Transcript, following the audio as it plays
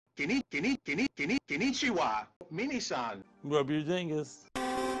Konnichiwa, Minisan. Rub your dingus.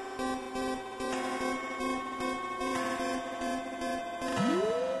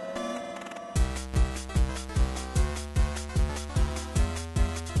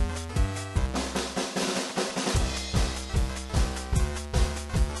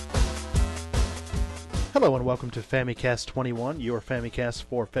 Hello and welcome to Famicast 21, your Famicast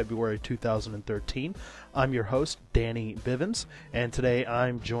for February 2013. I'm your host, Danny Bivens, and today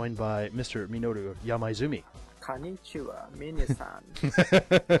I'm joined by Mr. Minoru Yamaizumi. Konnichiwa, Minisan.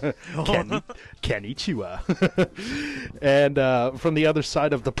 Konnichiwa. And from the other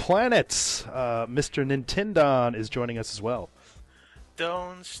side of the planet, Mr. Nintendon is joining us as well.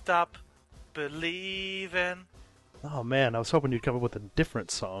 Don't stop believing. Oh man, I was hoping you'd come up with a different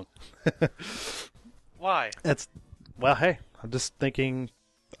song. Why? Well, hey, I'm just thinking,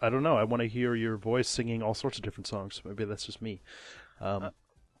 I don't know, I want to hear your voice singing all sorts of different songs. Maybe that's just me.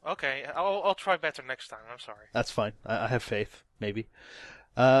 Okay, I'll try better next time. I'm sorry. That's fine. I have faith, maybe.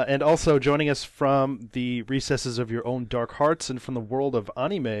 And also joining us from the recesses of your own dark hearts and from the world of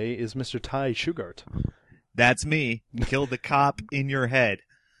anime is Mr. Tai Shugart. That's me. Kill the cop in your head.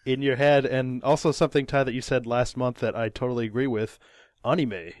 In your head, and also something, Tai, that you said last month that I totally agree with.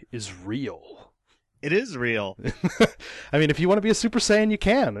 Anime is real. It is real. I mean, if you want to be a Super Saiyan, you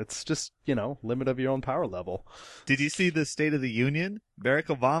can. It's just, limit of your own power level. Did you see the State of the Union? Barack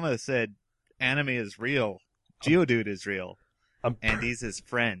Obama said anime is real. Geodude is real. And he's his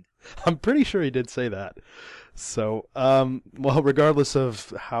friend. I'm pretty sure he did say that. So, well, regardless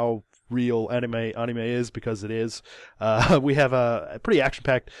of how real anime is, because it is, we have a pretty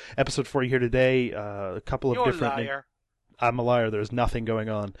action-packed episode for you here today. A couple of You're different... a liar. I'm a liar. There's nothing going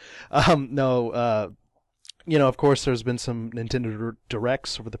on. Of course, there's been some Nintendo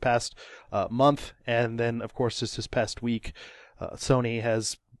Directs over the past month, and then, of course, just this past week, Sony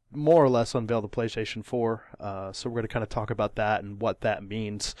has more or less unveiled the PlayStation 4, so we're going to kind of talk about that and what that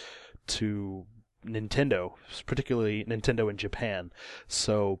means to Nintendo, particularly Nintendo in Japan.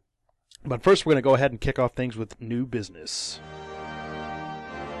 But first, we're going to go ahead and kick off things with new business.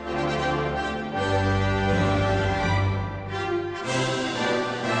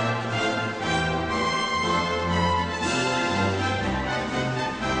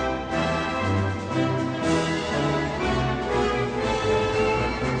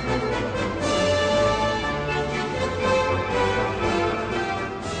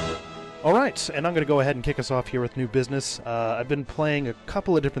 All right, and I'm going to go ahead and kick us off here with new business. I've been playing a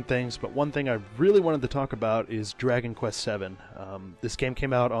couple of different things, but one thing I really wanted to talk about is Dragon Quest VII. This game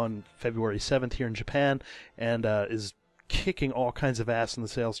came out on February 7th here in Japan, and is kicking all kinds of ass in the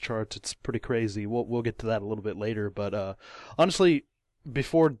sales charts. It's pretty crazy. We'll get to that a little bit later, but honestly,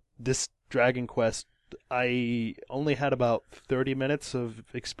 before this Dragon Quest, I only had about 30 minutes of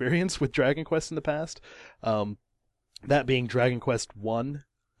experience with Dragon Quest in the past. That being Dragon Quest I.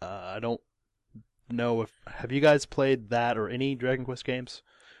 I don't know if... Have you guys played that or any Dragon Quest games?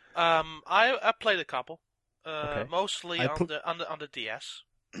 I played a couple. Okay. Mostly on the DS.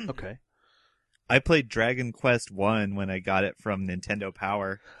 Okay. I played Dragon Quest I when I got it from Nintendo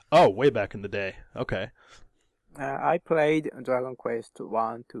Power. Oh, way back in the day. Okay. I played Dragon Quest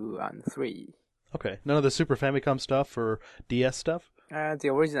 1, 2, and 3. Okay. None of the Super Famicom stuff or DS stuff? The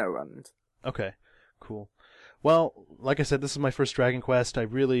original ones. Okay. Cool. Well, like I said, this is my first Dragon Quest. I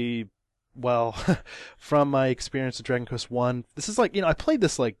really, from my experience with Dragon Quest 1, this is like, I played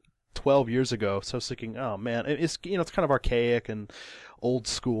this like 12 years ago, so I was thinking, oh man, it's kind of archaic and old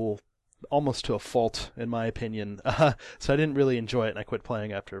school, almost to a fault, in my opinion. So I didn't really enjoy it, and I quit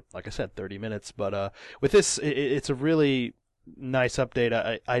playing after, like I said, 30 minutes. But with this, it's a really nice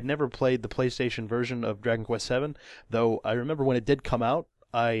update. I'd never played the PlayStation version of Dragon Quest VII, though I remember when it did come out,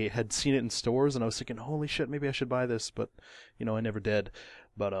 I had seen it in stores, and I was thinking, holy shit, maybe I should buy this, but, I never did.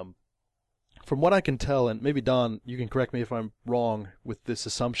 But from what I can tell, and maybe, Don, you can correct me if I'm wrong with this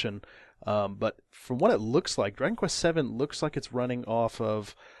assumption, but from what it looks like, Dragon Quest VII looks like it's running off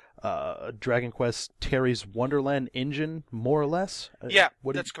of Dragon Quest Terry's Wonderland engine, more or less? Yeah,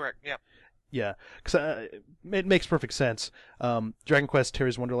 that's correct, yeah. Yeah, because it makes perfect sense. Dragon Quest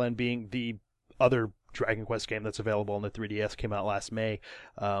Terry's Wonderland being the other Dragon Quest game that's available on the 3DS, came out last May.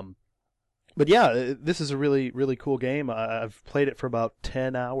 But yeah, this is a really, really cool game. I've played it for about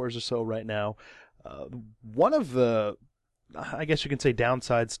 10 hours or so right now. One of the, I guess you can say,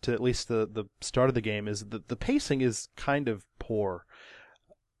 downsides to at least the start of the game is that the pacing is kind of poor.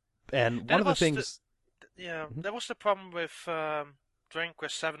 And one of the things... that was the problem with Dragon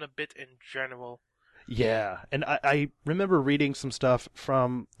Quest VII a bit in general. Yeah, and I remember reading some stuff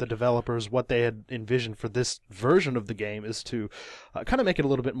from the developers. What they had envisioned for this version of the game is to kind of make it a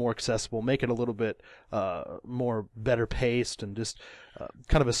little bit more accessible, make it a little bit more better paced, and just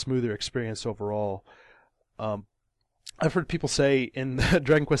kind of a smoother experience overall. I've heard people say in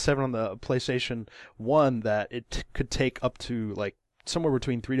Dragon Quest VII on the PlayStation 1 that it could take up to like somewhere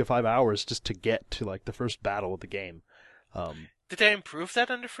between 3 to 5 hours just to get to like the first battle of the game. Did they improve that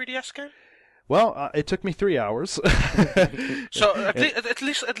in the 3DS game? Well, it took me 3 hours. So at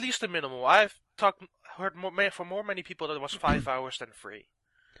least the minimal. I've heard from many people that it was 5 hours than 3.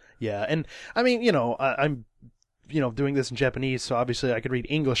 Yeah, and I mean, I'm doing this in Japanese, so obviously I could read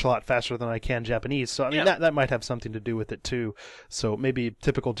English a lot faster than I can Japanese. So I mean, that might have something to do with it too. So maybe a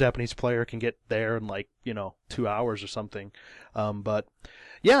typical Japanese player can get there in like 2 hours or something. But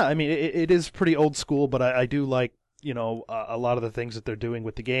yeah, I mean, it is pretty old school, but I do like a lot of the things that they're doing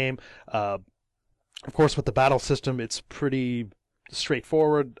with the game. Of course, with the battle system, it's pretty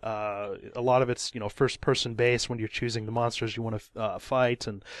straightforward. A lot of it's first-person based when you're choosing the monsters you want to fight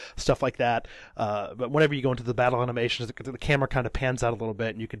and stuff like that. But whenever you go into the battle animations, the camera kind of pans out a little bit,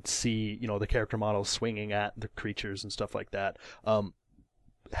 and you can see the character models swinging at the creatures and stuff like that.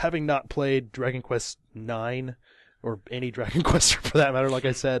 Having not played Dragon Quest IX or any Dragon Quest for that matter, like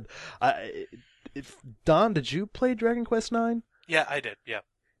I said, Don, did you play Dragon Quest IX? Yeah, I did. Yeah.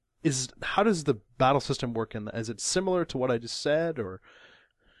 How does the battle system work in that? Is it similar to what I just said, or?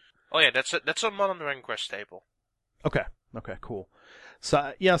 Oh yeah, that's on Modern Dragon Quest table. Okay, cool.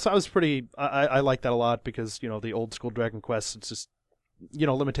 So yeah, so I was I like that a lot because the old school Dragon Quest, it's just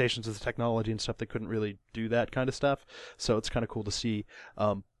limitations of the technology and stuff, they couldn't really do that kind of stuff. So it's kind of cool to see.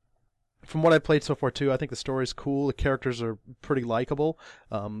 From what I played so far too, I think the story's cool. The characters are pretty likable.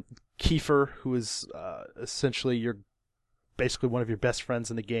 Kiefer, who is essentially basically one of your best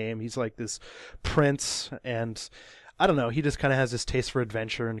friends in the game. He's like this prince, and I don't know, he just kind of has this taste for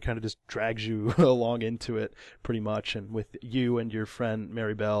adventure and kind of just drags you along into it pretty much. And with you and your friend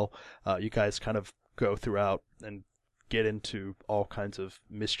Mary Bell, you guys kind of go throughout and get into all kinds of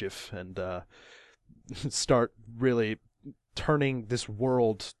mischief and start really turning this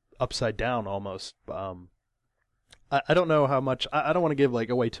world upside down almost. I don't know how much. I don't want to give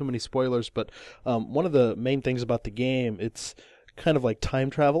away too many spoilers, but one of the main things about the game, it's kind of like time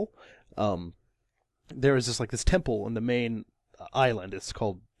travel. There is this temple in the main island. It's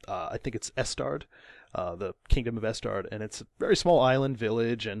called I think it's Estard, the Kingdom of Estard, and it's a very small island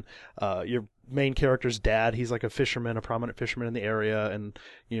village. And your main character's dad, he's like a fisherman, a prominent fisherman in the area, and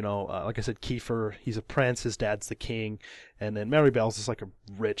like I said, Kiefer, he's a prince. His dad's the king, and then Maribel's is like a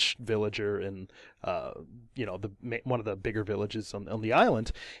rich villager in one of the bigger villages on the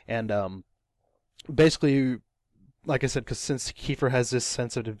island, and basically, like I said, because since Kiefer has this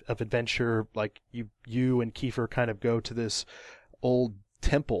sense of adventure, like you and Kiefer kind of go to this old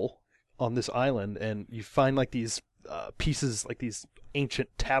temple on this island, and you find like these pieces, like these ancient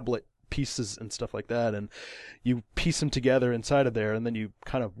tablet pieces and stuff like that, and you piece them together inside of there, and then you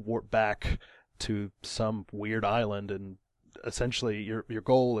kind of warp back to some weird island, and essentially your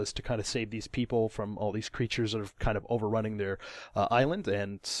goal is to kind of save these people from all these creatures that are kind of overrunning their island.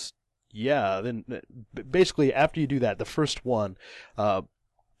 And yeah, then basically after you do that, the first one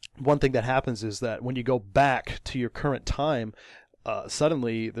thing that happens is that when you go back to your current time,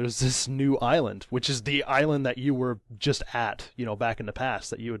 suddenly there's this new island, which is the island that you were just at, back in the past,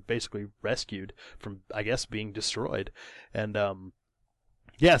 that you had basically rescued from, I guess, being destroyed. And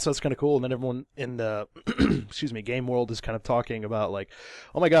yeah, so it's kind of cool. And then everyone in the game world is kind of talking about like,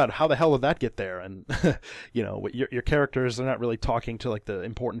 oh my god, how the hell did that get there? And your characters, they're not really talking to like the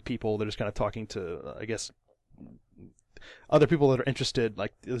important people. They're just kind of talking to, I guess, other people that are interested.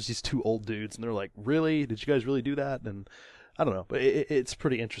 Like there's these two old dudes, and they're like, really? Did you guys really do that? And I don't know, but it's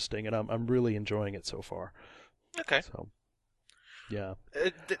pretty interesting, and I'm really enjoying it so far. Okay. So, yeah.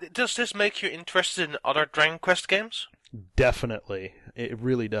 Does this make you interested in other Dragon Quest games? Definitely, it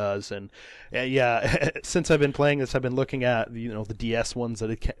really does, and yeah. Since I've been playing this, I've been looking at the DS ones that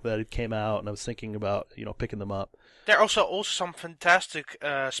it came out, and I was thinking about picking them up. There are also some fantastic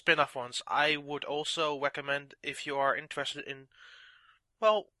spin-off ones. I would also recommend, if you are interested in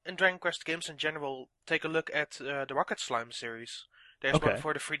Dragon Quest games in general, take a look at the Rocket Slime series. There's one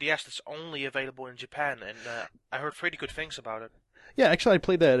for the 3DS that's only available in Japan, and I heard pretty good things about it. Yeah, actually, I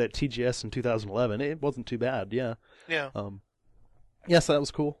played that at TGS in 2011. It wasn't too bad, yeah. Yeah. Yes, that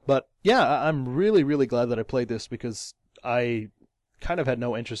was cool. But yeah, I'm really, really glad that I played this because I kind of had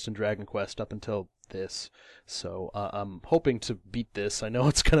no interest in Dragon Quest up until this. So I'm hoping to beat this. I know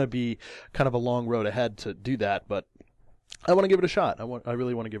it's going to be kind of a long road ahead to do that, but I want to give it a shot. I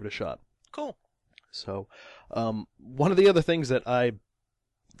really want to give it a shot. Cool. So, one of the other things that I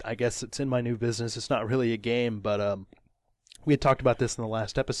guess it's in my new business. It's not really a game, but we had talked about this in the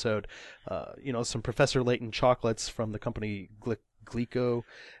last episode. Some Professor Layton chocolates from the company Glico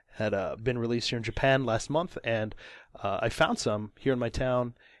had been released here in Japan last month, and I found some here in my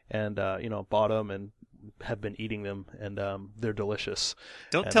town, and bought them and have been eating them, and they're delicious.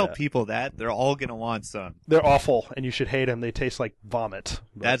 Don't tell people that. They're all going to want some. They're awful, and you should hate them. They taste like vomit.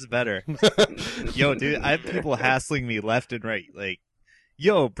 But... That's better. Yo, dude, I have people hassling me left and right. Like,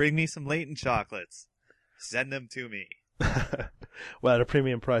 yo, bring me some Layton chocolates. Send them to me. Well, at a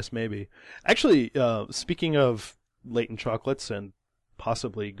premium price, maybe. Actually, speaking of Layton chocolates and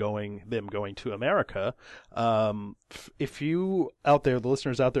possibly going to America, if you out there, the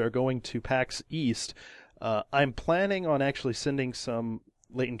listeners out there, are going to PAX East, I'm planning on actually sending some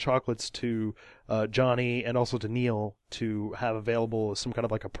Layton chocolates to Johnny and also to Neil to have available as some kind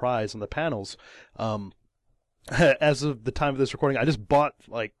of like a prize on the panels. As of the time of this recording, I just bought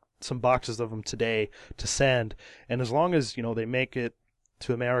like some boxes of them today to send, and as long as they make it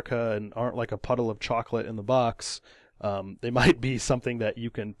to America and aren't like a puddle of chocolate in the box, they might be something that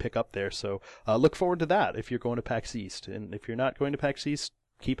you can pick up there. So look forward to that if you're going to PAX East, and if you're not going to PAX East,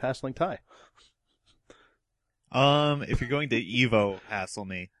 keep hassling Ty. If you're going to Evo, hassle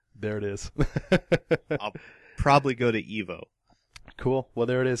me. There it is. I'll probably go to Evo. Cool. Well,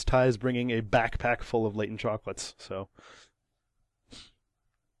 there it is. Ty is bringing a backpack full of Layton chocolates, so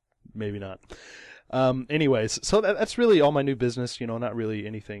maybe not. Anyways, so that's really all my new business. Not really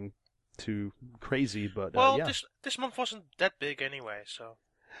anything too crazy, but yeah. This month wasn't that big anyway, so.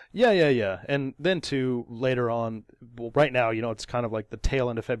 Yeah. And then too, later on, well, right now, it's kind of like the tail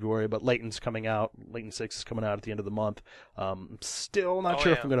end of February, but Layton's coming out. Layton 6 is coming out at the end of the month. Still not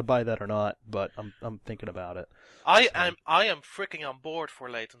sure if I'm going to buy that or not, but I'm thinking about it. I am freaking on board for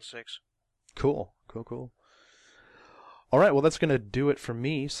Layton 6. Cool. All right, well, that's going to do it for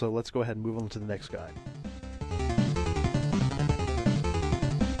me, so let's go ahead and move on to the next guy.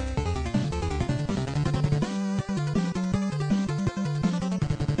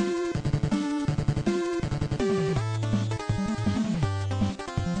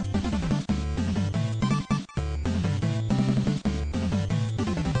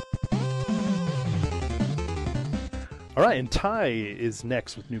 All right, and Ty is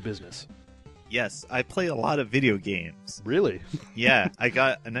next with new business. Yes, I play a lot of video games. Really? Yeah, I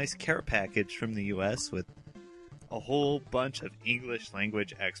got a nice care package from the US with a whole bunch of English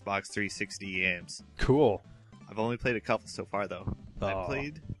language Xbox 360 games. Cool. I've only played a couple so far, though. Oh. I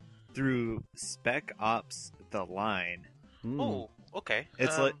played through Spec Ops The Line. Oh, okay.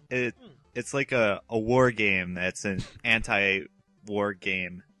 It's like a war game that's an anti-war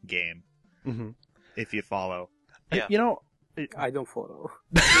game. Mm-hmm. If you follow. Yeah. I don't follow.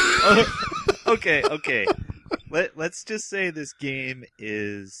 Okay. Let's just say this game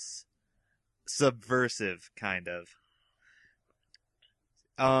is subversive, kind of.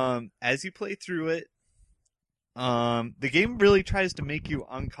 As you play through it, the game really tries to make you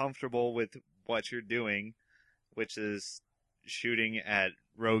uncomfortable with what you're doing, which is shooting at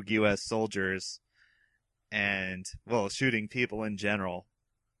rogue U.S. soldiers and, well, shooting people in general.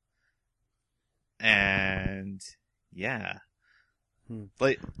 And yeah.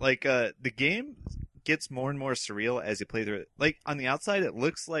 The game gets more and more surreal as you play through it. Like, on the outside, it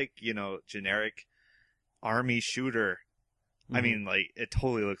looks like, generic army shooter. Mm-hmm. I mean, like, it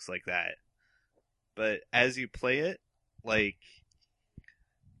totally looks like that. But as you play it, like,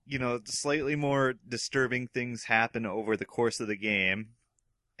 slightly more disturbing things happen over the course of the game.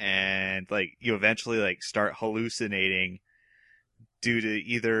 And, like, you eventually, like, start hallucinating due to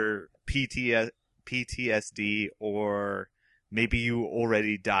either PTSD or maybe you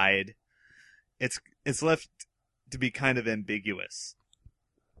already died. It's left to be kind of ambiguous.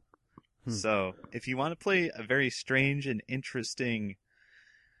 So, if you want to play a very strange and interesting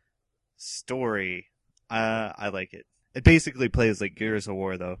story, I like it. It basically plays like Gears of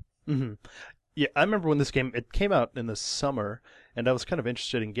War, though. Mm-hmm. Yeah, I remember when it came out in the summer, and I was kind of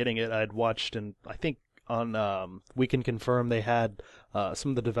interested in getting it. I'd watched, and I think on We Can Confirm they had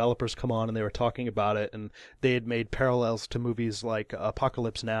some of the developers come on and they were talking about it, and they had made parallels to movies like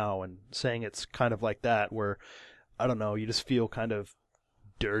Apocalypse Now and saying it's kind of like that, where, I don't know, you just feel kind of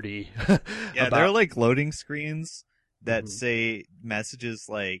dirty. Yeah, there are like loading screens that say messages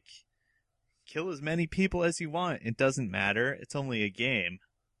like, kill as many people as you want, it doesn't matter, it's only a game.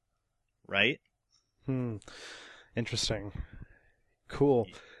 Right? Interesting. Cool.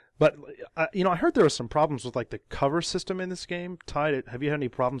 But, I heard there were some problems with, like, the cover system in this game. Ty, have you had any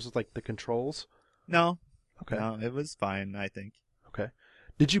problems with, like, the controls? No. Okay. No, it was fine, I think. Okay.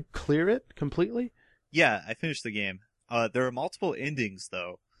 Did you clear it completely? Yeah, I finished the game. There are multiple endings,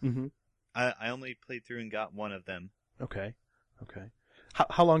 though. Mm-hmm. I only played through and got one of them. Okay.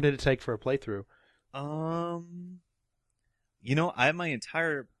 How long did it take for a playthrough? I have my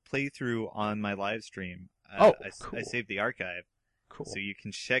entire playthrough on my live stream. Cool. I saved the archive. Cool. So you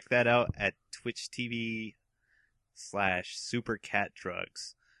can check that out at Twitch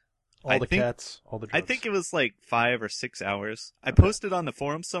TV/SuperCatDrugs. All the cats, all the drugs. I think it was like 5 or 6 hours. I posted on the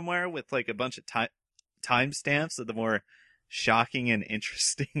forum somewhere with like a bunch of timestamps of the more shocking and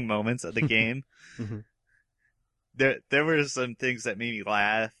interesting moments of the game. Mm-hmm. There were some things that made me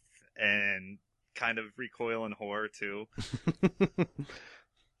laugh and kind of recoil in horror too.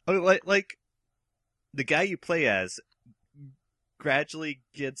 like the guy you play as gradually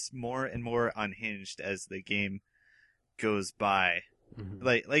gets more and more unhinged as the game goes by. Mm-hmm.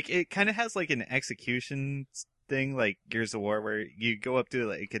 Like it kind of has like an execution thing, like Gears of War, where you go up to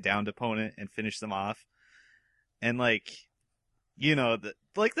like a downed opponent and finish them off, and like,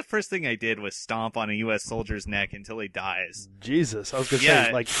 the first thing I did was stomp on a U.S. soldier's neck until he dies. Jesus, I was gonna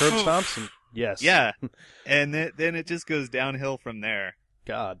say like curb stomps. And yes, yeah, and then it just goes downhill from there.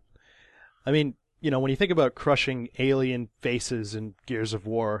 God, I mean, when you think about crushing alien faces in Gears of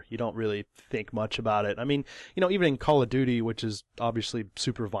War, you don't really think much about it. I mean, even in Call of Duty, which is obviously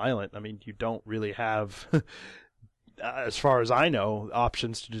super violent, I mean, you don't really have, as far as I know,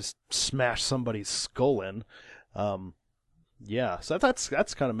 options to just smash somebody's skull in. Yeah, so that's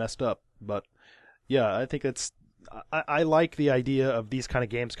kind of messed up. But yeah, I think I like the idea of these kind of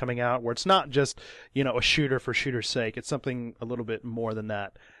games coming out where it's not just, a shooter for shooter's sake. It's something a little bit more than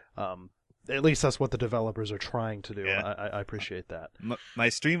that. At least that's what the developers are trying to do. Yeah. I appreciate that. My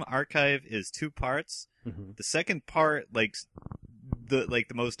stream archive is 2 parts. Mm-hmm. The second part, like the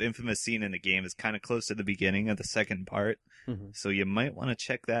most infamous scene in the game, is kind of close to the beginning of the second part. Mm-hmm. So you might want to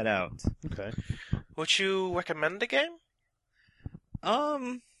check that out. Okay. Would you recommend the game?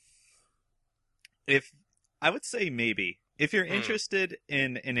 If I would say maybe if you're interested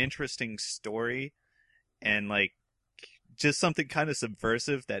in an interesting story and like just something kind of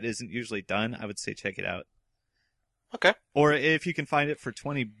subversive that isn't usually done, I would say check it out. Okay. Or if you can find it for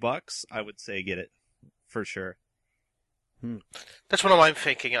 $20, I would say get it for sure. That's what I'm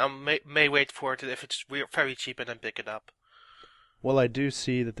thinking. I may wait for it if it's very cheap and then pick it up. Well, I do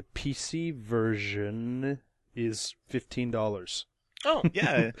see that the PC version is $15. Oh,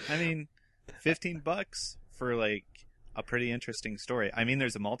 yeah. I mean, $15 for like a pretty interesting story. I mean,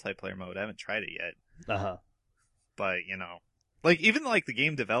 there's a multiplayer mode. I haven't tried it yet. Uh-huh. But, like even like the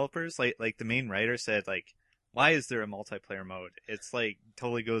game developers, like the main writer said, like, why is there a multiplayer mode? It's like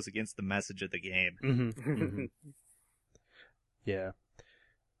totally goes against the message of the game. Mm-hmm. Mm-hmm. Yeah.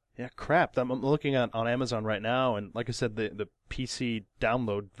 Yeah, crap. I'm looking on Amazon right now, and like I said, the PC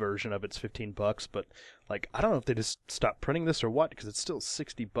download version of it's $15, but like I don't know if they just stopped printing this or what, because it's still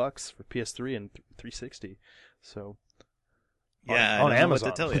 $60 for PS3 and 360. So yeah, on I don't Amazon. know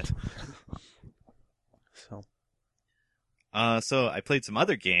what to tell you. So I played some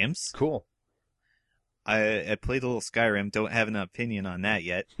other games. Cool. I played a little Skyrim. Don't have an opinion on that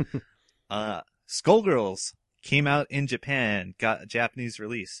yet. Skullgirls came out in Japan, got a Japanese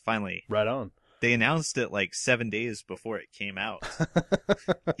release, finally. Right on. They announced it like 7 days before it came out.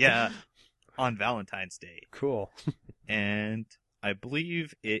 Yeah, on Valentine's Day. Cool. And I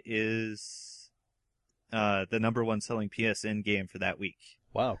believe it is the #1 selling PSN game for that week.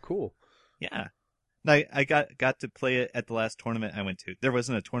 Wow, cool. Yeah. I got to play it at the last tournament I went to. There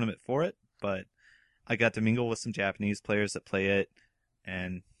wasn't a tournament for it, but I got to mingle with some Japanese players that play it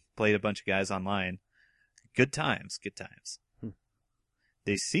and played a bunch of guys online. Good times.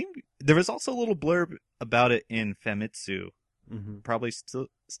 There was also a little blurb about it in Famitsu. Mm-hmm. Probably still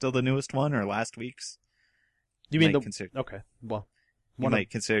the newest one or last week's. You mean okay. Well, you might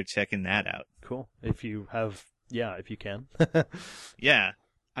consider checking that out. Cool. If you can. Yeah.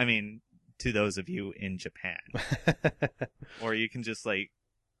 I mean, to those of you in Japan. Or you can just like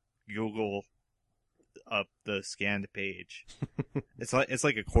Google up the scanned page. It's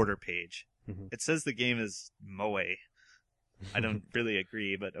like a quarter page. Mm-hmm. It says the game is moe. I don't really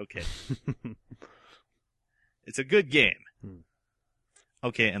agree, but okay. It's a good game.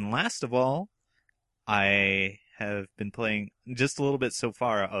 Okay, and last of all, I have been playing just a little bit so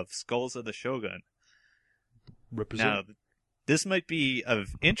far of Skulls of the Shogun. Represent. Now, this might be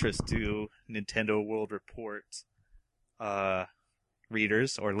of interest to Nintendo World Report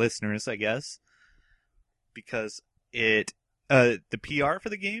readers or listeners, I guess, because the PR for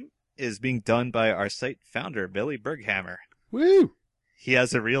the game is being done by our site founder, Billy Berghammer. Woo! He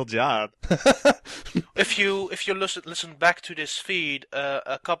has a real job. If you listen back to this feed,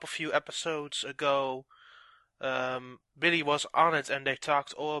 a few episodes ago, Billy was on it, and they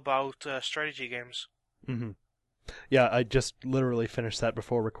talked all about strategy games. Mm-hmm. Yeah, I just literally finished that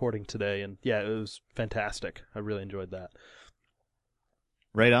before recording today, and yeah, it was fantastic. I really enjoyed that.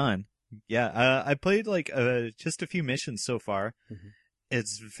 Right on. Yeah, I played like just a few missions so far. Mm-hmm.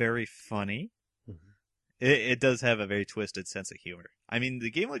 It's very funny. Mm-hmm. It does have a very twisted sense of humor. I mean,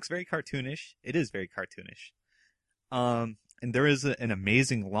 the game looks very cartoonish. It is very cartoonish. And there is an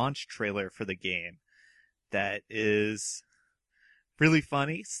amazing launch trailer for the game that is really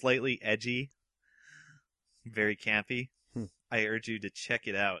funny, slightly edgy, very campy. I urge you to check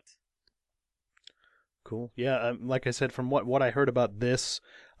it out. Cool. Yeah, like I said, from what I heard about this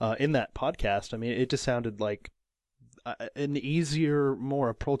in that podcast, I mean, it just sounded like an easier, more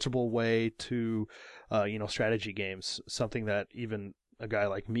approachable way to, strategy games. Something that even a guy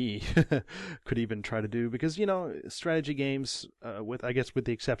like me could even try to do, because strategy games, with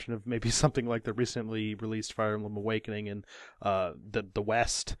the exception of maybe something like the recently released Fire Emblem Awakening and the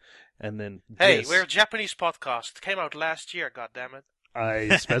West, and then hey, we're a Japanese podcast. It came out last year. God damn it!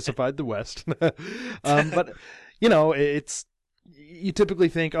 I specified the West, but it's. You typically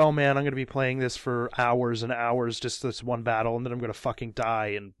think, oh man, I'm going to be playing this for hours and hours, just this one battle, and then I'm going to fucking die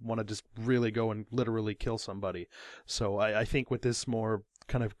and want to just really go and literally kill somebody. So I think with this more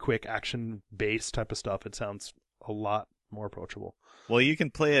kind of quick action-based type of stuff, it sounds a lot more approachable. Well, you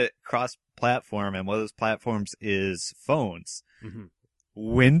can play it cross-platform, and one of those platforms is phones. Mm-hmm.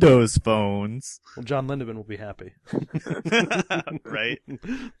 Windows phones. Well, John Lindemann will be happy. Right?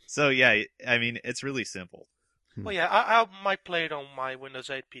 So yeah, I mean, it's really simple. Well, yeah, I might play it on my Windows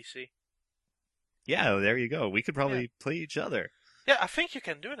 8 PC. Yeah, there you go. We could probably play each other. Yeah, I think you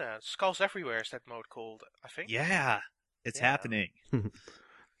can do that. Skulls Everywhere is that mode called, I think. Yeah, it's happening.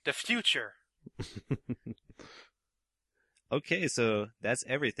 The future. Okay, so that's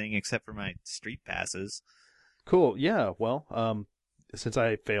everything except for my street passes. Cool. Yeah, well, since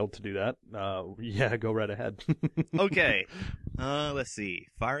I failed to do that, yeah, go right ahead. Okay. Let's see.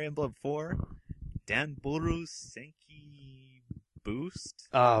 Fire Emblem 4, Danboru Senki Boost.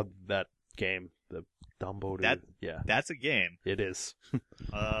 That game, the Danboru. Yeah, that's a game. It is.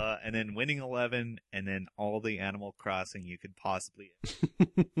 And then Winning 11, and then all the Animal Crossing you could possibly.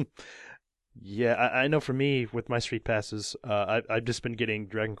 Yeah, I know for me, with my street passes, I've just been getting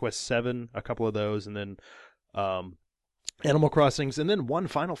Dragon Quest VII, a couple of those, and then Animal Crossings, and then one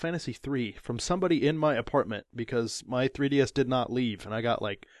Final Fantasy III from somebody in my apartment, because my 3DS did not leave, and I got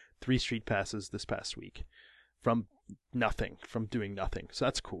like 3 street passes this past week from doing nothing. So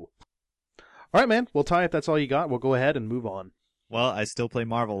that's cool. All right, man. Well, Ty, if that's all you got, we'll go ahead and move on. Well, I still play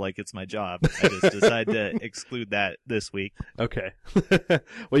Marvel like it's my job. I just decided to exclude that this week. Okay.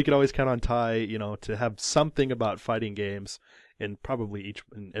 Well, you can always count on Ty, to have something about fighting games in probably each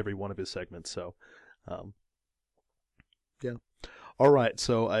and every one of his segments. So, yeah. All right.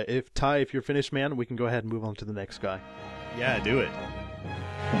 So, if you're finished, man, we can go ahead and move on to the next guy. Yeah, do it.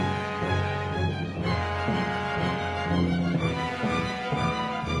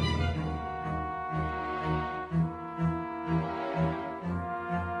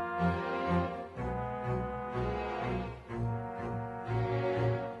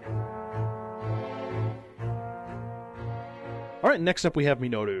 All right, next up we have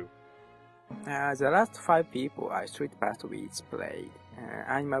Minoru. The last 5 people I street passed with played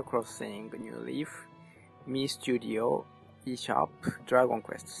Animal Crossing New Leaf, Mi Studio, eShop, Dragon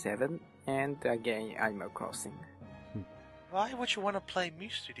Quest VII, and again Animal Crossing. Why would you want to play Mi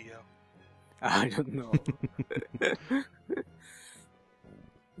Studio? I don't know.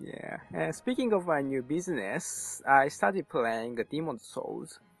 Yeah. Speaking of my new business, I started playing Demon's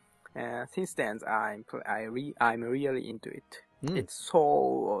Souls. Since then, I'm really into it. It's so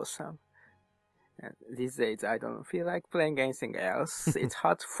awesome. These days, I don't feel like playing anything else. It's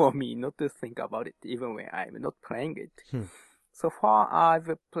hard for me not to think about it, even when I'm not playing it. So far, I've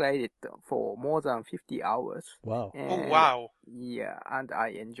played it for more than 50 hours. Wow. Oh, wow. Yeah, and I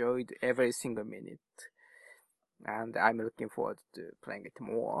enjoyed every single minute. And I'm looking forward to playing it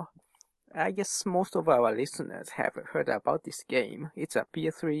more. I guess most of our listeners have heard about this game. It's a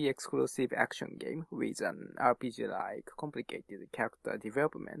PS3 exclusive action game with an RPG-like complicated character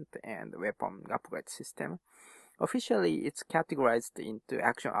development and weapon upgrade system. Officially, it's categorized into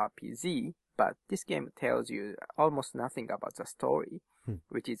action RPG, but this game tells you almost nothing about the story,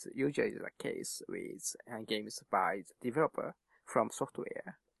 which is usually the case with games by the developer From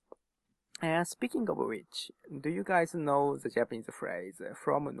Software. And speaking of which, do you guys know the Japanese phrase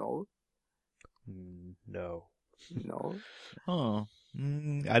 "from no"? No. No? Oh,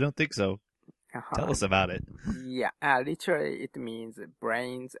 I don't think so. Tell us about it. Yeah, literally it means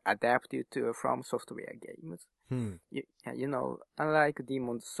brains adapted to from software games. You know, unlike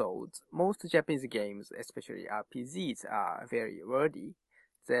Demon's Souls, most Japanese games, especially RPGs, are very wordy.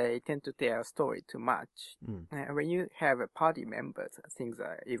 They tend to tell a story too much. When you have a party members, things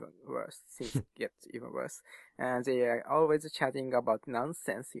are even worse. Things get even worse. And they are always chatting about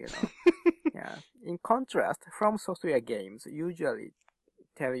nonsense, you know. Yeah. In contrast, from software games usually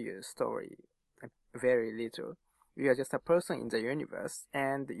tell you a story very little. You are just a person in the universe,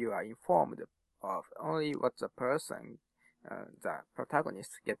 and you are informed of only what the person, the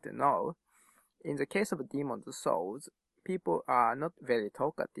protagonist, get to know. In the case of Demon's Souls, people are not very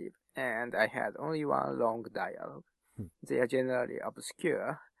talkative, and I had only one long dialogue. They are generally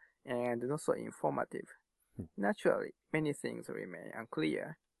obscure and not so informative. Naturally, many things remain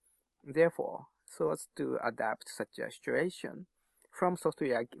unclear. Therefore, so as to adapt such a situation, From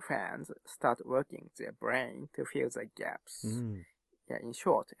Software fans start working their brain to fill the gaps. Yeah, in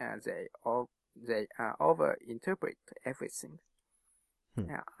short, they over-interpret everything.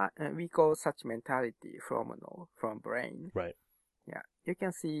 We call such mentality from brain. Right. Yeah, you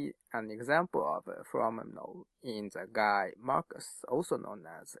can see an example of phenomenal in the guy Marcus, also known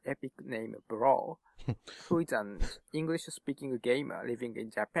as Epic Name Brawl, who is an English-speaking gamer living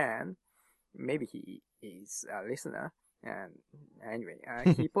in Japan. Maybe he is a listener. And anyway,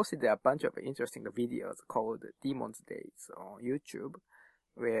 he posted a bunch of interesting videos called Demon's Days on YouTube,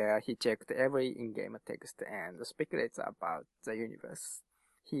 where he checked every in-game text and speculates about the universe.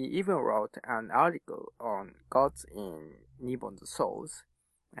 He even wrote an article on gods in Demon's Souls,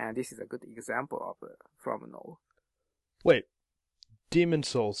 and this is a good example of phenomenal. Wait, Demon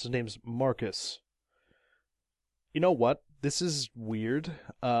Souls, his name's Marcus. You know what? This is weird.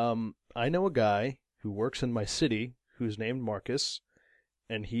 I know a guy who works in my city who's named Marcus,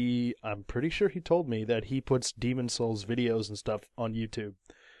 and I'm pretty sure he told me that he puts Demon Souls videos and stuff on YouTube.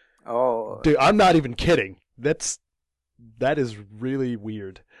 Oh. Dude, I'm not even kidding. That is really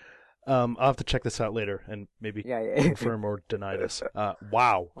weird. I'll have to check this out later and maybe confirm or deny this.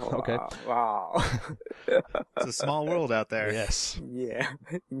 Wow. Okay. Wow. It's a small world out there. Yes. Yeah,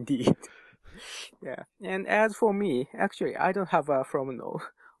 indeed. Yeah. And as for me, actually, I don't have a phenomenal.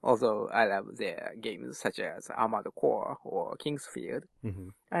 Although I love their games such as Armored Core or Kingsfield,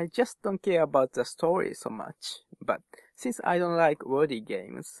 I just don't care about the story so much. But since I don't like wordy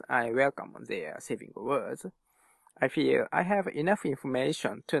games, I welcome their saving words. I feel I have enough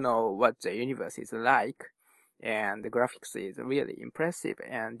information to know what the universe is like, and the graphics is really impressive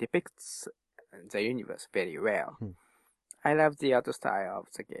and depicts the universe very well. I love the art style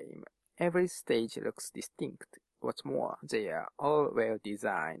of the game. Every stage looks distinct. What's more, they are all well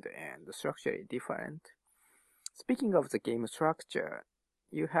designed and structurally different. Speaking of the game structure,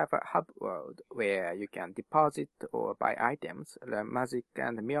 you have a hub world where you can deposit or buy items, learn magic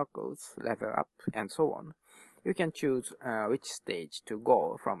and miracles, level up, and so on. You can choose which stage to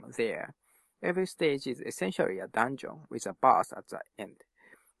go from there. Every stage is essentially a dungeon with a boss at the end.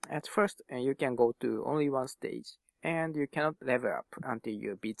 At first, you can go to only one stage, and you cannot level up until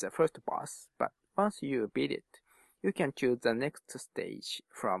you beat the first boss, but once you beat it, you can choose the next stage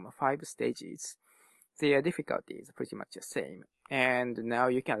from 5 stages. Their difficulty is pretty much the same, and now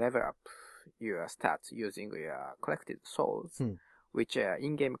you can level up your stats using your collected souls, which are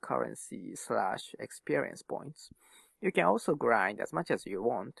in-game currency / experience points. You can also grind as much as you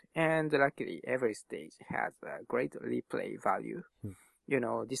want, and luckily every stage has a great replay value. You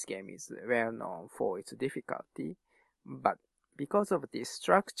know, this game is well known for its difficulty, but because of this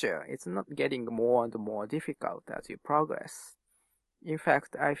structure, it's not getting more and more difficult as you progress. In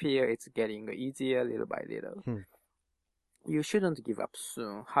fact, I feel it's getting easier little by little. You shouldn't give up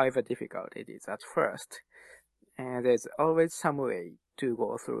soon, however difficult it is at first. And there's always some way to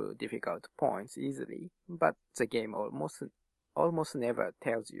go through difficult points easily, but the game almost never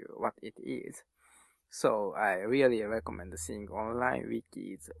tells you what it is. So I really recommend seeing online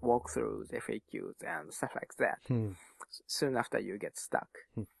wikis, walkthroughs, FAQs, and stuff like that soon after you get stuck.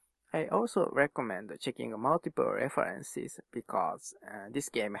 I also recommend checking multiple references because this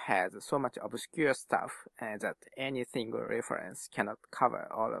game has so much obscure stuff that any single reference cannot cover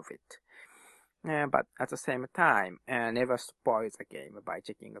all of it. But at the same time, never spoil the game by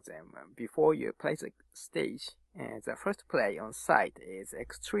checking them before you play the stage. The first play on site is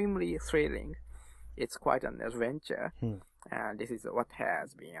extremely thrilling. It's quite an adventure, and this is what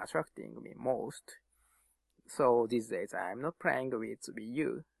has been attracting me most. So these days I'm not playing with Wii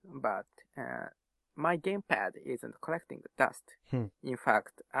U, but my gamepad isn't collecting dust. In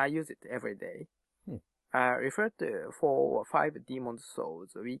fact, I use it every day. I referred to 4 or 5 Demon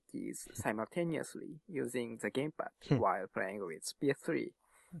Souls wikis simultaneously using the gamepad while playing with PS3.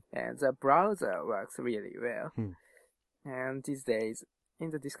 And the browser works really well. And these days,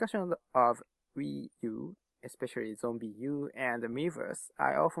 in the discussion of Wii U, especially Zombie U and Miiverse,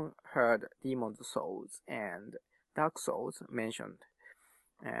 I often heard Demon Souls and Dark Souls mentioned.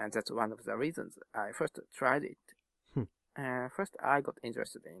 And that's one of the reasons I first tried it. First, I got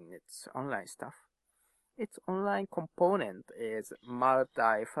interested in its online stuff. Its online component is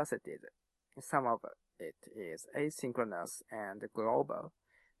multifaceted. Some of it is asynchronous and global.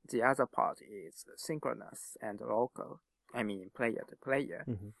 The other part is synchronous and local. I mean, player to player.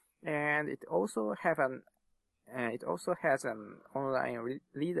 And it also has an online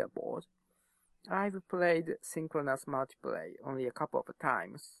leaderboard. I've played synchronous multiplayer only a couple of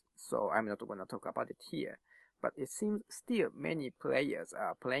times, so I'm not going to talk about it here. But it seems still many players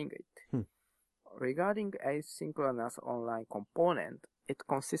are playing it. Regarding asynchronous online component, it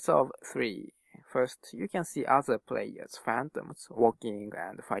consists of 3. First, you can see other players' phantoms walking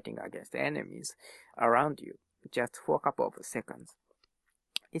and fighting against enemies around you just for a couple of seconds.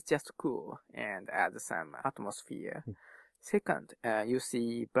 It's just cool and adds some atmosphere. Second, you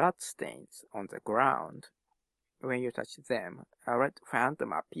see bloodstains on the ground. When you touch them, a red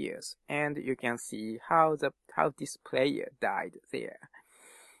phantom appears, and you can see how this player died there.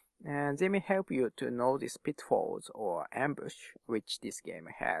 And they may help you to notice pitfalls or ambush, which this game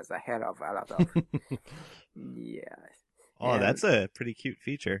has a hell of a lot of. Yeah. Oh, and that's a pretty cute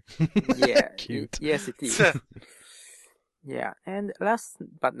feature. Yeah. Cute. Yes, it is. Yeah, and last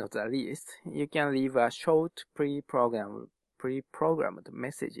but not the least, you can leave a short pre-programmed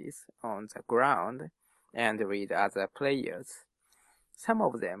messages on the ground and read other players. Some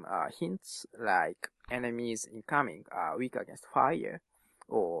of them are hints like enemies incoming are weak against fire,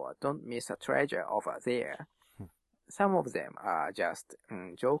 or don't miss a treasure over there. Some of them are just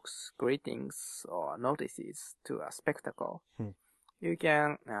jokes, greetings, or notices to a spectacle. You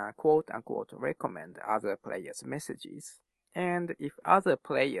can quote-unquote recommend other players' messages, and if other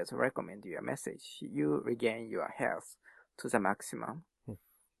players recommend your message, you regain your health to the maximum.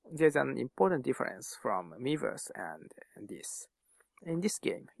 There's an important difference from Miiverse and this. In this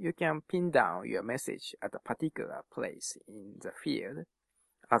game, you can pin down your message at a particular place in the field.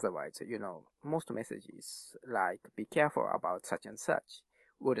 Otherwise, most messages like "be careful about such and such"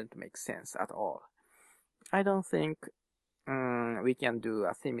 wouldn't make sense at all. I don't think we can do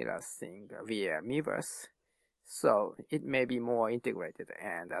a similar thing via Miiverse, so it may be more integrated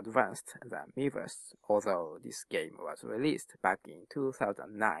and advanced than Miiverse, although this game was released back in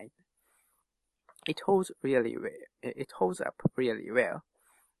 2009. It holds up really well.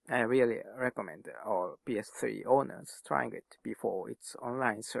 I really recommend all PS3 owners trying it before its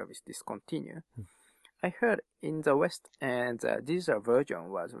online service discontinue. I heard in the West and the digital version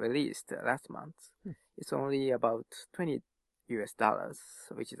was released last month. It's only about $20,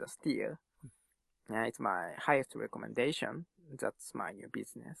 which is a steal. It's my highest recommendation. That's my new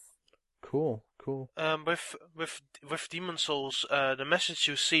business. Cool. With Demon Souls, the message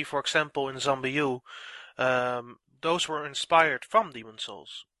you see, for example, in Zombie U, those were inspired from Demon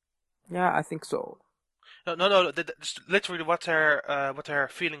Souls. Yeah, I think so. No. That's literally what their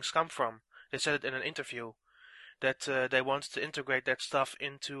feelings come from. They said it in an interview that they wanted to integrate that stuff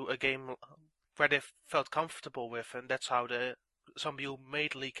into a game where they felt comfortable with, and that's how the Zombie U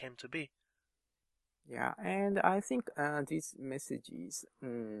mainly came to be. Yeah, and I think these messages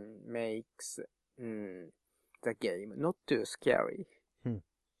makes the game not too scary.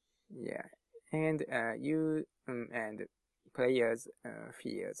 Yeah, and you and players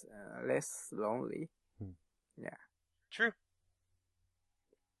feels less lonely. Yeah. True.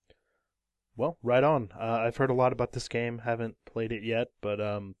 Well, right on. I've heard a lot about this game. Haven't played it yet, but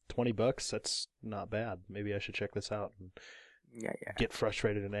 $20, that's not bad. Maybe I should check this out and get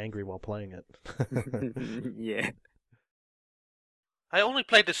frustrated and angry while playing it. Yeah. I only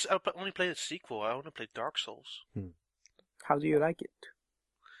played the sequel. I only played Dark Souls. How do you like it?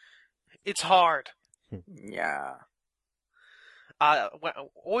 It's hard. Yeah.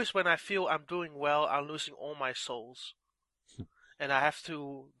 Always when I feel I'm doing well, I'm losing all my souls. And I have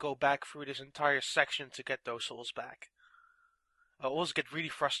to go back through this entire section to get those souls back. I always get really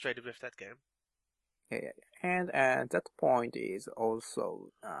frustrated with that game. Yeah. And that point is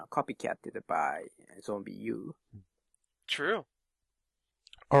also copycatted by Zombie U. True.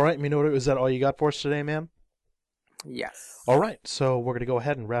 All right, Minoru, is that all you got for us today, man? Yes. All right, so we're going to go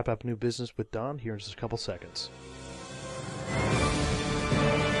ahead and wrap up New Business with Don here in just a couple seconds.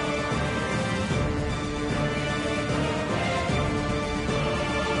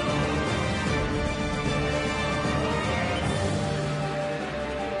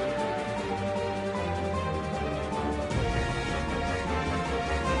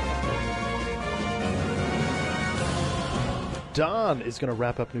 Don is going to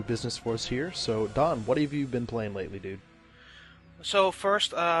wrap up new business for us here. So, Don, what have you been playing lately, dude? So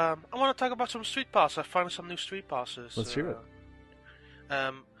first, I want to talk about some Street Pass. I found some new Street Passes. Let's hear it.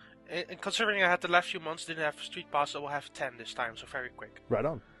 And considering I had the last few months didn't have Street Pass, I will have 10 this time, so very quick. Right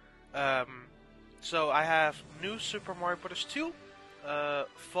on. So I have new Super Mario Bros. 2,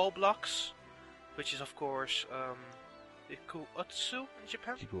 Fall Blocks, which is of course Culdcept in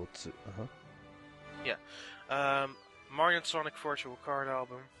Japan. Culdcept, uh-huh. Yeah. Mario and Sonic Virtual Card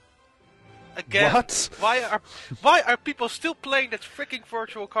album. Again, what? Why are people still playing that freaking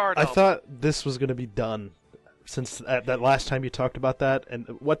Virtual Card album? I thought this was going to be done since that last time you talked about that. And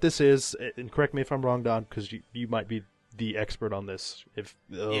what this is, and correct me if I'm wrong, Don, because you might be the expert on this.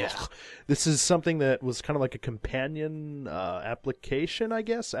 This is something that was kind of like a companion application, I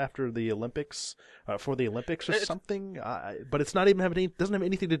guess, after the Olympics, for the Olympics or something. But it's not even doesn't have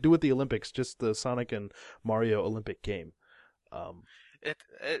anything to do with the Olympics, just the Sonic and Mario Olympic game. It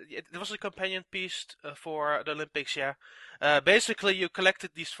was a companion piece for the Olympics, yeah. Basically, you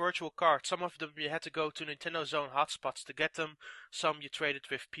collected these virtual cards. Some of them you had to go to Nintendo Zone hotspots to get them. Some you traded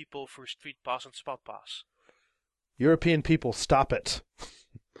with people through Street Pass and Spot Pass. European people, stop it.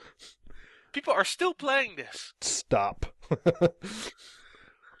 People are still playing this. Stop.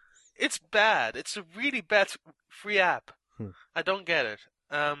 It's bad. It's a really bad free app. I don't get it.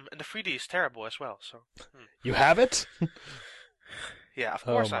 And the 3D is terrible as well. So You have it? Yeah, of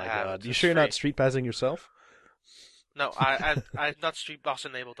course I have. Oh my god! It's You sure you're free. not street passing yourself? No, I'm not Street Pass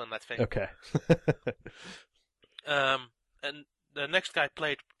enabled on that thing. Okay. And the next guy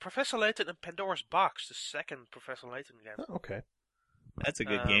played Professor Layton and Pandora's Box, the second Professor Layton game. Oh, okay. That's a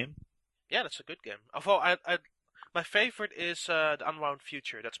good game. Yeah, that's a good game. Although my favorite is the Unwound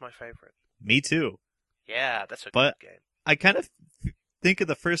Future. That's my favorite. Me too. Yeah, that's a But good game. I kind of think of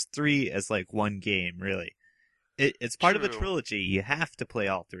the first three as like one game, really. It's part of a True. trilogy. You have to play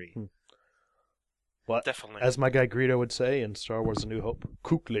all three. What? Definitely. As my guy Greedo would say in Star Wars: A New Hope,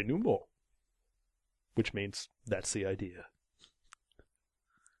 "Cook le numo," which means that's the idea.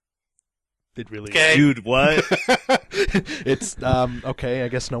 It really Okay. Dude, what? It's okay. I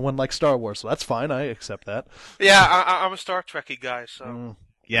guess no one likes Star Wars, so that's fine. I accept that. Yeah, I'm a Star Trekky guy, so...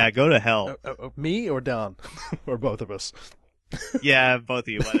 Yeah, go to hell. Me or Don, or both of us. Yeah, both of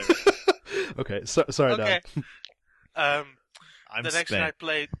you, whatever. Okay, sorry, Okay. Don. I'm The next spent. guy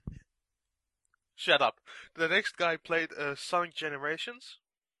played... Shut up. The next guy played Sonic Generations.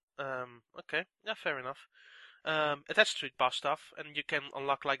 Okay, yeah, fair enough. It has Street Pass stuff, and you can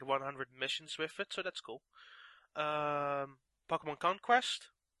unlock like 100 missions with it, so that's cool. Pokemon Conquest,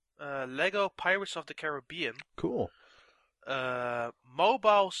 Lego Pirates of the Caribbean, Cool.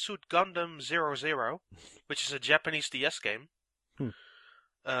 Mobile Suit Gundam 00, which is a Japanese DS game.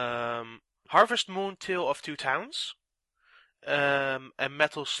 Harvest Moon Tale of Two Towns, and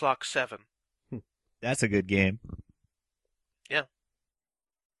Metal Slug 7. That's a good game.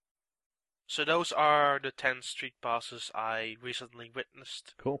 So those are the 10 Street Passes I recently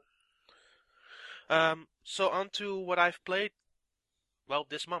witnessed. Cool. So on to what I've played, well,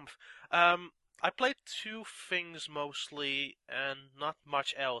 this month. I played two things mostly, and not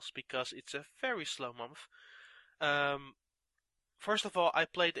much else, because it's a very slow month. First of all, I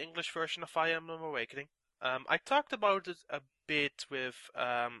played the English version of Fire Emblem Awakening. I talked about it a bit with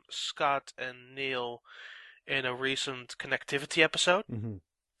Scott and Neil in a recent connectivity episode. Mm-hmm.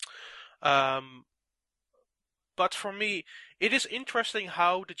 But for me, it is interesting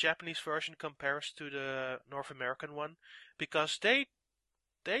how the Japanese version compares to the North American one, because they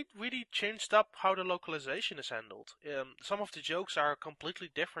really changed up how the localization is handled. Some of the jokes are completely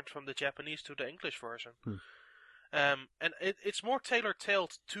different from the Japanese to the English version. And it's more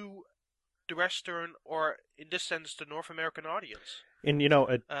tailor-tailored to the Western, or in this sense, the North American audience. And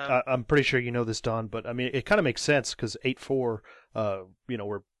I'm pretty sure you know this, Don, but I mean, it kind of makes sense because 8.4,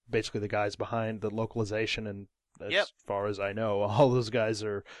 were basically the guys behind the localization, and as far as I know, all those guys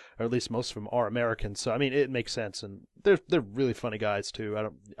are, or at least most of them, are Americans. So I mean, it makes sense, and they're really funny guys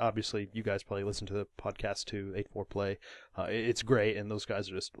too. Obviously you guys probably listen to the podcast too, 8.4 Play. It's great, and those guys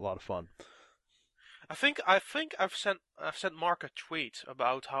are just a lot of fun. I think I've sent Mark a tweet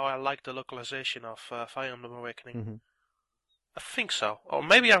about how I like the localization of Fire Emblem Awakening. Mm-hmm. I think so, or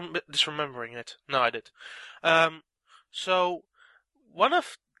maybe I'm misremembering it. No, I did. So one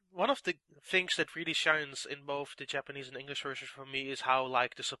of the things that really shines in both the Japanese and English versions for me is how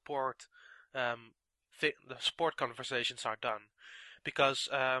like the support conversations are done, because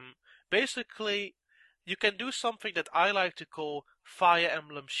basically you can do something that I like to call Fire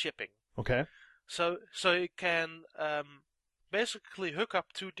Emblem shipping. Okay. So you can basically hook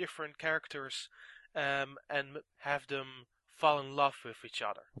up two different characters and have them fall in love with each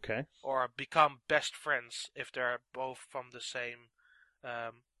other. Okay. Or become best friends if they're both from the same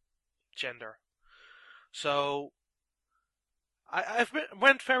gender. So I've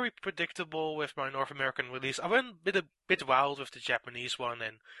went very predictable with my North American release. I went a bit wild with the Japanese one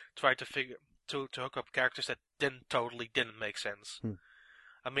and tried to hook up characters that didn't make sense.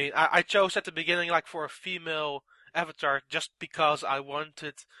 I mean, I chose at the beginning for a female avatar just because I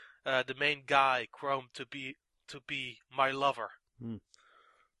wanted the main guy, Chrome, to be my lover.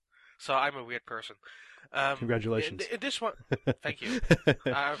 So I'm a weird person. Congratulations. In this one, thank you.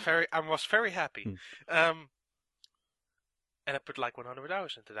 I was very happy. And I put 100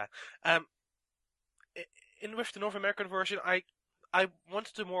 hours into that. With the North American version, I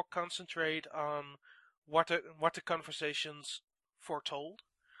wanted to more concentrate on what the conversations foretold.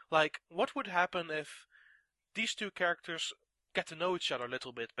 What would happen if these two characters get to know each other a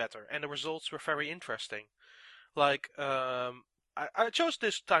little bit better, and the results were very interesting. I chose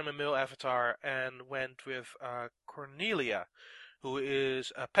this time a male avatar and went with Cornelia, who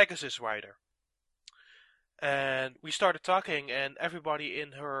is a Pegasus rider. And we started talking, and everybody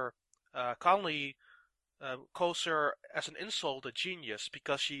in her colony calls her as an insult a genius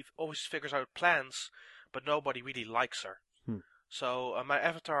because she always figures out plans, but nobody really likes her. So my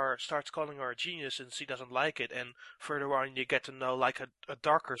avatar starts calling her a genius, and she doesn't like it. And further on, you get to know a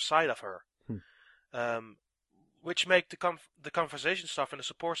darker side of her, which make the conversation stuff and the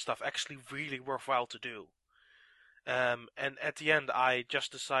support stuff actually really worthwhile to do. And at the end, I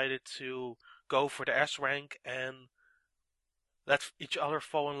just decided to go for the S rank and let each other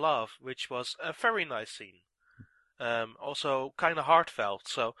fall in love, which was a very nice scene. Also kind of heartfelt.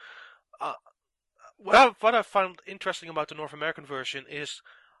 So what I found interesting about the North American version is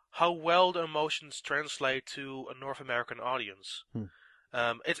how well the emotions translate to a North American audience.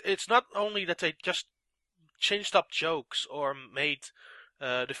 It's not only that they just changed up jokes or made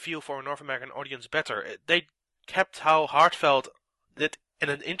the feel for a North American audience better. They kept how heartfelt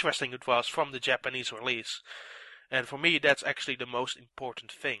and interesting it was from the Japanese release. And for me, that's actually the most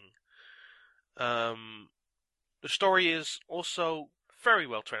important thing. The story is also very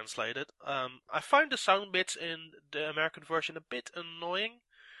well translated. I find the sound bits in the American version a bit annoying.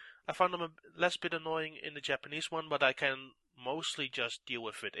 I found them a less bit annoying in the Japanese one, but I can mostly just deal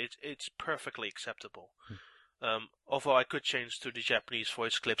with it. It's perfectly acceptable. Although I could change to the Japanese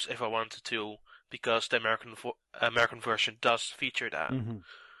voice clips if I wanted to, because the American version does feature that.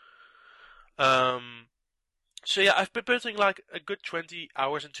 So yeah, I've been putting a good 20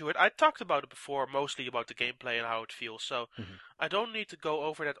 hours into it. I talked about it before, mostly about the gameplay and how it feels, so I don't need to go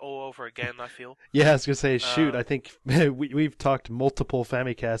over that all over again, I feel. Yeah, I was going to say, shoot, I think we've talked multiple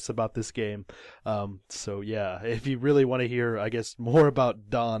Famicasts about this game. So yeah, if you really want to hear, I guess, more about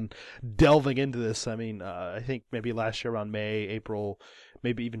Don delving into this, I mean, I think maybe last year around May, April,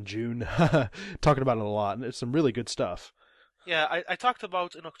 maybe even June, talking about it a lot, and it's some really good stuff. Yeah, I talked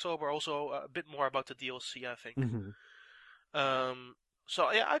about in October also a bit more about the DLC, I think.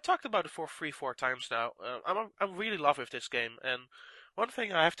 So yeah, I talked about it for 3-4 times now. I really love with this game, and one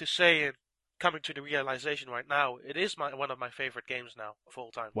thing I have to say, coming to the realization right now, it is one of my favorite games now of all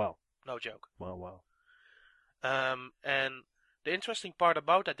time. Wow, no joke. Wow. And the interesting part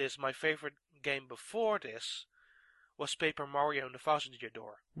about that is my favorite game before this was Paper Mario and the Thousand Year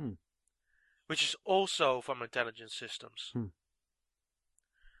Door. Which is also from Intelligent Systems.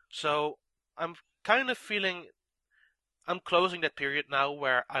 So I'm kind of feeling I'm closing that period now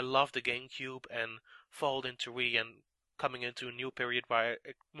where I love the GameCube and followed into Wii and coming into a new period where I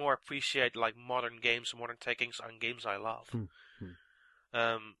more appreciate modern games, modern takings on games I love.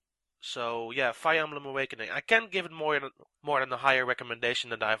 So yeah, Fire Emblem Awakening. I can't give it more than a higher recommendation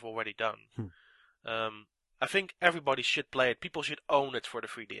than I've already done. I think everybody should play it. People should own it for the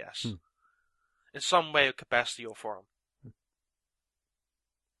 3DS. In some way, capacity, or form.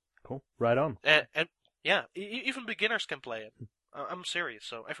 Cool. Right on. And yeah, even beginners can play it. I'm serious,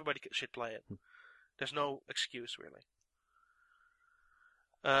 so everybody should play it. There's no excuse, really.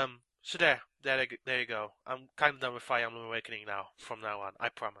 So there you go. I'm kind of done with Fire Emblem Awakening now, from now on, I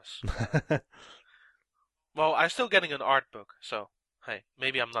promise. Well, I'm still getting an art book, so, hey,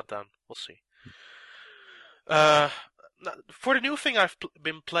 maybe I'm not done. We'll see. For the new thing I've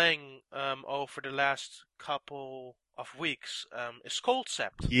been playing over the last couple of weeks is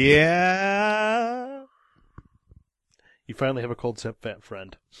Culdcept. Yeah. You finally have a Culdcept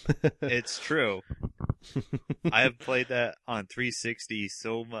friend. It's true. I have played that on 360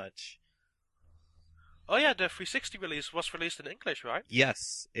 so much. Oh yeah, the 360 release was released in English, right?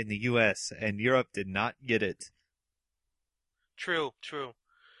 Yes, in the US, and Europe did not get it. True.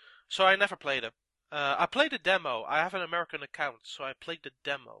 So I never played it. I played the demo. I have an American account, so I played the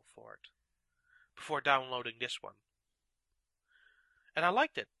demo for it before downloading this one, and I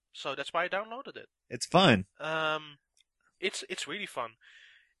liked it. So that's why I downloaded it. It's fun. It's really fun.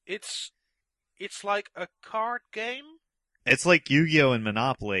 It's like a card game. It's like Yu-Gi-Oh and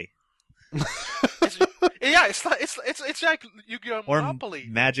Monopoly. It's like Yu-Gi-Oh! And Or Monopoly.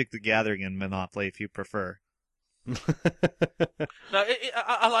 Magic the Gathering and Monopoly, if you prefer. No,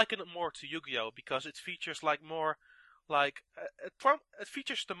 I liken it more to Yu-Gi-Oh! Because it features like more, like it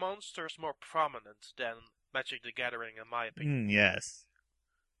features the monsters more prominent than Magic the Gathering, in my opinion. Yes.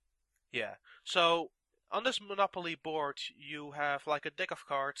 Yeah. So on this Monopoly board, you have like a deck of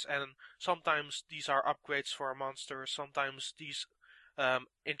cards, and sometimes these are upgrades for monsters. Sometimes these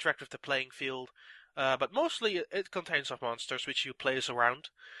interact with the playing field. But mostly it contains of monsters which you place around.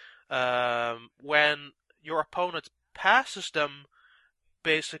 When your opponent passes them,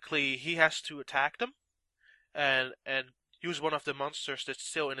 basically he has to attack them and use one of the monsters that's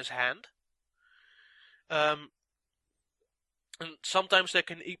still in his hand. And sometimes they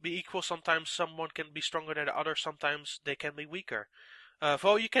can be equal, sometimes someone can be stronger than the other, sometimes they can be weaker.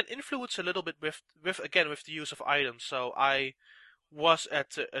 Though you can influence a little bit with the use of items. So I was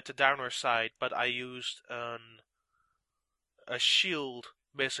at the downer side, but I used a shield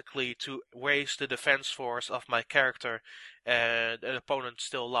basically to raise the defense force of my character, and an opponent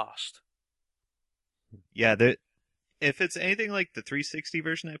still lost. Yeah, if it's anything like the 360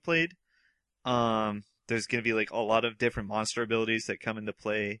 version I played, there's gonna be like a lot of different monster abilities that come into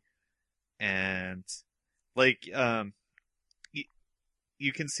play, and like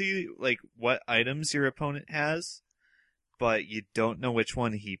you can see like what items your opponent has, but you don't know which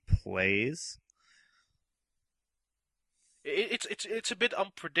one he plays. It's a bit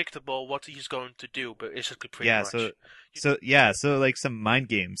unpredictable what he's going to do, but it's pretty Yeah, much. So like some mind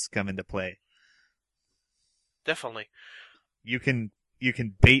games come into play. Definitely. You can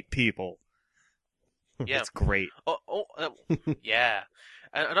bait people. Yeah. It's great. Yeah.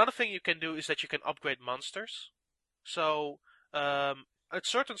 And another thing you can do is that you can upgrade monsters. So at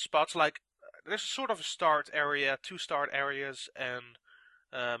certain spots, like there's sort of a start area, 2 start areas, and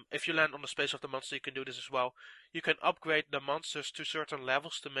if you land on the space of the monster, you can do this as well. You can upgrade the monsters to certain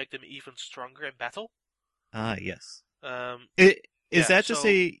levels to make them even stronger in battle. Ah, yes. Yeah, That to so-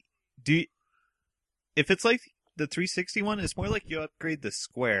 say, if it's like the 360 one, it's more like you upgrade the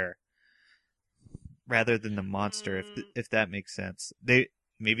square rather than the monster, if that makes sense.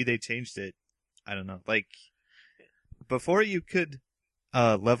 Maybe they changed it. I don't know. Like before, you could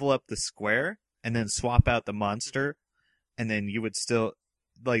level up the square and then swap out the monster, and then you would still,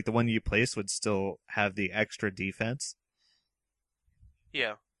 like, the one you place would still have the extra defense.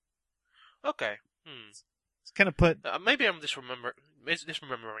 Yeah. Okay. It's kind of put. Maybe I'm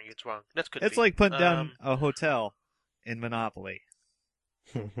misremembering it wrong. That could It's be. like putting down a hotel in Monopoly.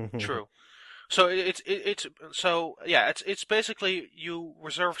 True. So it's basically you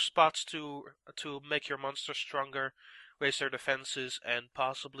reserve spots to make your monsters stronger, raise their defenses, and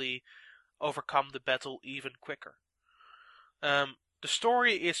possibly overcome the battle even quicker. The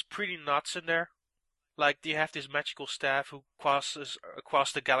story is pretty nuts in there. Like, you have this magical staff who crosses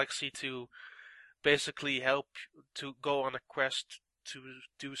across the galaxy to basically help to go on a quest to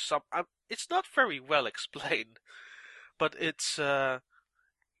do some. It's not very well explained, but it's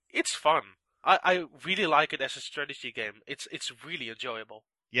fun. I really like it as a strategy game. It's really enjoyable.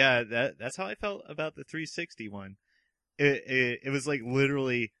 Yeah, that's how I felt about the 360 one. It was like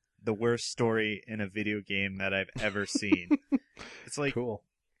literally the worst story in a video game that I've ever seen. It's like Cool.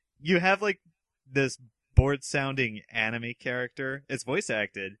 you have like this bored sounding anime character. It's voice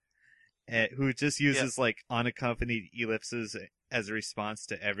acted, who just uses like unaccompanied ellipses as a response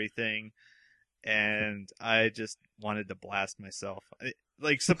to everything. And I just wanted to blast myself.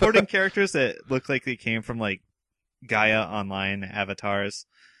 Like supporting characters that look like they came from like Gaia Online avatars.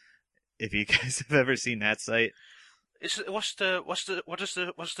 If you guys have ever seen that site, What's the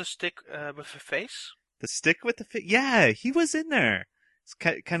stick with the face? the stick with the yeah, he was in there. It's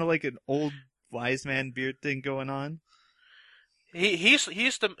kind of like an old wise man beard thing going on. He's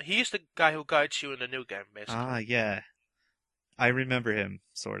the guy who guides you in the new game, basically. Ah, yeah, I remember him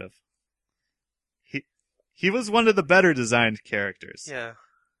sort of. He was one of the better designed characters. Yeah.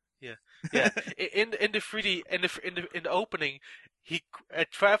 In the 3D in the opening, he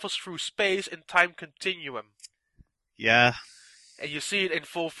travels through space and time continuum, Yeah. and you see it in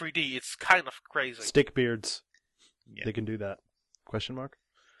full 3D. It's kind of crazy. Stick beards. Yeah. They can do that. Question mark?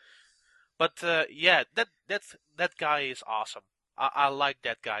 But that guy is awesome. I like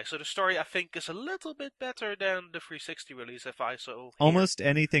that guy. So the story, I think, is a little bit better than the 360 release, if I so hear. Almost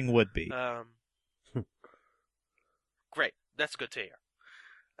anything would be. Great. That's good to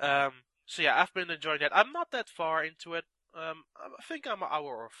hear. So yeah, I've been enjoying that. I'm not that far into it. I think I'm an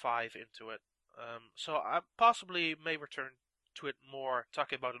hour or 5 into it. So I possibly may return to it more,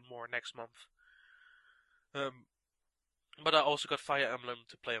 talk about it more next month. But I also got Fire Emblem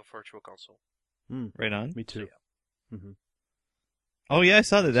to play on Virtual Console. Right on. Me too. So, yeah. Mm-hmm. Oh yeah, I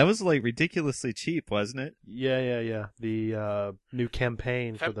saw that. That was like ridiculously cheap, wasn't it? Yeah. The new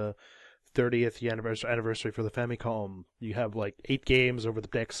campaign for the 30th anniversary for the Famicom. You have like 8 games over the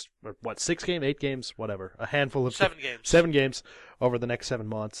next, or what, 6 games, 8 games, whatever. A handful of 7 games. 7 games over the next 7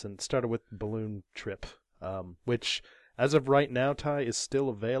 months, and started with Balloon Trip, which as of right now, Ty, is still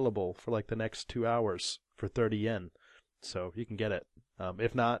available for like the next 2 hours for 30 yen. So you can get it.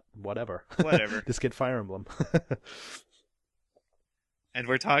 If not, whatever. Whatever. Just get Fire Emblem. And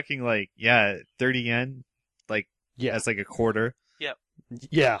we're talking like, 30 yen, like, Yeah. that's like a quarter.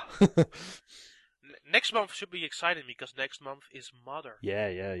 Yeah. Next month should be exciting because next month is Mother.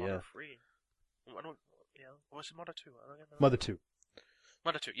 Yeah. Mother 3. Or was it Mother 2? I don't know. Mother 2.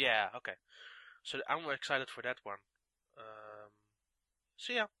 Mother 2, yeah, okay. So I'm excited for that one.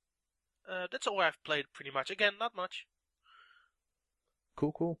 So yeah, that's all I've played pretty much. Again, not much.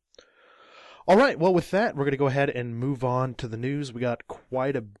 Cool. All right, well, with that, we're going to go ahead and move on to the news. We got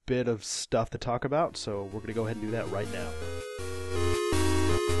quite a bit of stuff to talk about, so we're going to go ahead and do that right now.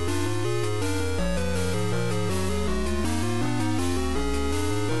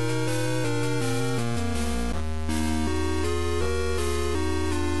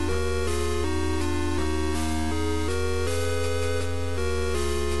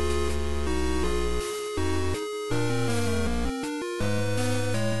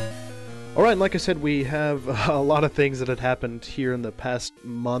 All right, and like I said, we have a lot of things that had happened here in the past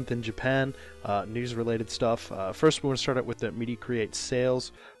month in Japan, news-related stuff. First, we want to start out with the Media Create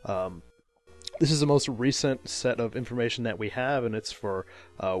sales. This is the most recent set of information that we have, and it's for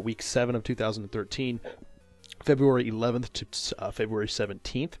week 7 of 2013, February 11th to February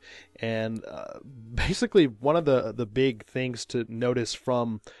 17th. And basically, one of the big things to notice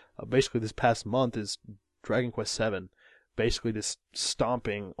from basically this past month is Dragon Quest VII. Basically just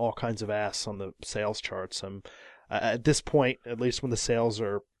stomping all kinds of ass on the sales charts. At this point, at least when the sales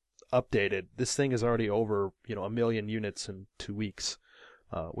are updated, this thing is already over 1 million units in 2 weeks,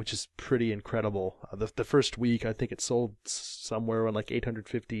 which is pretty incredible. The first week, I think it sold somewhere around like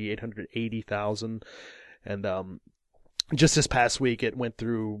 850, 880,000, and just this past week, it went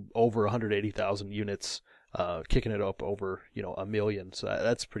through over 180,000 units, kicking it up over 1 million. So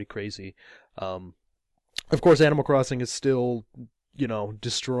that's pretty crazy. Of course, Animal Crossing is still,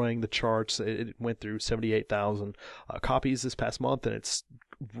 destroying the charts. It went through 78,000 copies this past month, and it's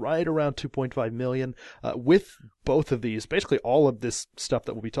right around 2.5 million. With both of these, basically all of this stuff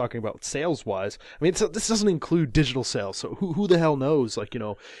that we'll be talking about sales-wise. I mean, so this doesn't include digital sales, so who the hell knows,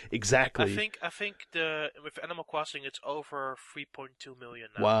 exactly. I think with Animal Crossing, it's over 3.2 million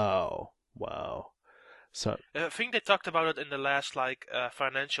now. Wow. So I think they talked about it in the last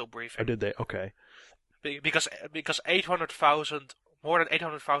financial briefing. Oh, did they? Okay. Because 800,000, more than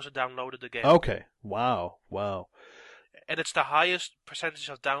 800,000 downloaded the game. Okay. Wow. And it's the highest percentage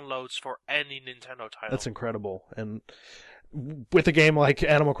of downloads for any Nintendo title. That's incredible. And with a game like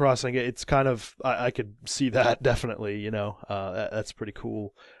Animal Crossing, it's kind of, I could see that definitely, that's pretty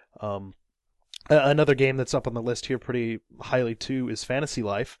cool. Another game that's up on the list here pretty highly too is Fantasy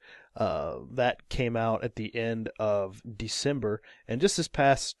Life. That came out at the end of December, and just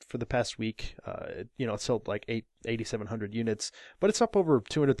for the past week, it sold like 8,700 units, but it's up over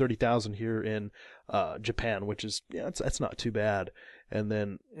 230,000 here in Japan, which is that's not too bad. And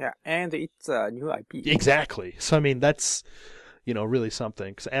then and it's a new IP. Exactly. So I mean that's really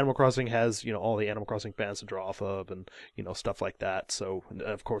something, because Animal Crossing has all the Animal Crossing fans to draw off of, and stuff like that. So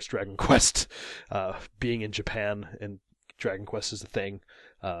of course Dragon Quest, being in Japan and Dragon Quest is a thing.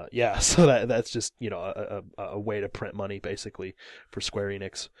 So that's just a way to print money basically for Square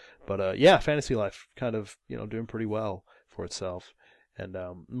Enix. But Fantasy Life kind of doing pretty well for itself. And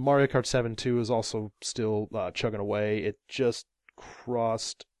Mario Kart 7 2 is also still chugging away. It just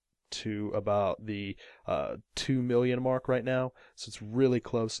crossed to about the 2 million mark right now, so it's really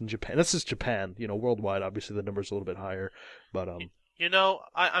close in Japan. That's just Japan. Worldwide, obviously the number's a little bit higher, but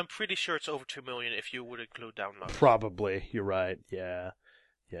I'm pretty sure it's over 2 million if you would include downloads. Probably, you're right. Yeah.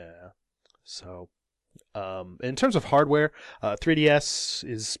 So, in terms of hardware, 3DS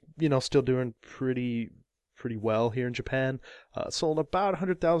is still doing pretty well here in Japan. Sold about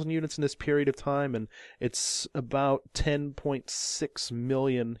 100,000 units in this period of time, and it's about 10.6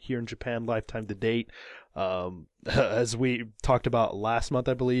 million here in Japan lifetime to date. As we talked about last month,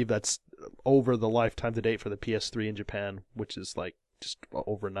 I believe, that's over the lifetime to date for the PS3 in Japan, which is like just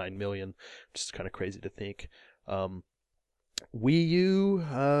over 9 million, which is kind of crazy to think. Wii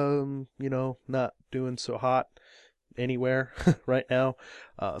U, not doing so hot anywhere right now.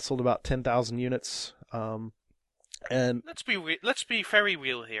 Sold about 10,000 units. And let's be very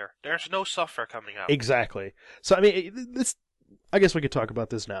real here. There's no software coming out. Exactly. So I mean, I guess we could talk about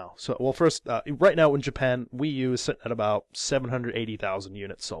this now. So, well, first, right now in Japan, Wii U is sitting at about 780,000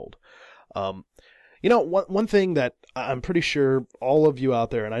 units sold. One thing that I'm pretty sure all of you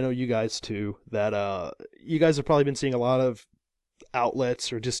out there, and I know you guys too, that you guys have probably been seeing a lot of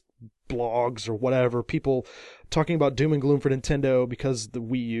outlets or just blogs or whatever, people talking about doom and gloom for Nintendo because the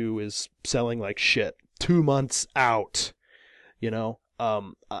Wii U is selling like shit 2 months out.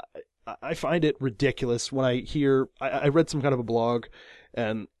 I find it ridiculous when I hear, I read some kind of a blog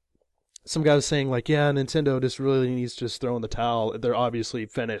and some guy was saying like, yeah, Nintendo just really needs to just throw in the towel. They're obviously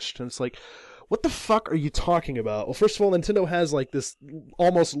finished. And it's like, what the fuck are you talking about? Well, first of all, Nintendo has like this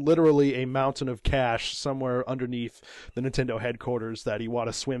almost literally a mountain of cash somewhere underneath the Nintendo headquarters that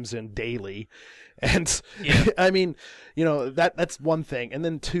Iwata swims in daily. And yeah. I mean, that's one thing. And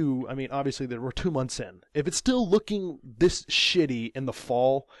then two, I mean, obviously we're 2 months in. If it's still looking this shitty in the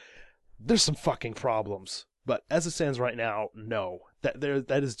fall, there's some fucking problems. But as it stands right now, no.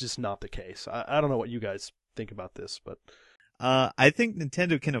 That is just not the case. I don't know what you guys think about this, but I think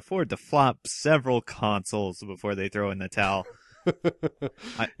Nintendo can afford to flop several consoles before they throw in the towel.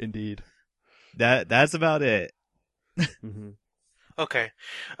 Indeed. That's about it. Mm-hmm. Okay.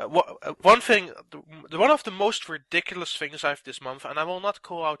 One thing, one of the most ridiculous things I've this month, and I will not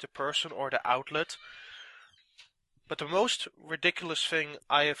call out the person or the outlet, but the most ridiculous thing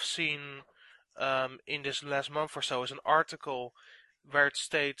I have seen in this last month or so is an article where it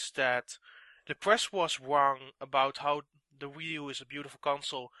states that the press was wrong about how the Wii U is a beautiful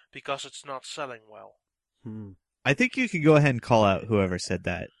console because it's not selling well. I think you can go ahead and call out whoever said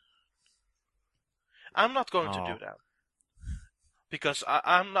that. I'm not going to do that. Because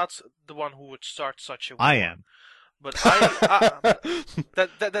I'm not the one who would start such a war. I am. But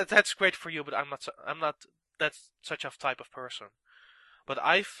that's great for you, but I'm not that such a type of person. But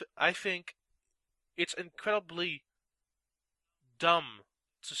I think it's incredibly dumb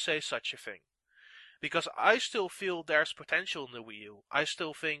to say such a thing. Because I still feel there's potential in the Wii U. I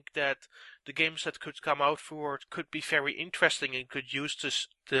still think that the games that could come out for it could be very interesting and could use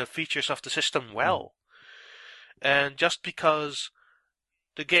the features of the system well. And just because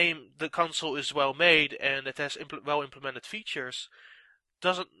the console is well made and it has well implemented features,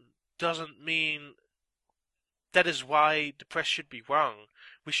 doesn't mean that is why the press should be wrong.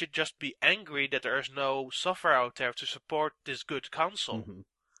 We should just be angry that there is no software out there to support this good console. Mm-hmm.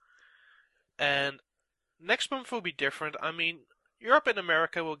 And next month will be different. I mean, Europe and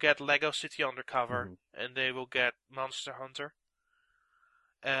America will get Lego City Undercover, and they will get Monster Hunter.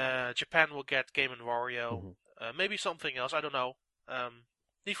 Japan will get Game & Wario. Maybe something else, I don't know.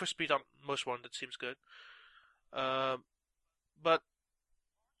 Need for Speed on Most Wanted seems good. But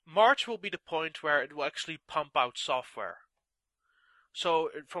March will be the point where it will actually pump out software. So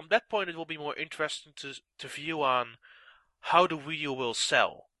from that point it will be more interesting to view on how the Wii U will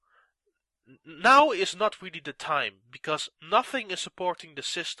sell. Now is not really the time, because nothing is supporting the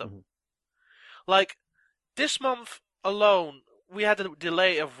system. Like, this month alone, we had a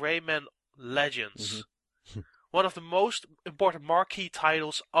delay of Rayman Legends. One of the most important marquee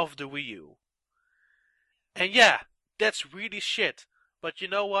titles of the Wii U. And yeah, that's really shit. But you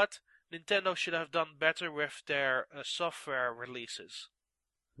know what? Nintendo should have done better with their software releases.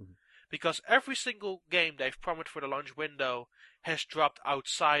 Because every single game they've promised for the launch window has dropped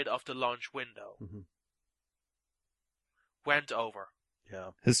outside of the launch window. Went over.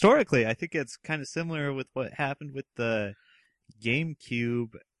 Yeah. Historically, I think it's kind of similar with what happened with the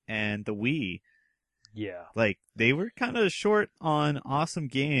GameCube and the Wii. Yeah. Like, they were kind of short on awesome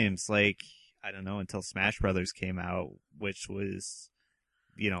games, like, I don't know, until Smash Brothers came out, which was,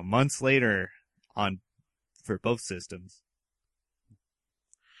 months later for both systems.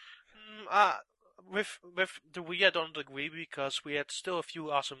 With the Wii, I don't agree, because we had still a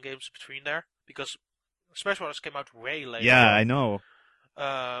few awesome games between there, because Smash Bros. Came out way later. Yeah, I know.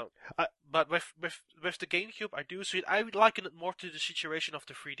 But with the GameCube, I do see it. I would liken it more to the situation of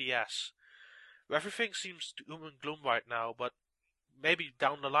the 3DS. Everything seems doom and gloom right now, but maybe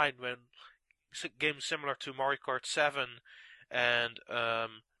down the line when games similar to Mario Kart 7 and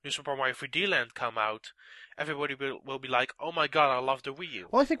New Super Mario 3D Land come out, everybody will be like, oh my god, I love the Wii U.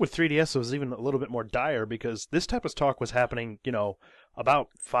 Well, I think with 3DS it was even a little bit more dire because this type of talk was happening, about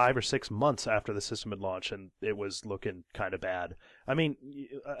 5 or 6 months after the system had launched, and it was looking kind of bad. I mean,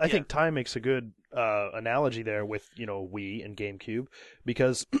 I think time makes a good analogy there with, Wii and GameCube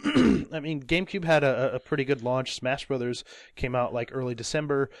because, I mean, GameCube had a pretty good launch. Smash Brothers came out like early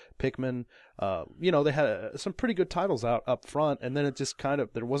December, Pikmin, they had some pretty good titles out up front, and then it just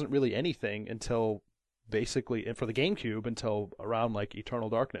there wasn't really anything until basically, and for the GameCube until around like Eternal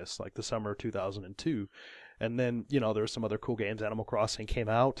Darkness, like the summer of 2002. And then, there were some other cool games. Animal Crossing came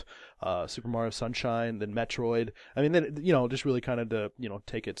out, Super Mario Sunshine, then Metroid. I mean, then, just really kind of to,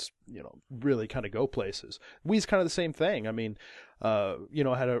 take its, really kind of go places. Wii's kind of the same thing. I mean, had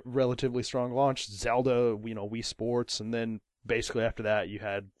a relatively strong launch. Zelda, Wii Sports. And then basically after that, you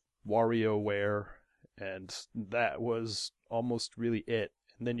had WarioWare. And that was almost really it.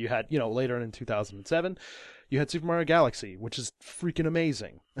 And then you had, later in 2007, you had Super Mario Galaxy, which is freaking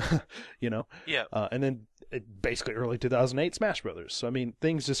amazing, Yeah. And then basically early 2008, Smash Brothers. So, I mean,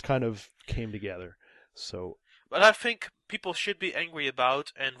 things just kind of came together. So, What I think people should be angry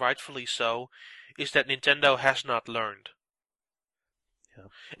about, and rightfully so, is that Nintendo has not learned. Yeah.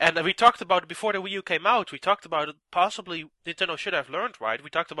 And we talked about it before the Wii U came out. We talked about it. Possibly Nintendo should have learned, right? We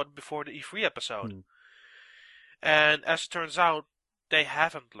talked about it before the E3 episode. And as it turns out, they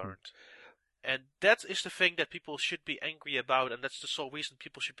haven't learned. And that is the thing that people should be angry about, and that's the sole reason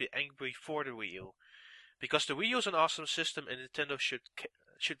people should be angry for the Wii U. Because the Wii U is an awesome system, and Nintendo should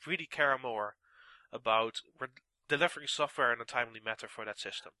really care more about delivering software in a timely manner for that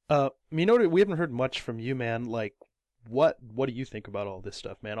system. we haven't heard much from you, man. Like, what do you think about all this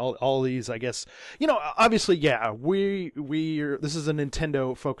stuff, man? All these, I guess, obviously, yeah, this is a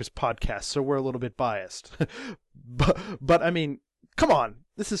Nintendo focused podcast, so we're a little bit biased. but I mean, come on,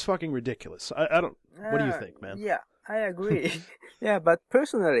 this is fucking ridiculous. I don't. What do you think, man? Yeah, I agree. Yeah, but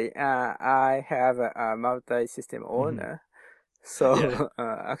personally, I have a multi-system owner, so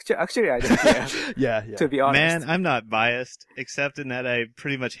actually, I don't care. Yeah. To be honest, Man, I'm not biased, except in that I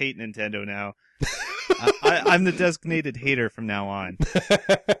pretty much hate Nintendo now. I'm the designated hater from now on.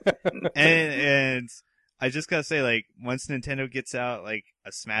 And I just gotta say, like, once Nintendo gets out, like,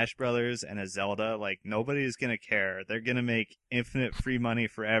 a Smash Brothers and a Zelda, like, nobody's gonna care. They're gonna make infinite free money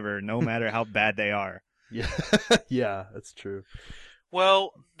forever, no matter how bad they are. Yeah, yeah, that's true.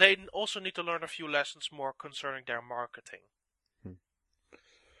 Well, they also need to learn a few lessons more concerning their marketing.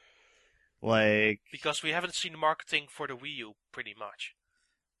 Like... Because we haven't seen marketing for the Wii U, pretty much.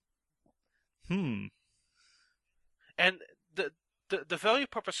 And the value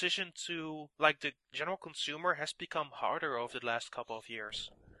proposition to, like, the general consumer has become harder over the last couple of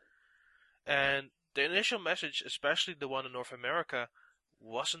years. And the initial message, especially the one in North America,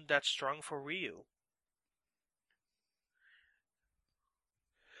 wasn't that strong for Wii U.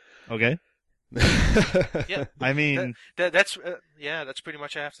 Okay. Yeah. I mean... That's pretty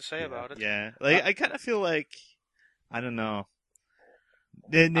much I have to say about it. Yeah. Like, I kind of feel like... I don't know.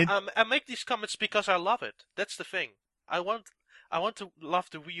 I make these comments because I love it. That's the thing. I want to love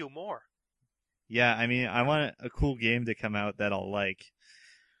the Wii U more. Yeah, I mean, I want a cool game to come out that I'll like.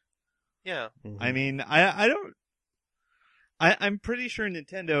 Yeah. Mm-hmm. I mean, I'm pretty sure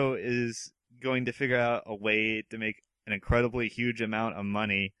Nintendo is going to figure out a way to make an incredibly huge amount of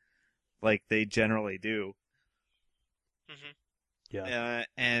money like they generally do. Yeah.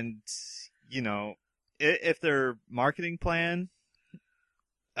 And, if their marketing plan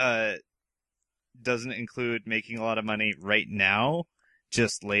doesn't include making a lot of money right now,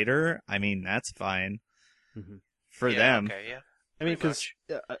 just later, I mean, that's fine for them. Okay, yeah. I mean, because,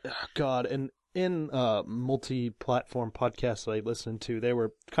 God, and in multi-platform podcasts that I listened to, they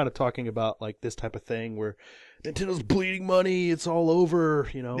were kind of talking about, like, this type of thing where Nintendo's bleeding money, it's all over,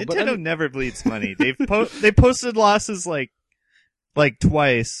 Nintendo never bleeds money. They posted losses, like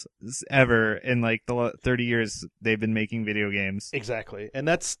twice ever in, like, the 30 years they've been making video games. Exactly. And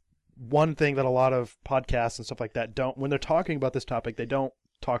that's one thing that a lot of podcasts and stuff like that don't, when they're talking about this topic, they don't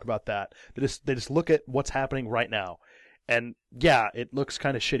talk about that. They just look at what's happening right now. And yeah, it looks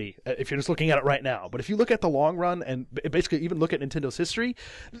kind of shitty if you're just looking at it right now. But if you look at the long run and basically even look at Nintendo's history,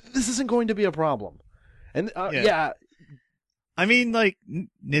 this isn't going to be a problem. And yeah. I mean, like,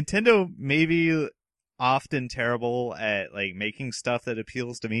 Nintendo may be often terrible at, like, making stuff that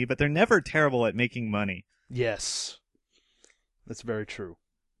appeals to me, but they're never terrible at making money. Yes. That's very true.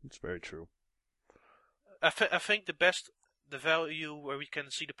 It's very true. I think the value where we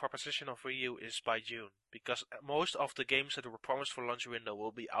can see the proposition of Wii U is by June, because most of the games that were promised for launch window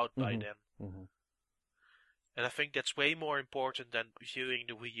will be out by then. And I think that's way more important than viewing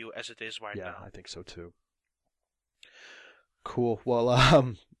the Wii U as it is right now. Yeah, I think so too. Cool.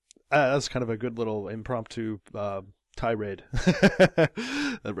 Well, that's kind of a good little impromptu tirade.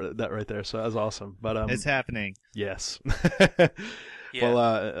 that right there. So that was awesome. But It's happening. yes. Yeah.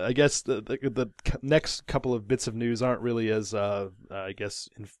 Well, I guess the next couple of bits of news aren't really as I guess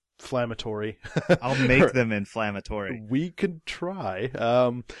inflammatory. I'll make them inflammatory. We could try.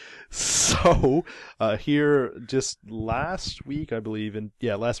 So here just last week, I believe,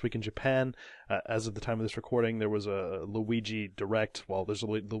 last week in Japan, as of the time of this recording, there was a Luigi Direct. Well, there's a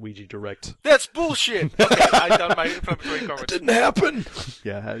Luigi Direct. That's bullshit! Okay, I've done my inflammatory comment. It didn't happen!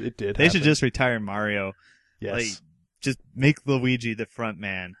 Yeah, it did They happen. should just retire Mario. Yes. Like, just make Luigi the front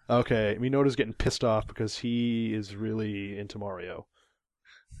man. Okay, Minota's getting pissed off because he is really into Mario.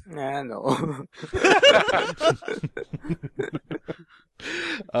 No.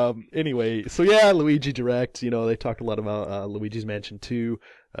 Anyway, so yeah, Luigi Direct, they talked a lot about Luigi's Mansion 2,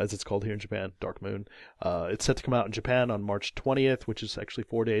 as it's called here in Japan, Dark Moon. It's set to come out in Japan on March 20th, which is actually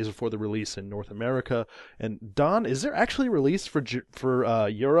 4 days before the release in North America. And Don, is there actually a release for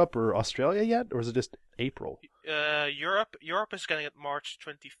Europe or Australia yet, or is it just April? Europe is getting it March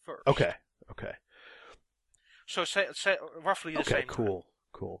 21st. Okay. So say roughly the same. Okay, cool.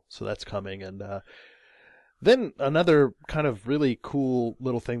 So that's coming, and then another kind of really cool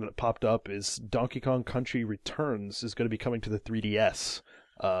little thing that popped up is Donkey Kong Country Returns is going to be coming to the 3DS.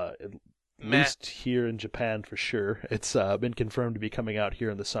 At least here in Japan for sure. It's been confirmed to be coming out here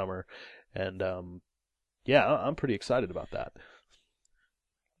in the summer, and I'm pretty excited about that.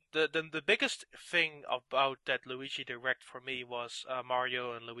 The biggest thing about that Luigi Direct for me was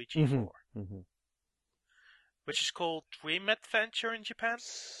Mario and Luigi 4. Mm-hmm. Which is called Dream Adventure in Japan?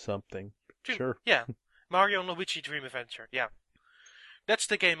 Something. Sure. Yeah. Mario and Luigi Dream Adventure. Yeah. That's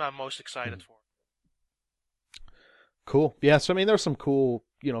the game I'm most excited for. Cool. Yeah, so there's some cool,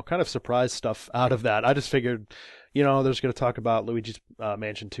 kind of surprise stuff out of that. I just figured, there's going to talk about Luigi's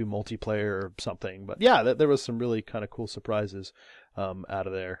Mansion 2 multiplayer or something. But yeah, there was some really kind of cool surprises out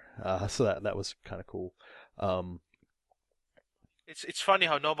of there. So that was kind of cool. It's funny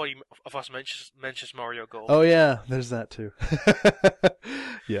how nobody of us mentions Mario Golf. Oh yeah, there's that too.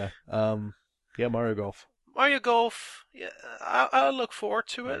 Yeah. Mario Golf. Mario Golf. Yeah, I'll look forward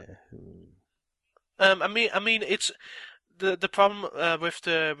to it. Yeah. I mean, it's the problem with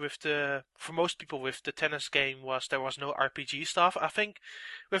the for most people with the tennis game was there was no RPG stuff. I think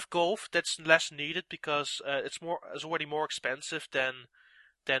with golf that's less needed because it's already more expensive than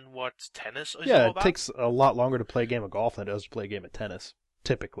what tennis is all about. Yeah, it takes a lot longer to play a game of golf than it does to play a game of tennis,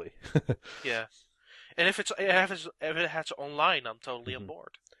 typically. Yeah, and if it has online, I'm totally on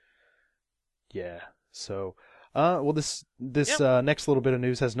board. Yeah. So, well, this next little bit of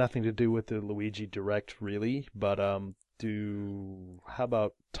news has nothing to do with the Luigi Direct, really. But how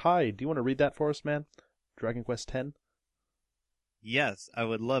about Ty? Do you want to read that for us, man? Dragon Quest X. Yes, I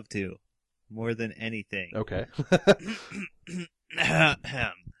would love to. More than anything. Okay.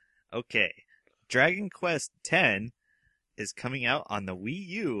 Okay. Dragon Quest X is coming out on the Wii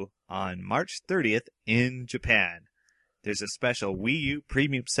U on March 30th in Japan. There's a special Wii U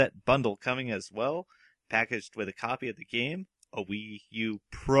premium set bundle coming as well, packaged with a copy of the game, a Wii U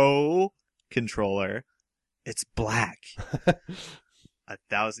Pro controller. It's black.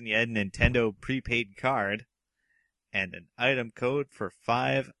 1,000 yen Nintendo prepaid card, and an item code for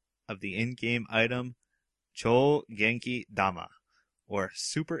 5 of the in-game item Chou Genki Dama, or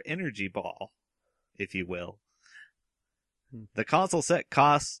Super Energy Ball, if you will. The console set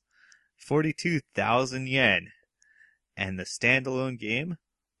costs 42,000 yen, and the standalone game,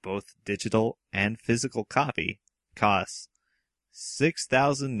 both digital and physical copy, costs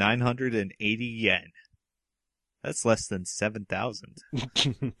 6,980 yen. That's less than 7,000.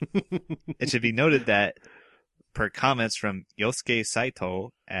 It should be noted that, per comments from Yosuke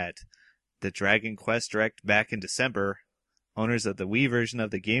Saito at the Dragon Quest Direct back in December, owners of the Wii version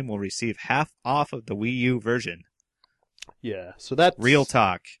of the game will receive half off of the Wii U version. Yeah, so that's... Real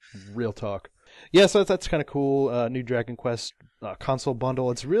talk. Yeah, so that's kind of cool. New Dragon Quest console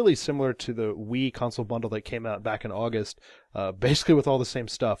bundle. It's really similar to the Wii console bundle that came out back in August, basically with all the same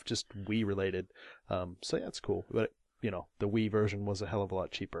stuff, just Wii related. So yeah, it's cool. But, the Wii version was a hell of a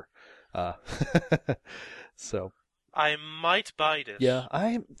lot cheaper. So... I might buy this. Yeah,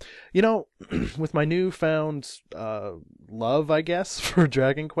 with my newfound love, I guess, for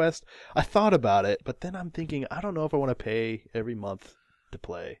Dragon Quest, I thought about it, but then I'm thinking, I don't know if I want to pay every month to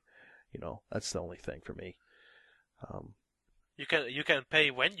play. That's the only thing for me. You can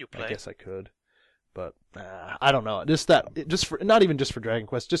pay when you play. I guess I could, but I don't know. Not even just for Dragon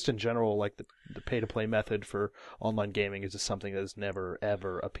Quest, just in general, like the pay to play method for online gaming is just something that has never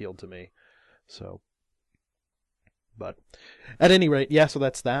ever appealed to me. So. But at any rate, yeah. So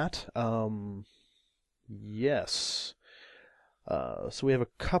that's that. Yes. So we have a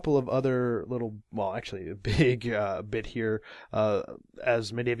couple of other actually a big bit here.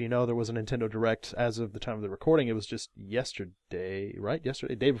 As many of you know, there was a Nintendo Direct as of the time of the recording. It was just yesterday, right?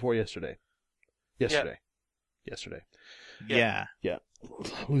 Yesterday, day before yesterday. Yesterday. Yeah. Yeah.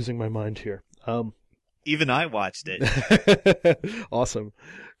 Losing my mind here. Even I watched it. Awesome.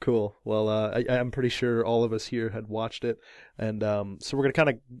 Cool. Well, I'm pretty sure all of us here had watched it. And so we're going to kind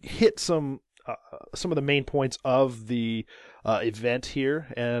of hit some of the main points of the event here.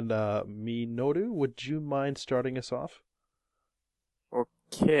 And Minoru, would you mind starting us off?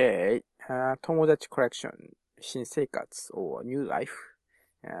 Okay. 友達 collection, 新生活 or new life.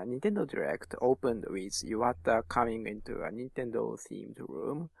 Nintendo Direct opened with Iwata coming into a Nintendo-themed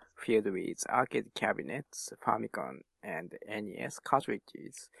room filled with arcade cabinets, Famicom and NES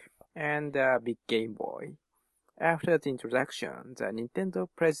cartridges, and a big Game Boy. After the introduction, the Nintendo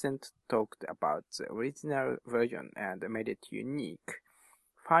president talked about the original version and made it unique.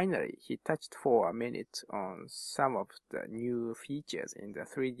 Finally, he touched for a minute on some of the new features in the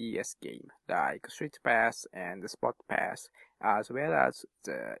 3DS game, like Street Pass and Spot Pass, as well as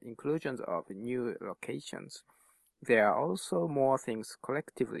the inclusions of new locations. There are also more things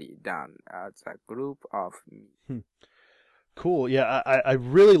collectively done as a group of Cool. Yeah, I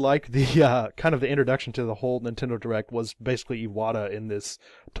really like the kind of the introduction to the whole Nintendo Direct was basically Iwata in this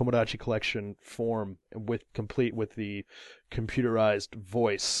Tomodachi Collection form complete with the computerized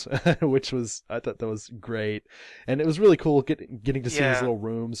voice, which I thought that was great. And it was really cool getting to see these little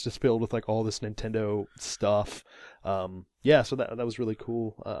rooms just filled with like all this Nintendo stuff. Yeah, so that was really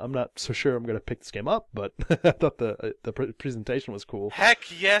cool. I'm not so sure I'm going to pick this game up, but I thought the presentation was cool.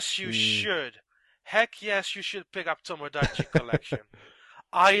 Heck yes, you should. Heck yes, you should pick up Tomodachi Collection.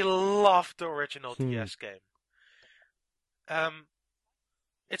 I love the original DS game.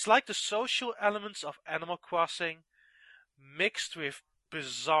 It's like the social elements of Animal Crossing mixed with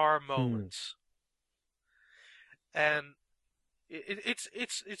bizarre moments. And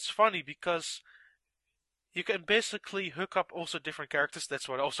it's funny because you can basically hook up also different characters. That's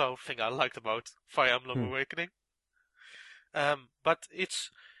what also thing I liked about Fire Emblem Awakening. But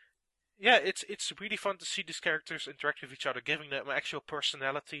it's really fun to see these characters interact with each other, giving them actual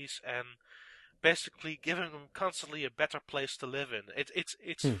personalities and basically giving them constantly a better place to live in.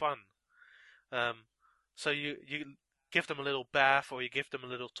 It's fun. So you give them a little bath or you give them a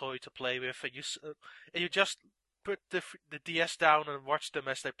little toy to play with, and you just put the DS down and watch them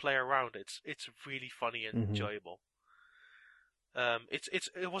as they play around. It's really funny and enjoyable.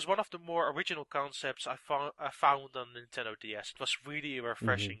 It was one of the more original concepts I found on Nintendo DS. It was really a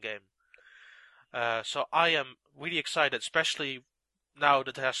refreshing game. So I am really excited, especially now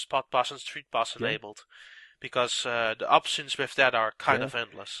that it has Spot Pass and Street Pass enabled, because the options with that are kind of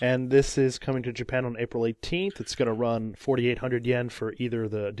endless. And this is coming to Japan on April 18th. It's going to run 4,800 yen for either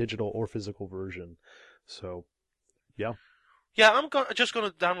the digital or physical version. So, yeah. Yeah, I'm just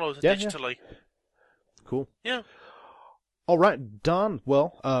going to download it digitally. Yeah. Cool. Yeah. All right, Don.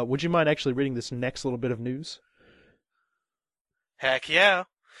 Well, would you mind actually reading this next little bit of news? Heck yeah.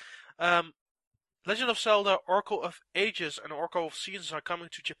 Legend of Zelda Oracle of Ages and Oracle of Seasons are coming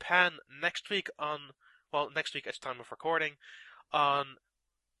to Japan next week next week at time of recording, on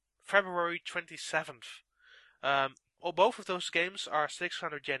February 27th. Both of those games are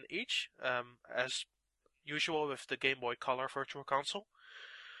 600 yen each, as usual with the Game Boy Color Virtual Console.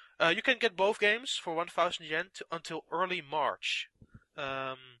 You can get both games for 1,000 yen until early March.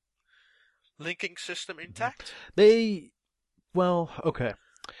 Linking system intact? Okay.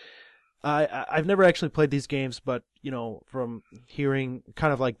 I've never actually played these games, but, from hearing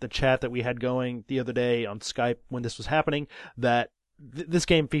kind of like the chat that we had going the other day on Skype when this was happening, that this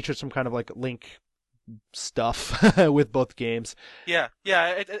game featured some kind of like link stuff with both games. Yeah,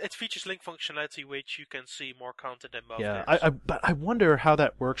 it features link functionality, which you can see more content in both games. But I wonder how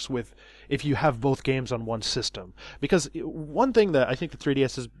that works with if you have both games on one system, because one thing that I think the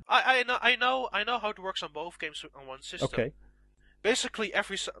 3DS is... I know how it works on both games on one system. Okay. Basically,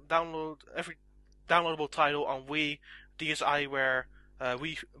 every downloadable title on Wii, DSiWare,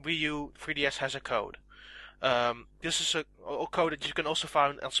 Wii U, 3DS has a code. This is a code that you can also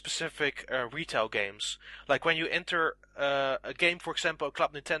find on specific retail games. Like when you enter a game, for example,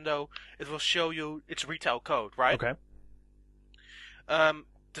 Club Nintendo, it will show you its retail code, right? Okay.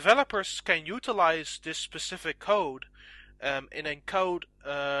 Developers can utilize this specific code and encode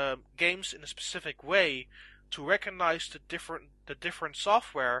games in a specific way to recognize the different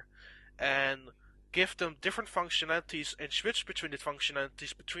software and give them different functionalities and switch between the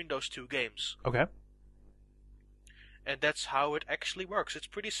functionalities between those two games. Okay. and that's how it actually works. It's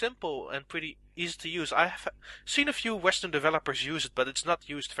pretty simple and pretty easy to use. I have seen a few Western developers use it, but it's not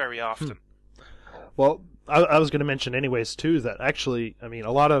used very often. Well, I was going to mention anyways, too, that actually, I mean,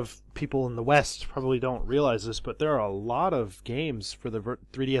 a lot of people in the West probably don't realize this, but there are a lot of games for the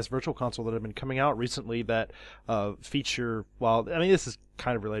 3DS Virtual Console that have been coming out recently that feature, well, I mean, this is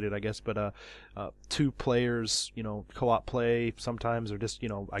kind of related, I guess, but two players, co-op play sometimes, or just,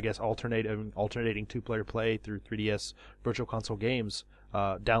 I guess alternating two-player play through 3DS Virtual Console games.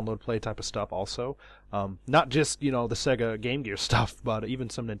 Download play type of stuff also. Not just, the Sega Game Gear stuff, but even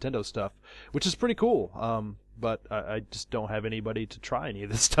some Nintendo stuff, which is pretty cool. But I just don't have anybody to try any of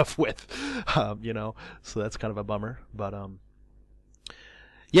this stuff with, so that's kind of a bummer. But,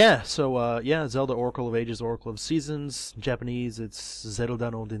 Zelda Oracle of Ages, Oracle of Seasons. In Japanese, it's Zelda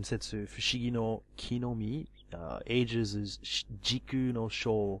no Densetsu Fushigi no Kinomi. Ages is Jiku no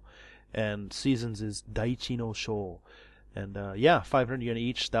Shou, and Seasons is Daichi no Shou. And 500 yen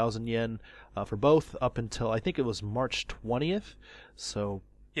each, 1,000 yen for both, up until I think it was March 20th. So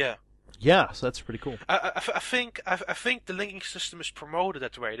so that's pretty cool. I think the linking system is promoted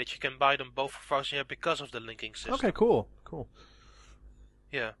that way, that you can buy them both for 1,000 yen because of the linking system. Okay, cool.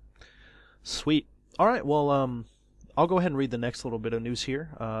 Yeah. Sweet. All right, well, I'll go ahead and read the next little bit of news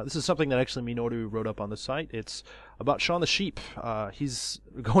here. This is something that actually Minoru wrote up on the site. It's about Shaun the Sheep. He's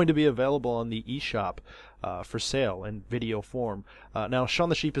going to be available on the eShop for sale in video form. Now, Shaun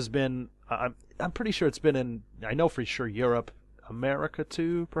the Sheep has been, I'm pretty sure it's been in, I know for sure Europe, America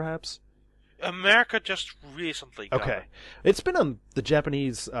too, perhaps? America just recently got it. It's been on the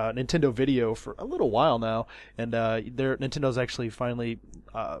Japanese Nintendo Video for a little while now, and Nintendo's actually finally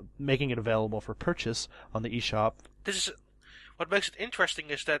making it available for purchase on the eShop. This is what makes it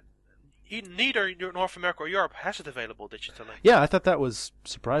interesting is that neither North America or Europe has it available digitally. Yeah, I thought that was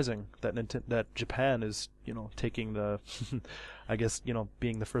surprising that Japan is taking the, I guess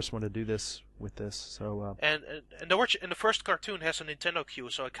being the first one to do this with this. So and the first cartoon has a Nintendo Q,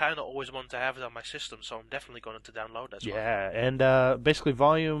 so I kind of always want to have it on my system. So I'm definitely going to download that. Yeah, and basically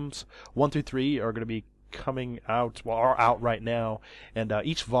volumes 1 through 3 are going to be coming out, are out right now, and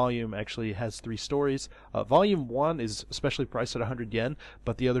each volume actually has 3 stories. Volume 1 is especially priced at 100 yen,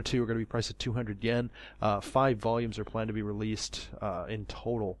 but the other 2 are going to be priced at 200 yen. 5 volumes are planned to be released in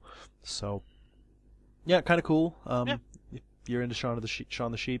total. So, yeah, kind of cool. If you're into Shaun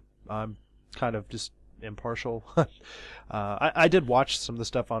the Sheep, I'm kind of just impartial. I did watch some of the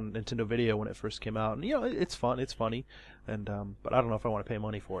stuff on Nintendo Video when it first came out, and it's fun, it's funny, and but I don't know if I want to pay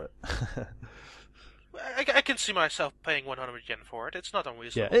money for it. I can see myself paying 100 yen for it. It's not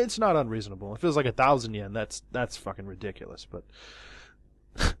unreasonable. Yeah, it's not unreasonable. If it was like 1,000 yen, that's fucking ridiculous. But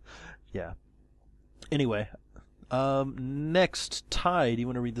yeah. Anyway, next, Ty, do you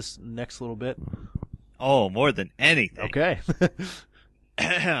want to read this next little bit? Oh, more than anything. Okay.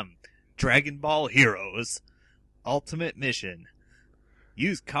 Dragon Ball Heroes Ultimate Mission.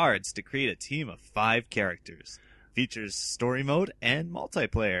 Use cards to create a team of 5 characters. Features story mode and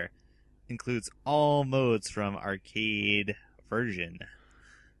multiplayer. Includes all modes from arcade version.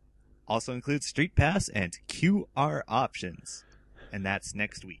 Also includes Street Pass and QR options. And that's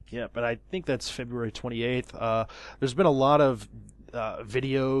next week. Yeah, but I think that's February 28th. There's been a lot of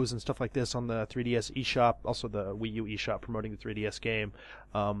videos and stuff like this on the 3DS eShop, also the Wii U eShop promoting the 3DS game.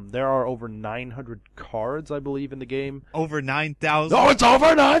 There are over 900 cards, I believe, in the game. Over 9,000? Oh, it's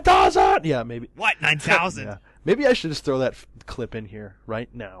over 9,000! Yeah, maybe. What, 9,000? Yeah. Maybe I should just throw that clip in here right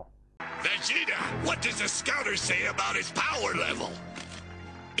now. Vegeta, what does the scouter say about his power level?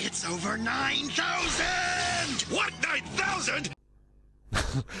 It's over 9,000! What, 9,000?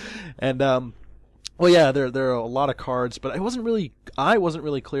 And well, yeah, there are a lot of cards, but I wasn't really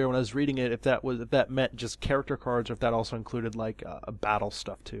clear when I was reading it if that meant just character cards or if that also included like a battle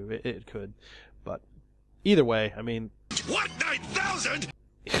stuff too. It could, but either way, I mean, what, 9,000?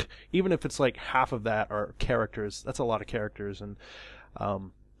 Even if it's like half of that are characters, that's a lot of characters, and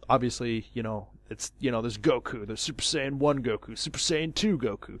obviously, it's there's Goku, there's Super Saiyan 1 Goku, Super Saiyan 2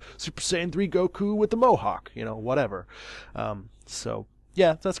 Goku, Super Saiyan 3 Goku with the mohawk, whatever. So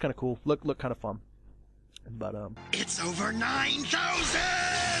yeah, that's kind of cool. Look kind of fun. But it's over 9,000.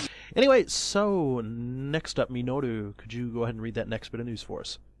 Anyway, so next up, Minoru, could you go ahead and read that next bit of news for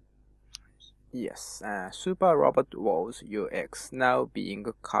us? Yes, Super Robot Wars UX now being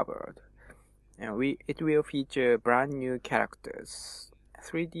covered, and it will feature brand new characters.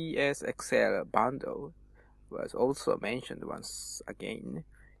 3DS XL bundle was also mentioned once again.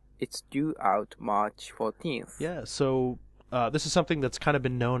 It's due out March 14th. Yeah, so this is something that's kind of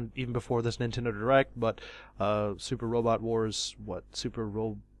been known even before this Nintendo Direct, but Super Robot Wars, Super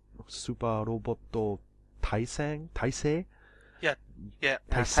Roboto Taisei? Yeah.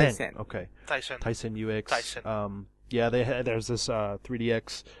 Taisen. Okay. Tyson. Tyson UX. Tyson. Yeah, there's this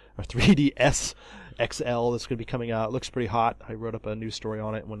 3DX or 3DS XL that's going to be coming out. It looks pretty hot. I wrote up a news story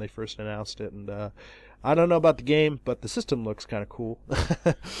on it when they first announced it, and I don't know about the game, but the system looks kind of cool.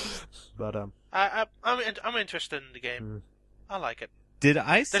 But I'm interested in the game. I like it. Did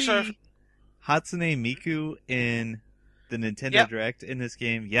I see Hatsune Miku in the Nintendo Direct in this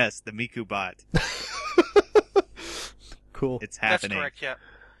game? Yes, the Miku bot. Cool. It's happening. That's correct.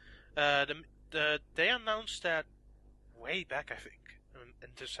 Yeah. They announced that way back, I think, in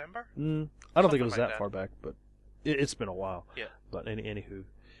December. I don't think it was that far back, but it's been a while. Yeah. But anywho,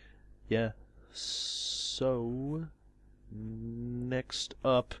 yeah. So next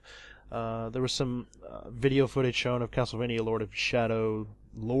up, there was some video footage shown of Castlevania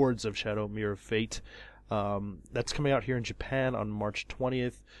Lords of Shadow, Mirror of Fate. That's coming out here in Japan on March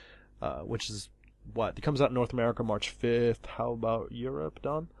 20th, which is what? It comes out in North America March 5th. How about Europe,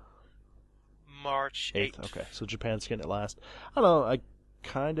 Don? March 8th. Okay, so Japan's getting it last. I don't know, it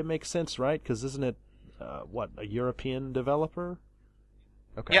kind of makes sense, right? Because isn't it, a European developer?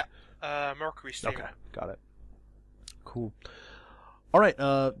 Okay. Yeah, Mercury Steam. Okay, got it. Cool. All right,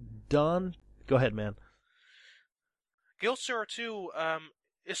 Don, go ahead, man. Guild Zero 2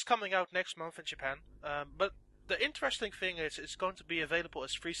 is coming out next month in Japan, but the interesting thing is it's going to be available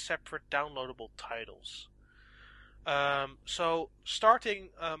as 3 separate downloadable titles. So, starting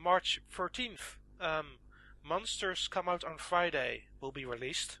March 13th, Monsters Come Out on Friday will be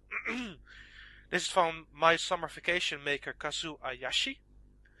released. This is from My Summer Vacation maker Kazu Ayashi.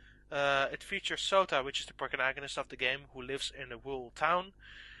 It features Sota, which is the protagonist of the game, who lives in a rural town.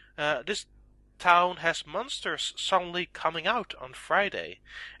 This town has monsters suddenly coming out on Friday,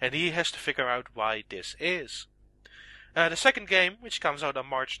 and he has to figure out why this is. The second game, which comes out on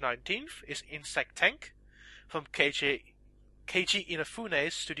March 19th, is Insect Tank, from Keiji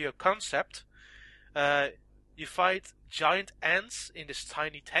Inafune's studio Culdcept. You fight giant ants in this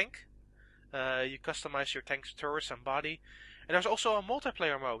tiny tank. You customize your tank's turrets and body. And there's also a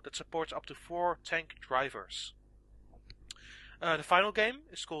multiplayer mode that supports up to 4 tank drivers. The final game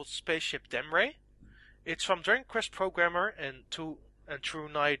is called Spaceship Demre. It's from Dragon Quest programmer and True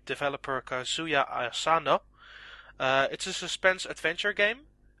Knight developer Kazuya Asano. It's a suspense adventure game.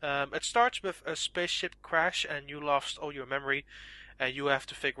 It starts with a spaceship crash and you lost all your memory, and you have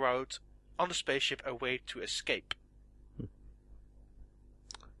to figure out on the spaceship a way to escape.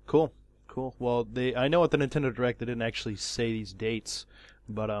 Cool. Well, I know at the Nintendo Direct they didn't actually say these dates,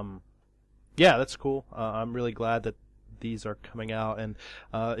 but yeah, that's cool. I'm really glad that these are coming out and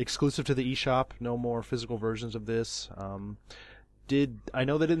exclusive to the eShop. No more physical versions of this. I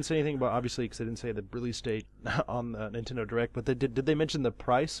know they didn't say anything about, obviously, because they didn't say the release date on the Nintendo Direct, but did they mention the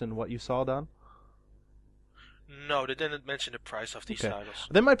price and what you saw, Don? No, they didn't mention the price of these titles.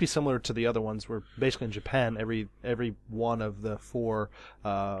 They might be similar to the other ones, where basically in Japan, every one of the 4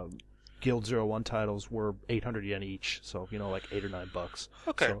 Guild 01 titles were 800 yen each, so, like $8 or $9.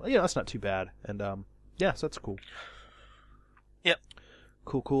 Okay. So, that's not too bad. And, yeah, so that's cool. Yep.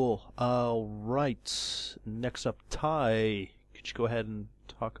 Cool. All right. Next up, Ty. Could you go ahead and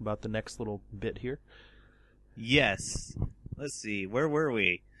talk about the next little bit here? Yes. Let's see. Where were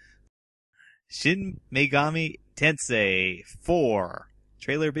we? Shin Megami Tensei 4.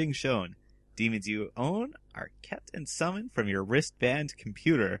 Trailer being shown. Demons you own are kept and summoned from your wristband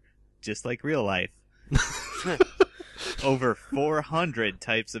computer, just like real life. Over 400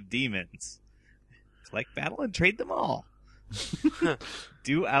 types of demons. Collect, battle, and trade them all.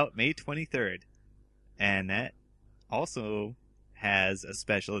 Due out May 23rd. And that also has a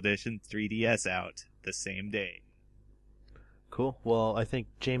special edition 3DS out the same day. Cool. Well, I think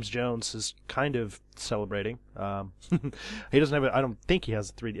James Jones is kind of celebrating. He doesn't have I don't think he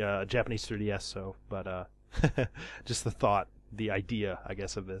has a Japanese 3DS, so, but just the thought, the idea, I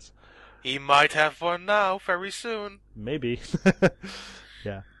guess, of this. He might have one now, very soon. Maybe.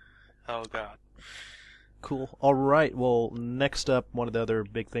 Yeah. Oh, God. Cool. All right. Well, next up, one of the other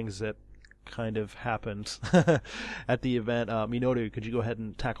big things that kind of happened at the event. Minoru, could you go ahead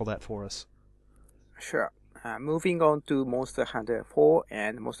and tackle that for us? Sure. Moving on to Monster Hunter 4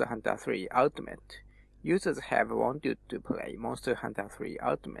 and Monster Hunter 3 Ultimate. Users have wanted to play Monster Hunter 3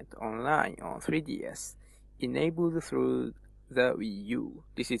 Ultimate online on 3DS, enabled through the Wii U.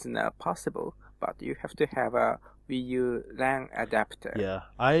 This is not possible, but you have to have a Wii U LAN adapter. Yeah,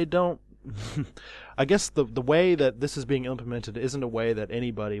 I don't... I guess the way that this is being implemented isn't a way that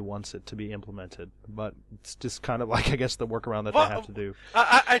anybody wants it to be implemented, but it's just kind of like, I guess, the workaround that they have to do.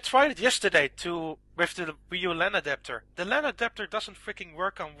 I tried it yesterday with the Wii U LAN adapter. The LAN adapter doesn't freaking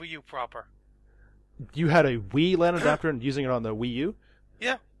work on Wii U proper. you had a Wii LAN adapter and using it on the Wii U?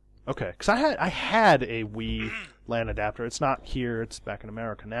 Yeah. Okay, because I had a Wii LAN adapter. It's not here. It's back in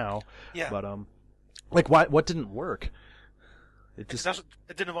America now. Yeah. But like what didn't work? It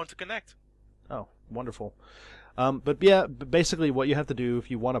didn't want to connect. Oh, wonderful. But yeah, basically what you have to do if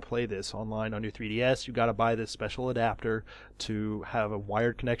you want to play this online on your 3DS, you got to buy this special adapter to have a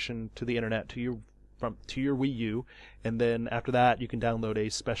wired connection to the internet to your Wii U, and then after that you can download a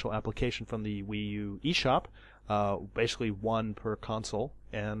special application from the Wii U eShop, basically one per console,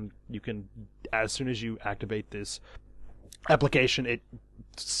 and you can, as soon as you activate this application,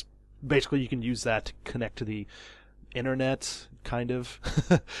 basically you can use that to connect to the internet, kind of.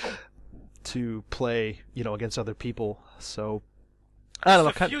 To play, against other people. So I don't know.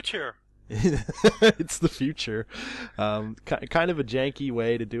 It's the future. It's the future. Kind of a janky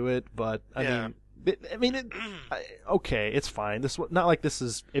way to do it, but I mean, okay, it's fine. Not like this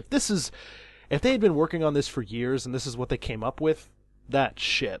is. If they had been working on this for years and this is what they came up with, that's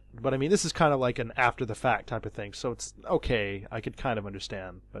shit. But I mean, this is kind of like an after the fact type of thing, so it's okay. I could kind of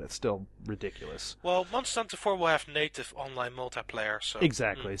understand, but it's still ridiculous. Well, Monster Hunter 4 will have native online multiplayer, so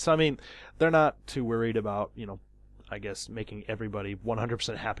exactly. So I mean, they're not too worried about I guess making everybody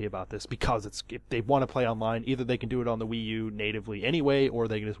 100% happy about this, because if they want to play online, either they can do it on the Wii U natively anyway, or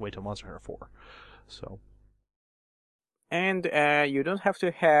they can just wait till Monster Hunter 4. So. And you don't have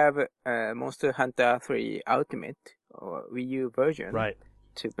to have Monster Hunter 3 Ultimate or Wii U version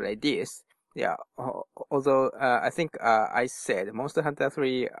to play this. Yeah, although I think I said Monster Hunter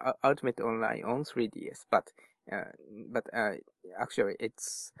 3 Ultimate Online on 3DS, but actually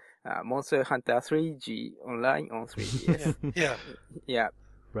it's Monster Hunter 3G Online on 3DS. Yeah.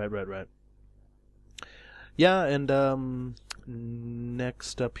 Right. Yeah, and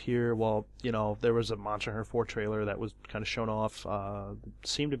next up here, well, there was a Monster Hunter 4 trailer that was kind of shown off.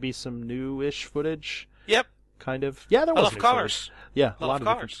 Seemed to be some new-ish footage. Yep. Kind of. Yeah, there was a lot of cars. Yeah, a lot of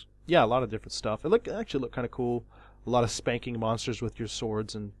cars. Yeah, a lot of different stuff. It actually looked kind of cool. A lot of spanking monsters with your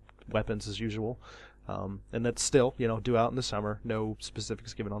swords and weapons as usual. And that's still, due out in the summer. No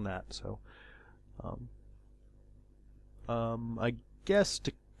specifics given on that. So, I guess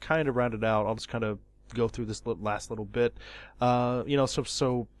to kind of round it out, I'll just kind of go through this last little bit.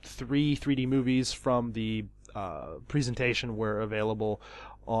 So 3 3D movies from the presentation were available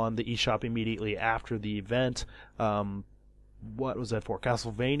on the eShop immediately after the event. What was that for?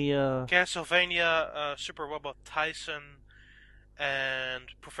 Castlevania, Super Robot Tyson, and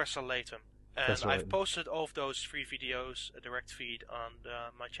Professor Layton. And I've posted all of those 3 videos, a direct feed, on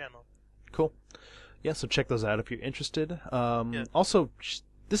my channel. Cool. Yeah, so check those out if you're interested. Also,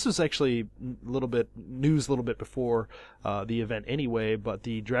 this was actually a little bit before the event anyway, but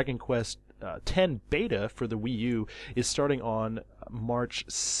the Dragon Quest X beta for the Wii U is starting on March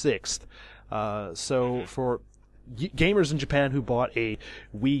 6th. So for gamers in Japan who bought a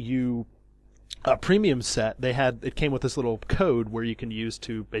Wii U premium set, it came with this little code where you can use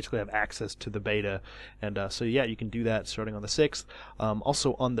to basically have access to the beta, and so yeah, you can do that starting on the 6th.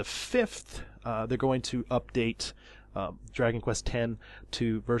 Also on the 5th, they're going to update Dragon Quest X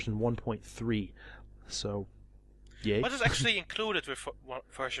to version 1.3. So, yay. What is actually included with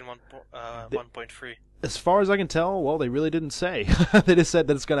version 1.3? As far as I can tell, well, they really didn't say. They just said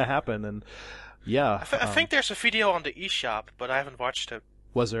that it's going to happen, and yeah. I think there's a video on the eShop, but I haven't watched it.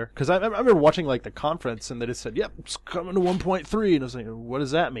 Was there? Because I remember watching the conference, and they just said, "Yep, it's coming to 1.3," and I was like, "What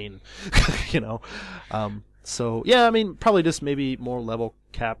does that mean?" So yeah, I mean, probably just maybe more level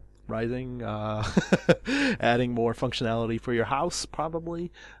cap rising, adding more functionality for your house,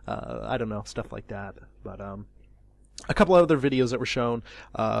 probably. I don't know, stuff like that. But a couple of other videos that were shown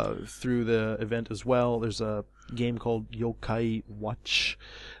through the event as well. There's a game called Yokai Watch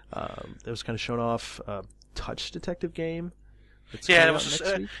that was kind of shown off. Touch detective game.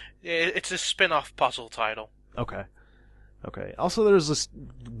 It's a spin-off puzzle title. Okay. Also, there's this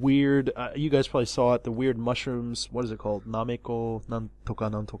weird, you guys probably saw it, the weird mushrooms, what is it called? Nameko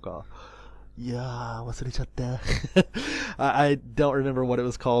nantoka nantoka. Yeah, wasurechate. I don't remember what it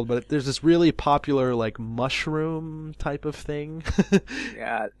was called, but there's this really popular, mushroom type of thing.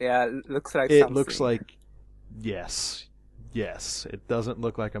 yeah, it looks like it something. looks like, yes, it doesn't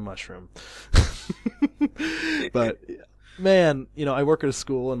look like a mushroom. But man, I work at a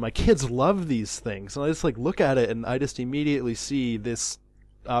school and my kids love these things, and I just look at it and I just immediately see this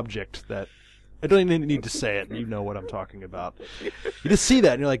object that I don't even need to say it. You know what I'm talking about. You just see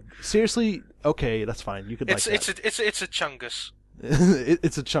that and you're like, seriously? Okay, that's fine. You could it's that. It's a chungus.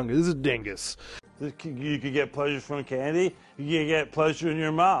 It's a chungus. This is a dingus. You could get pleasure from candy. You could get pleasure in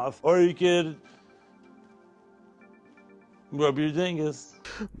your mouth, or you could rub your dingus.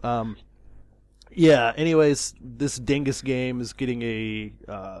 Yeah. Anyways, this Dingus game is getting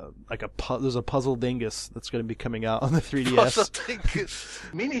there's a puzzle Dingus that's going to be coming out on the 3DS. Puzzle Dingus.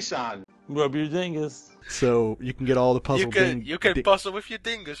 Minisan. Rub your dingus. So you can get all the puzzle. You can puzzle with your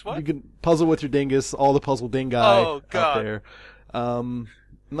Dingus. What? You can puzzle with your Dingus. All the puzzle Dingai Oh, God. out there.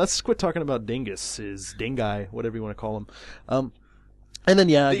 Let's quit talking about Dinguses, Dingai, whatever you want to call them. And then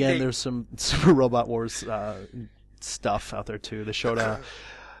again, there's some Super Robot Wars stuff out there too. They showed off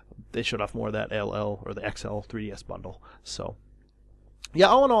more of that LL or the XL 3DS bundle. So yeah,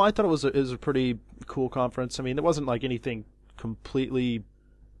 all in all, I thought it was a pretty cool conference. I mean, it wasn't like anything completely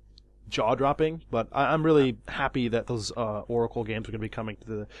jaw-dropping, but I'm really happy that those Oracle games are going to be coming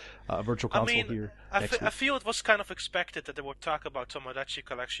to the Virtual Console here next week. I feel it was kind of expected that they would talk about Tomodachi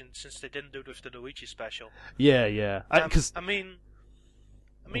Collection since they didn't do it with the Luigi special. Yeah.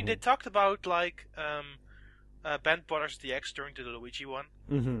 They talked about like Band Brothers DX during the Luigi one,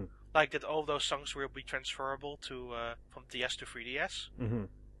 like that all those songs will be transferable to from DS to 3DS.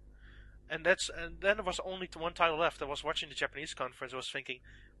 And then there was only one title left. I was watching the Japanese conference. I was thinking,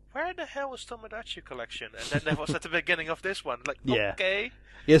 where the hell is Tomodachi Collection? And then that was at the beginning of this one. Like, yeah. Okay.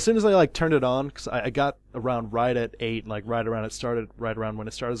 Yeah, as soon as I turned it on, because I got around right at 8, like right around when it started,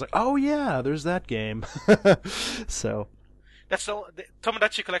 I was like, oh yeah, there's that game. So. The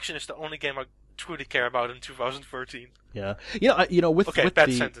Tomodachi Collection is the only game I truly care about in 2013. Yeah. With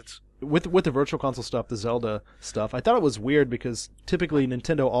bad sentence. With the Virtual Console stuff, the Zelda stuff, I thought it was weird because typically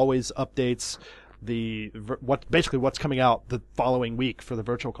Nintendo always updates what's coming out the following week for the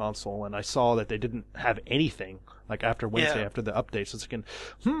Virtual Console, and I saw that they didn't have anything like after Wednesday after the update. So it's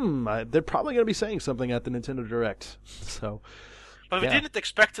like, they're probably going to be saying something at the Nintendo Direct. So, but we didn't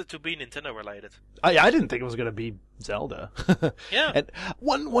expect it to be Nintendo related. I didn't think it was going to be Zelda. Yeah. And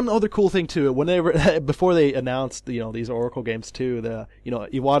one other cool thing too, before they announced these Oracle games too,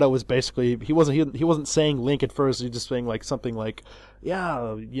 Iwata was basically he wasn't saying Link at first. He was just saying like something like,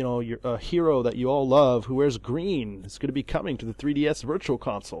 you're a hero that you all love who wears green. It's going to be coming to the 3DS Virtual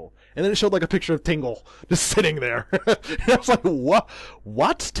Console. And then it showed like a picture of Tingle just sitting there. And I was like,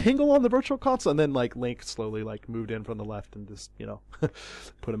 what? Tingle on the Virtual Console? And then like Link slowly like moved in from the left and just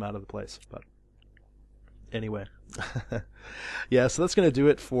put him out of the place. But anyway, yeah, so that's going to do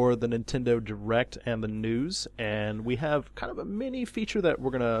it for the Nintendo Direct and the news. And we have kind of a mini feature that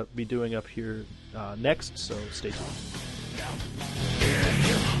we're going to be doing up here next, so stay tuned.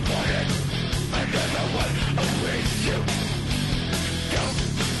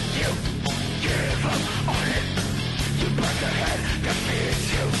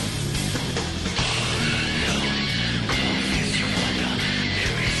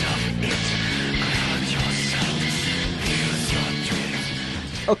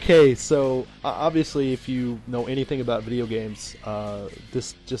 Okay, so obviously if you know anything about video games,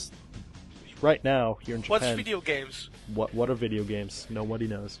 this just right now here in Japan. What's video games? What are video games? Nobody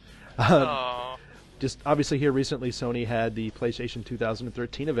knows. Aww. Just obviously here recently, Sony had the PlayStation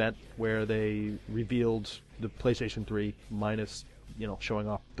 2013 event where they revealed the PlayStation 3 minus, showing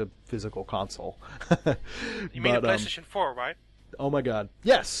off the physical console. You mean the PlayStation 4, right? Oh my God!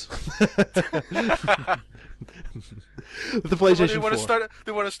 Yes. The PlayStation 4. Do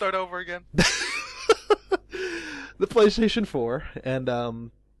you want to start over again? The PlayStation 4, and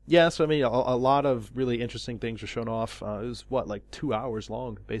so I mean, a lot of really interesting things were shown off. It was like 2 hours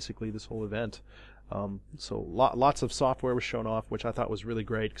long, basically, this whole event. So lots of software was shown off, which I thought was really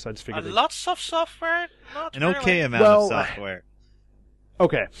great because I just figured lots of software, not an really. okay amount of software.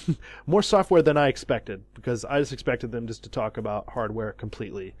 Okay, more software than I expected because I just expected them just to talk about hardware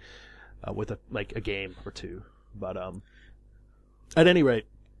completely, with a game or two. But at any rate,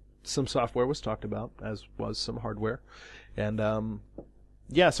 some software was talked about, as was some hardware, and so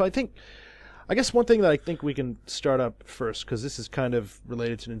I guess one thing that I think we can start up first, because this is kind of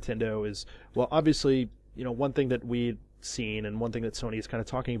related to Nintendo, is, well, obviously, one thing that we've seen and one thing that Sony is kind of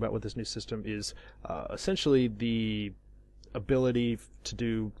talking about with this new system is essentially the ability to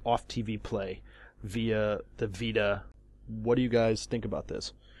do off-TV play via the Vita. What do you guys think about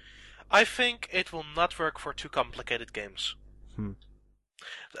this? I think it will not work for too complicated games.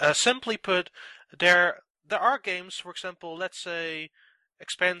 Simply put, there are games, for example, let's say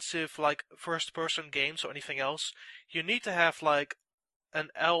expensive like first-person games or anything else. You need to have like an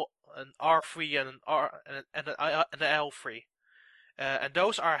R3 and an L3, and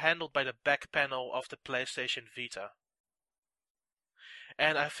those are handled by the back panel of the PlayStation Vita.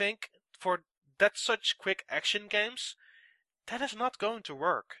 And I think for such quick action games, that is not going to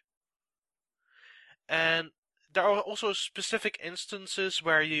work. And there are also specific instances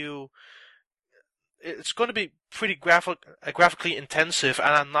where you it's going to be pretty graphically intensive,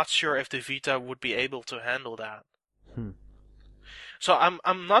 and I'm not sure if the Vita would be able to handle that. So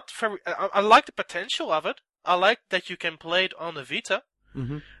I'm not very. I like the potential of it. I like that you can play it on the Vita,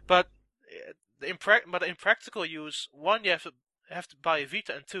 but in practical use, one, you have to buy a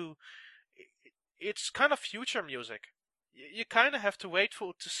Vita, and two, it's kind of future music. You kind of have to wait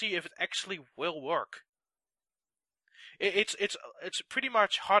to see if it actually will work. It's pretty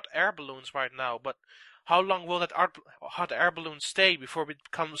much hot air balloons right now, but how long will that hot air balloon stay before it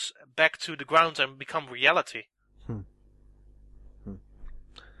comes back to the ground and become reality?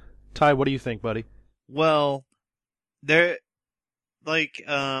 Ty, what do you think, buddy? Well, I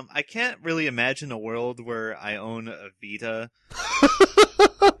can't really imagine a world where I own a Vita,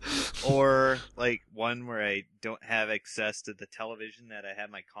 or like one where I don't have access to the television that I have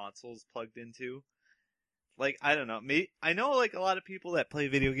my consoles plugged into. Like, I don't know. I know like a lot of people that play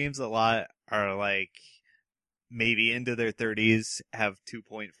video games a lot are like maybe into their 30s, have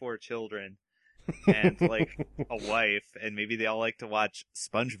 2.4 children, and like a wife, and maybe they all like to watch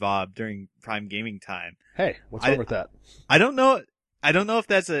SpongeBob during prime gaming time. Hey, what's wrong with that? I don't know if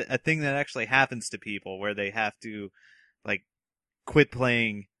that's a thing that actually happens to people where they have to like quit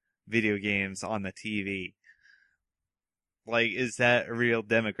playing video games on the TV. Like, is that a real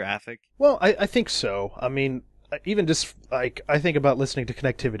demographic? Well, I think so. I mean, even just like I think about listening to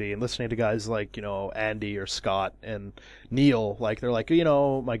Connectivity and listening to guys like, you know, Andy or Scott and Neil, like they're like, you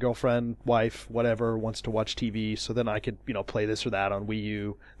know, my girlfriend, wife, whatever wants to watch TV, so then I could, you know, play this or that on Wii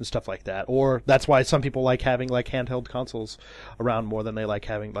U and stuff like that. Or that's why some people like having like handheld consoles around more than they like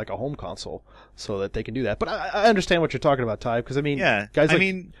having like a home console, so that they can do that. But I understand what you're talking about, Ty, because I mean, yeah, guys, like, I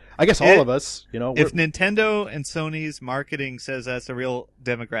mean, I guess all of us, you know, if Nintendo and Sony's marketing says that's a real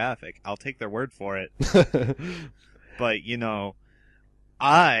demographic, I'll take their word for it. But, you know,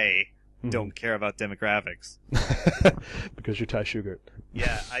 I don't care about demographics. Because you're Ty Shugart.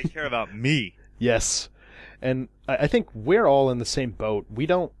 Yeah, I care about me. Yes. And I think we're all in the same boat. We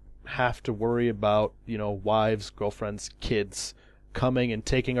don't have to worry about, you know, wives, girlfriends, kids coming and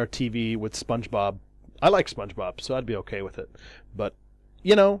taking our TV with SpongeBob. I like SpongeBob, so I'd be okay with it. But,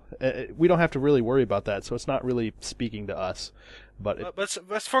 you know, we don't have to really worry about that, so it's not really speaking to us. But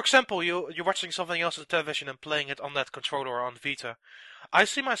for example, you're watching something else on the television and playing it on that controller or on Vita. I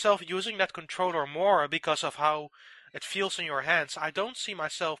see myself using that controller more because of how it feels in your hands. I don't see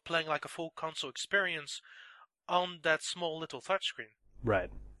myself playing like a full console experience on that small little touchscreen. Right.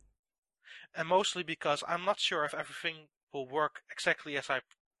 And mostly because I'm not sure if everything will work exactly as I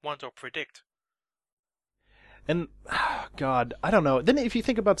want or predict. And, God, I don't know. Then if you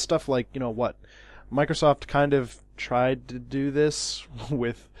think about stuff like, you know, what? Microsoft kind of tried to do this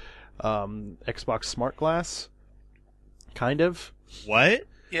with Xbox Smart Glass. Kind of. What?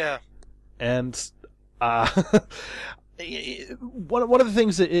 Yeah. And one of the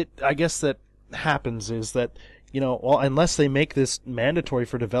things that I guess that happens is that, you know, well, unless they make this mandatory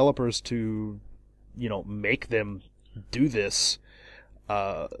for developers to, you know, make them do this,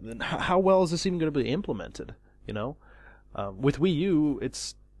 then how well is this even going to be implemented? You know, with Wii U,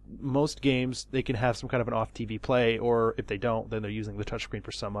 it's most games they can have some kind of an off TV play, or if they don't, then they're using the touchscreen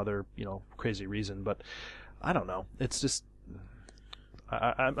for some other, you know, crazy reason. But I don't know. It's just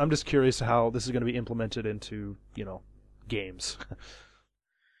I'm just curious how this is going to be implemented into, you know, games.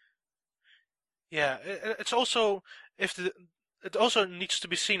 Yeah, it's also it also needs to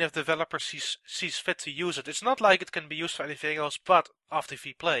be seen if the developer sees fit to use it. It's not like it can be used for anything else but off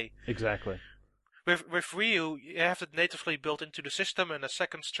TV play. Exactly. With Wii U, you have it natively built into the system and a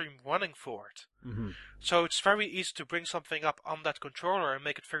second stream running for it. Mm-hmm. So it's very easy to bring something up on that controller and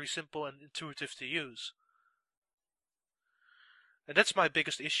make it very simple and intuitive to use. And that's my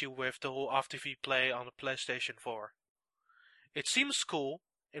biggest issue with the whole off-TV play on the PlayStation 4. It seems cool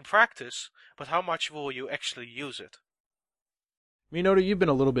in practice, but how much will you actually use it? Minoru, you've been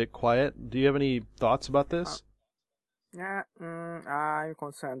a little bit quiet. Do you have any thoughts about this? Yeah, I'm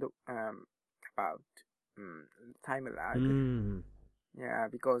concerned about time lag. Yeah,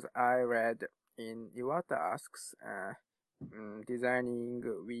 because I read in your tasks designing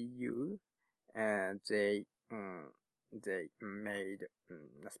Wii U, and they made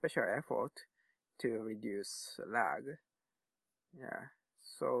a special effort to reduce lag. Yeah,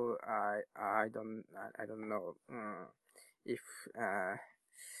 so I don't know if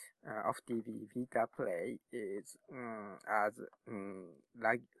off TV Vita Play is as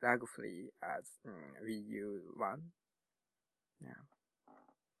lag free as Wii U one. Yeah.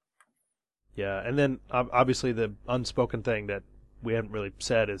 Yeah, and then obviously the unspoken thing that we haven't really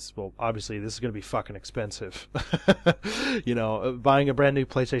said is, well, obviously this is going to be fucking expensive. Buying a brand new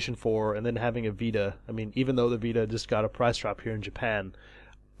PlayStation 4 and then having a Vita. I mean, even though the Vita just got a price drop here in Japan,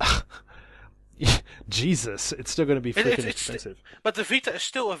 Jesus, it's still going to be freaking expensive. But the Vita is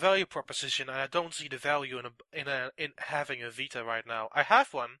still a value proposition, and I don't see the value in having a Vita right now. I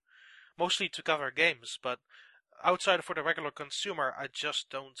have one, mostly to cover games, but outside for the regular consumer, I just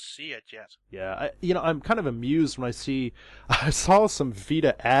don't see it yet. Yeah, I'm kind of amused when I saw some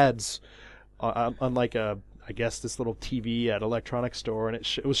Vita ads on like I guess this little TV at electronics store, and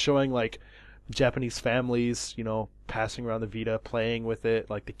it was showing like Japanese families, passing around the Vita, playing with it,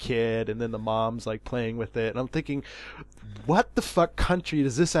 like the kid, and then the mom's like playing with it, and I'm thinking, what the fuck country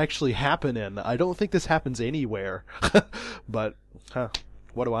does this actually happen in? I don't think this happens anywhere, but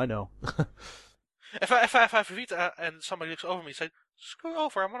what do I know? If I have a Vita and somebody looks over me and says, "Screw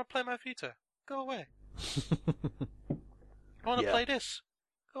over, I want to play my Vita. Go away. I want to play this.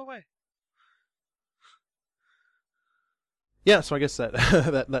 Go away." Yeah, so I guess that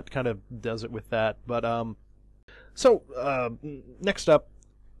that kind of does it with that. But next up,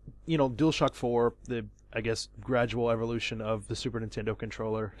 DualShock 4, the I guess gradual evolution of the Super Nintendo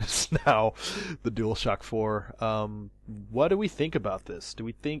controller is now the DualShock 4. What do we think about this? Do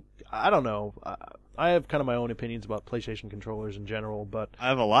we think, I don't know. I have kind of my own opinions about PlayStation controllers in general, but I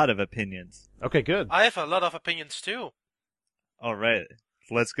have a lot of opinions. Okay, good. I have a lot of opinions too. All right,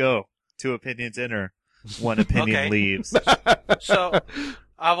 let's go. 2 opinions enter. 1 opinion leaves. So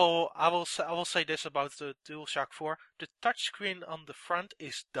I will say this about the DualShock 4: the touchscreen on the front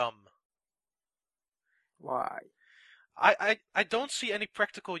is dumb. Why? I don't see any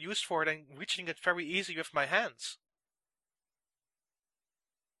practical use for it, and reaching it very easy with my hands.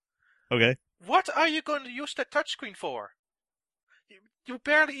 Okay. What are you going to use that touchscreen for? You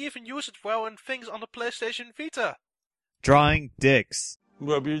barely even use it well in things on the PlayStation Vita. Drawing dicks.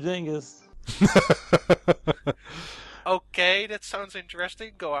 Rub your dingus. Okay, that sounds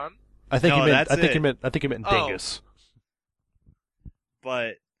interesting. Go on. I think he meant dingus.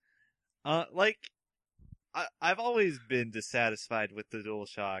 But I've always been dissatisfied with the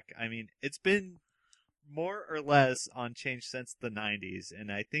DualShock. I mean, it's been more or less on change since the 90s,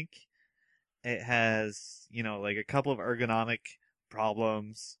 and I think it has, like a couple of ergonomic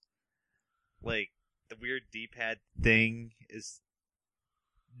problems. Like, the weird D-pad thing is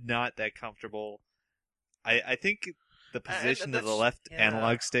not that comfortable. I think the position of the left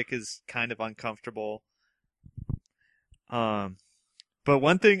analog stick is kind of uncomfortable. But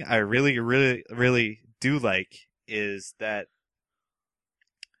one thing I really, really, really do like is that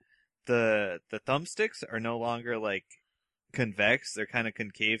the thumbsticks are no longer like convex. They're kind of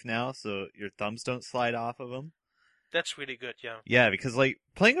concave now, so your thumbs don't slide off of them. That's really good, yeah. Yeah, because like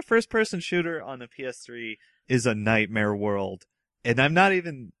playing a first-person shooter on the PS3 is a nightmare world. And I'm not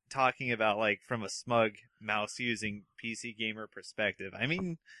even talking about like from a smug mouse-using PC gamer perspective. I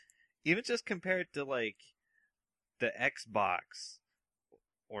mean, even just compared to like the Xbox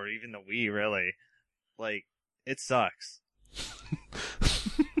or even the Wii, really, like it sucks.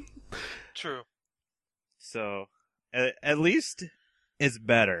 True. So, at least it's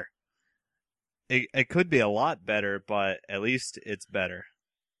better. It could be a lot better, but at least it's better.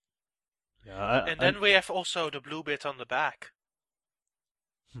 Yeah, and then we have also the blue bit on the back.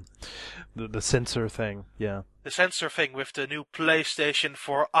 The sensor thing, yeah. The sensor thing with the new PlayStation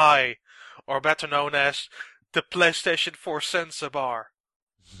 4i, or better known as the PlayStation 4 sensor bar.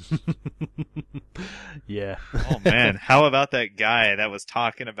 Yeah. Oh man, how about that guy that was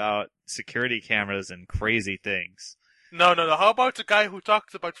talking about security cameras and crazy things? No. How about the guy who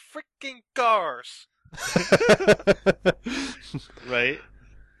talked about freaking cars? Right?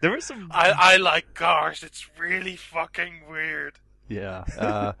 There were some... I like cars. It's really fucking weird.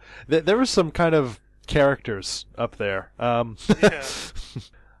 Yeah. There were some kind of characters up there. Yeah.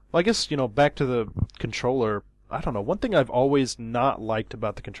 Well, I guess, back to the controller. I don't know. One thing I've always not liked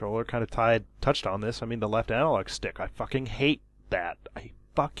about the controller, kind of touched on this. I mean, the left analog stick. I fucking hate that. I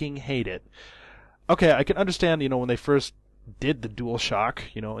fucking hate it. Okay, I can understand, when they first did the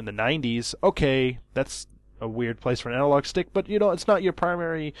DualShock, in the 90s. Okay, that's a weird place for an analog stick, but, it's not your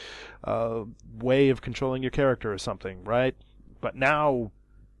primary way of controlling your character or something, right? But now,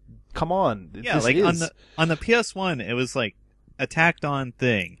 come on. Yeah, like on the PS1, it was like a tacked on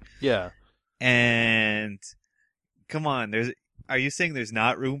thing. Yeah. And come on, are you saying there's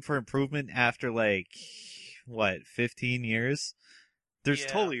not room for improvement after 15 years? There's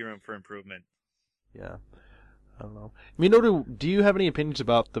totally room for improvement. Yeah. I don't know. Minoru, do you have any opinions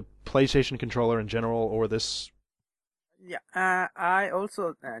about the PlayStation controller in general or this? Yeah, I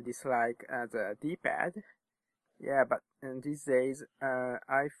also dislike the D-pad. Yeah, but these days,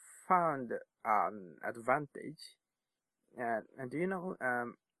 I found an advantage. And do you know,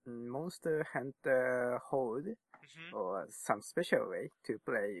 Monster Hunter Horde, Hmm. or some special way to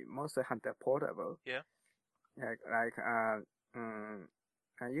play Monster Hunter Portable? Yeah.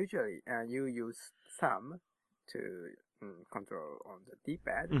 Usually you use thumb to control on the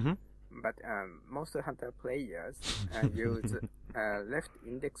D-pad, Mm-hmm. but Monster Hunter players use left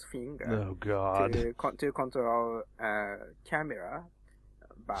index finger Oh God. to control camera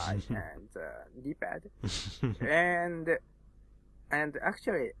by and D-pad, and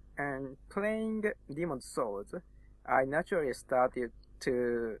actually, playing Demon's Souls, I naturally started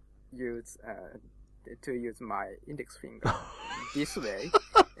to use my index finger this way,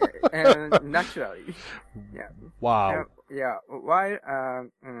 and naturally, yeah. Wow. Yeah, while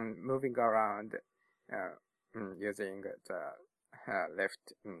moving around using the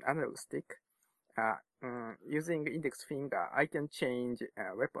left analog stick, using index finger, I can change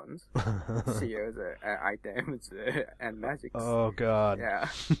weapons, shields, items, and magics. Oh God. Yeah.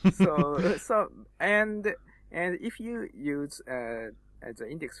 And if you use the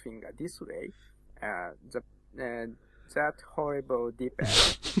index finger this way, that horrible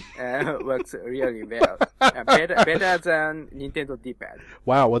D-pad works really well. Better than Nintendo D-pad.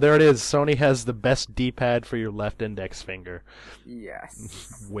 Wow. Well, there it is. Sony has the best D-pad for your left index finger.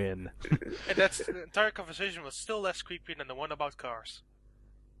 Yes. Win. And that's the entire conversation was still less creepy than the one about cars.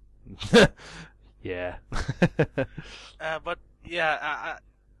 Yeah. But yeah,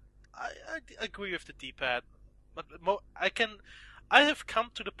 I agree with the D-pad, but I have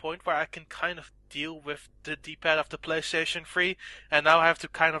come to the point where I can kind of deal with the D-pad of the PlayStation 3, and now I have to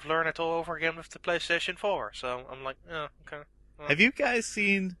kind of learn it all over again with the PlayStation 4. So I'm like, okay. Have you guys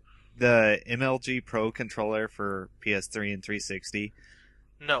seen the MLG Pro controller for PS3 and 360?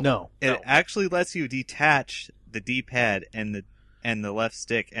 No. It actually lets you detach the D-pad and the left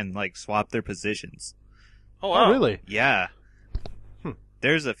stick and like swap their positions. Oh, wow. Oh, really? Yeah. Hmm.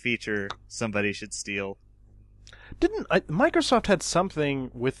 There's a feature somebody should steal. Microsoft had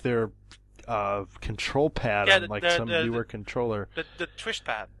something with their control pad Yeah, on some newer controller? The twist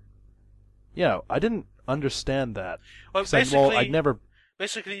pad. Yeah, I didn't understand that. Well, 'Cause I'd never.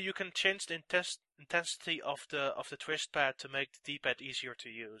 basically you can change the intensity of the twist pad to make the D-pad easier to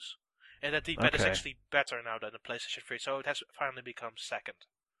use, and that D-pad is Okay. actually better now than the PlayStation 3, so it has finally become second.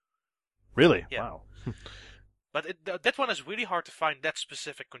 Really? Yeah. Wow. But that one is really hard to find. That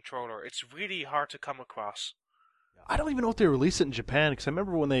specific controller, it's really hard to come across. I don't even know if they released it in Japan, because I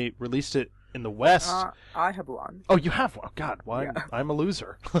remember when they released it in the West. I have one. Oh, you have one? Oh, God, why? Yeah. I'm a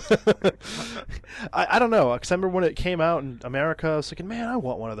loser. I don't know, because I remember when it came out in America, I was thinking, man, I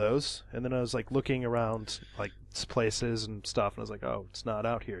want one of those. And then I was like looking around like places and stuff, and I was like, oh, it's not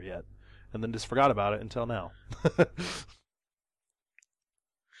out here yet. And then just forgot about it until now.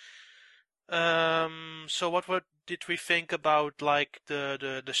 So what did we think about like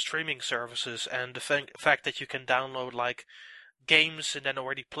the streaming services and the fact that you can download like games and then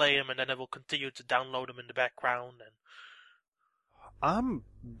already play them, and then it will continue to download them in the background? And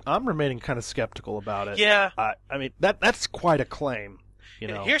I'm remaining kind of skeptical about it. yeah, I mean that's quite a claim, you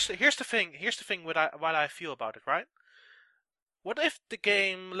know. here's the thing what I feel about it, right? What if the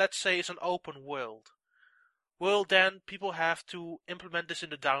game, let's say, is an open world? Will then people have to implement this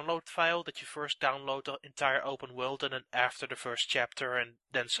in the download file, that you first download the entire open world and then after the first chapter and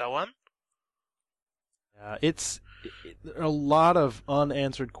then so on? There are a lot of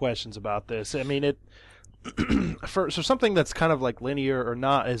unanswered questions about this. I mean, for something that's kind of like linear or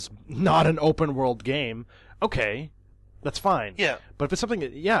not is not an open world game. Okay, that's fine. Yeah. But if it's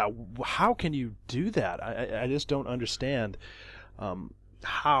something, how can you do that? I just don't understand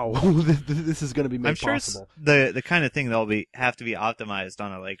how this is going to be made I'm sure possible. it's the kind of thing that'll have to be optimized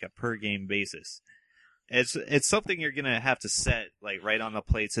on a per game basis. It's something you're gonna have to set like right on the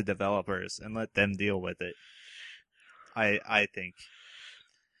plates of developers and let them deal with it. I think.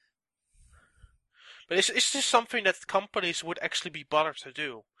 But is this something that companies would actually be bothered to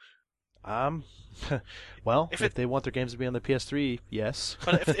do? Well, If if they want their games to be on the PS3, yes.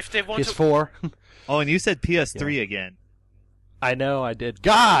 But if they want to... PS4. Oh, and you said PS3 again. I know, I did.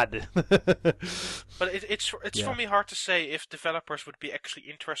 God! But it's for me hard to say if developers would be actually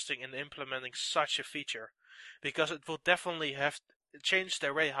interested in implementing such a feature, because it will definitely have changed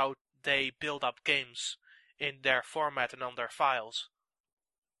their way how they build up games in their format and on their files.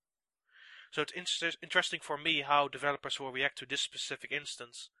 So it's interesting for me how developers will react to this specific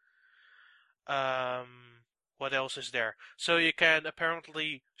instance. What else is there? So you can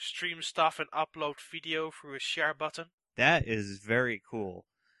apparently stream stuff and upload video through a share button. That is very cool.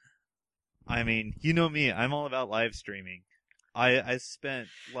 I mean, you know me, I'm all about live streaming. I spent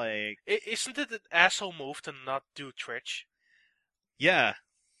like... Isn't it an asshole move to not do Twitch? Yeah.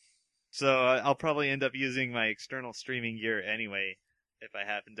 So I'll probably end up using my external streaming gear anyway, if I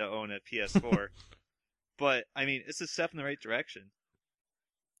happen to own a PS4. But, I mean, it's a step in the right direction.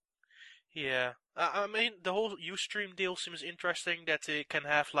 Yeah. I mean, the whole Ustream deal seems interesting, that it can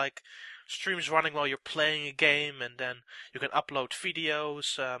have, like, streams running while you're playing a game, and then you can upload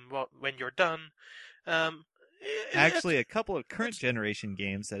videos when you're done. Actually, a couple of current generation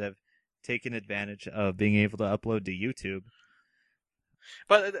games that have taken advantage of being able to upload to YouTube.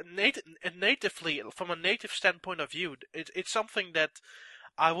 But natively, from a native standpoint of view, it's something that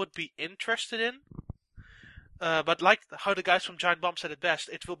I would be interested in. But like how the guys from Giant Bomb said it best,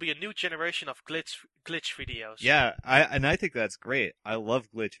 it will be a new generation of glitch videos. Yeah, I think that's great. I love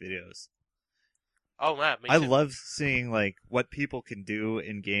glitch videos. Oh man, me I too. love seeing like what people can do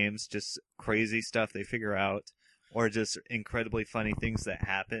in games, just crazy stuff they figure out, or just incredibly funny things that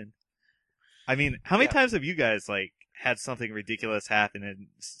happen. I mean, how many times have you guys like had something ridiculous happen and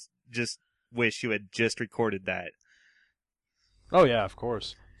just wish you had just recorded that? Oh yeah, of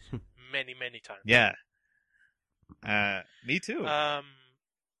course. Many times. Yeah. Me too. Yeah.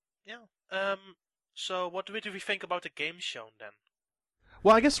 So what do we think about the game shown then?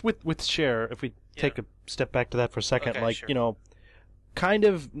 Well, I guess with Share, if we take a step back to that for a second, Okay, like, sure. Kind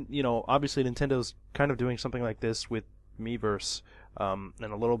of, obviously Nintendo's kind of doing something like this with Miiverse, in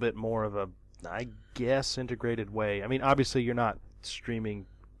a little bit more of a, I guess, integrated way. I mean, obviously you're not streaming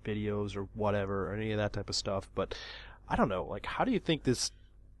videos or whatever, or any of that type of stuff, but I don't know, like, how do you think this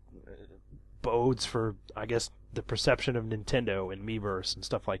bodes for, I guess, the perception of Nintendo and Miiverse and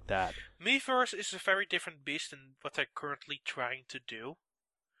stuff like that? Miiverse is a very different beast than what they're currently trying to do.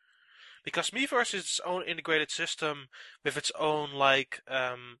 Because Miiverse is its own integrated system with its own, like,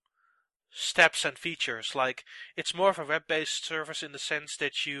 steps and features. Like, it's more of a web-based service in the sense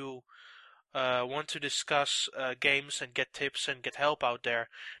that you want to discuss games and get tips and get help out there.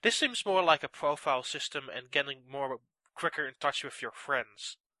 This seems more like a profile system and getting more quicker in touch with your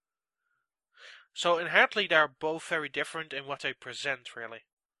friends. So inherently they're both very different in what they present, really.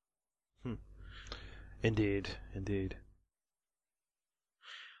 Indeed.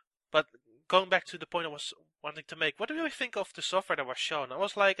 But going back to the point I was wanting to make, what do you think of the software that was shown? I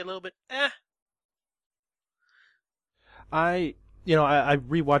was like a little bit, I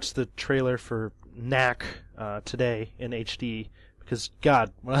rewatched the trailer for Knack today in HD because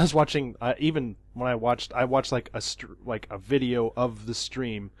God, when I was watching, even when I watched like a video of the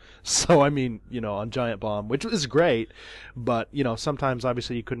stream. So I mean, on Giant Bomb, which is great, but sometimes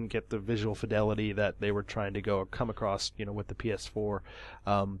obviously you couldn't get the visual fidelity that they were trying to come across, with the PS4.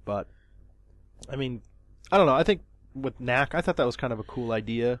 But I mean, I don't know. I think with Knack, I thought that was kind of a cool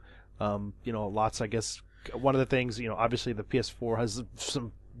idea. Lots, I guess. One of the things, obviously the PS4 has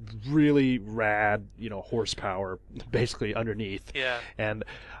some really rad, horsepower basically underneath. Yeah. And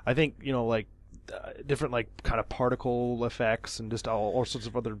I think, different like kind of particle effects and just all sorts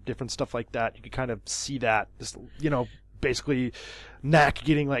of other different stuff like that. You could kind of see that just, basically Knack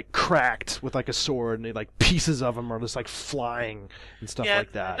getting like cracked with like a sword and like pieces of them are just like flying and stuff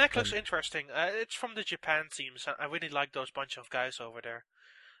like that. Knack looks interesting. It's from the Japan teams. I really like those bunch of guys over there.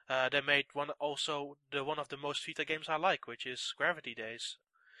 They made one of the most Vita games I like, which is Gravity Days.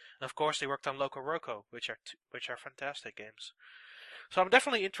 And of course, they worked on Loco Roco, which are fantastic games. So I'm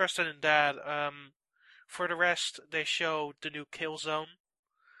definitely interested in that. For the rest, they showed the new Killzone,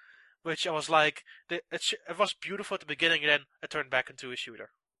 which I was like, it was beautiful at the beginning, and then it turned back into a shooter.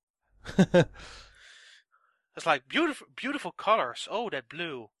 It's like beautiful colors. Oh, that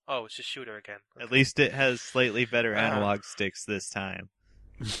blue. Oh, it's a shooter again. Okay. At least it has slightly better analog sticks this time.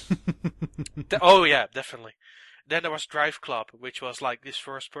 Oh yeah, definitely. Then there was Drive Club, which was like this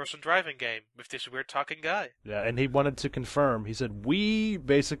first-person driving game with this weird talking guy. Yeah, and he wanted to confirm. He said, "We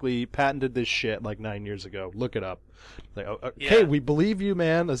basically patented this shit like 9 years ago. Look it up." Like, okay, we believe you,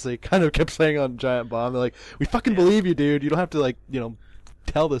 man. As they kind of kept saying on Giant Bomb, they're like, "We fucking believe you, dude. You don't have to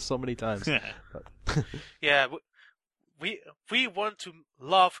tell this so many times." Yeah, we want to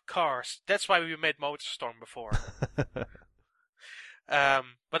love cars. That's why we made MotorStorm before.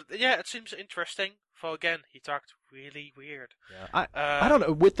 But yeah, it seems interesting. So again, he talked really weird. Yeah. I don't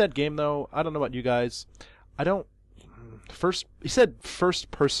know. With that game though, I don't know about you guys. He said first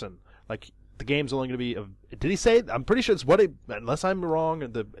person. Like the game's only going to be. Did he say? I'm pretty sure it's unless I'm wrong.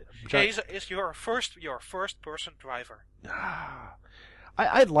 It's your first person driver.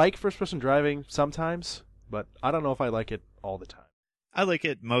 I like first person driving sometimes, but I don't know if I like it all the time. I like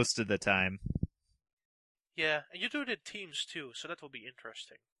it most of the time. Yeah, and you do it in teams too, so that will be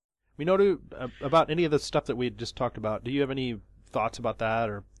interesting. I about any of the stuff that we had just talked about. Do you have any thoughts about that,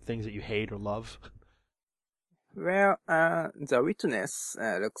 or things that you hate or love? Well, The Witness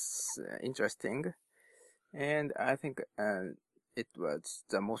looks interesting, and I think it was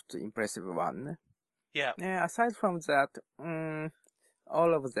the most impressive one. Yeah. Aside from that,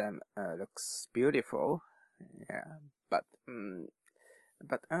 all of them looks beautiful. Yeah, but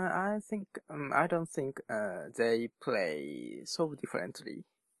I think I don't think they play so differently.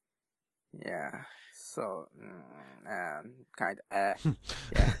 Yeah, so kind of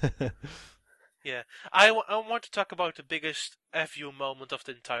yeah. Yeah. I want to talk about the biggest FU moment of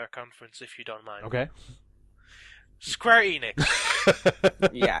the entire conference, if you don't mind. Okay. Square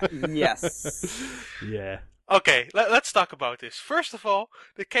Enix. Yeah. Yes. Yeah. Okay, let's talk about this. First of all,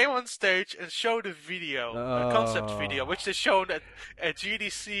 they came on stage and showed a video, a concept video, which they shown at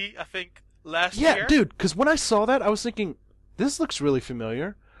GDC, I think, last year. Yeah, dude, because when I saw that, I was thinking, this looks really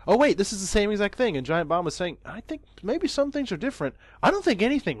familiar. Oh, wait, this is the same exact thing. And Giant Bomb was saying, I think maybe some things are different. I don't think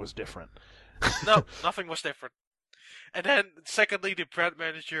anything was different. No, nothing was different. And then, secondly, the brand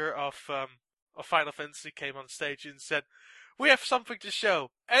manager of Final Fantasy came on stage and said, "We have something to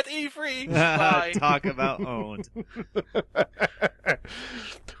show at E3." Bye. Talk about owned.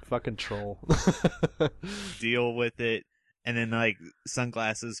 Fucking troll. Deal with it. And then, like,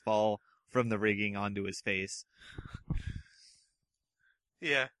 sunglasses fall from the rigging onto his face.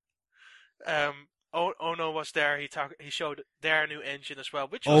 Yeah. Ono was there. He showed their new engine as well,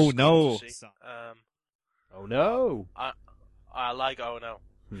 which was cool to see. Oh no! I like Ono,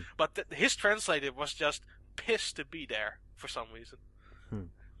 but his translator was just pissed to be there for some reason.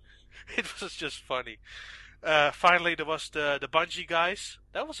 It was just funny. Finally, there was the Bungie guys.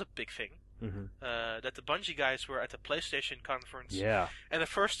 That was a big thing. That the Bungie guys were at the PlayStation conference. Yeah. And the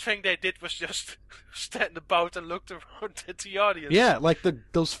first thing they did was just stand about and looked around at the audience. Yeah, like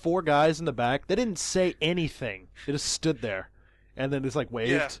those four guys in the back. They didn't say anything. They just stood there, and then just like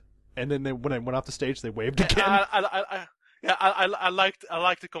waved. Yeah. And then when I went off the stage, they waved again. I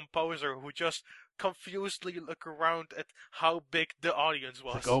liked the composer who just confusedly looked around at how big the audience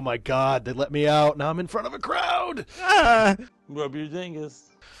was. Like, oh my god, they let me out. Now I'm in front of a crowd. Rub your dingus.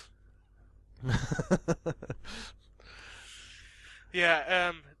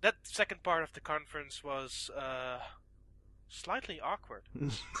 Yeah, that second part of the conference was slightly awkward.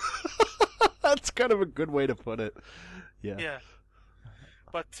 That's kind of a good way to put it. Yeah. Yeah.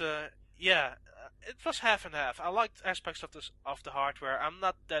 But it was half and half. I liked aspects of the hardware. I'm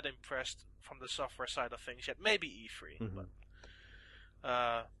not that impressed from the software side of things yet. Maybe E3,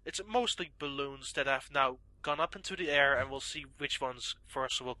 but it's mostly balloons that have now gone up into the air, and we'll see which ones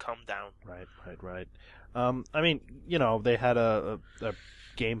first will come down. Right. I mean, they had a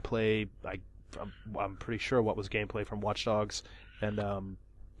gameplay. I'm pretty sure what was gameplay from Watch Dogs, and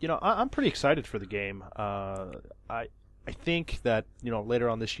I'm pretty excited for the game. I think that, later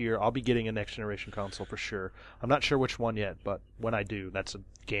on this year, I'll be getting a next-generation console for sure. I'm not sure which one yet, but when I do, that's a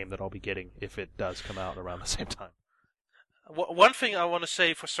game that I'll be getting if it does come out around the same time. One thing I want to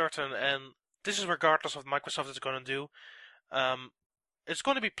say for certain, and this is regardless of what Microsoft is going to do, it's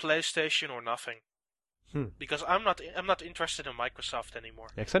going to be PlayStation or nothing. Because I'm not interested in Microsoft anymore.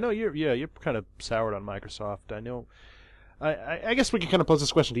 Yeah, 'cause I know you're kind of soured on Microsoft. I know. I guess we can kind of pose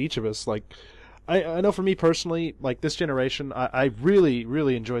this question to each of us, like. I know for me personally, like this generation, I really,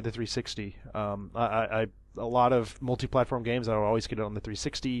 really enjoyed the 360. A lot of multi-platform games, I will always get it on the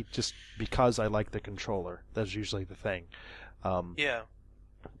 360 just because I like the controller. That's usually the thing. Yeah.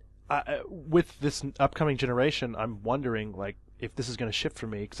 With this upcoming generation, I'm wondering like if this is going to shift for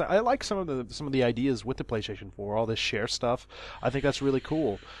me, because I like some of the ideas with the PlayStation 4, all this share stuff. I think that's really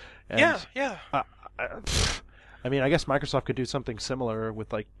cool. And yeah. I mean, I guess Microsoft could do something similar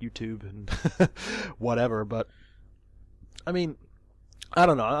with like YouTube and whatever, but I mean, I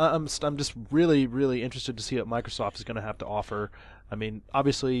don't know. I'm just really, really interested to see what Microsoft is going to have to offer. I mean,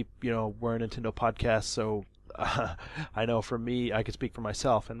 obviously, we're a Nintendo podcast, so I know for me, I could speak for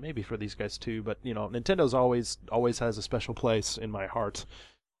myself and maybe for these guys too. But Nintendo's always has a special place in my heart.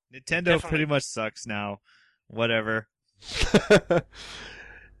 Nintendo Definitely. Pretty much sucks now. Whatever.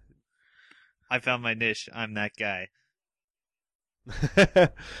 I found my niche. I'm that guy.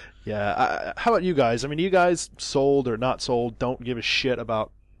 Yeah. How about you guys? I mean, you guys sold or not sold, don't give a shit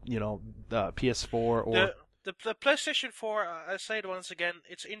about, PS4 or... The PlayStation 4, I say it once again,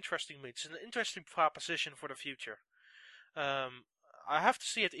 it's interesting to me. It's an interesting proposition for the future. I have to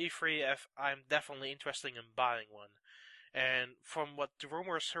see at E3 if I'm definitely interested in buying one. And from what the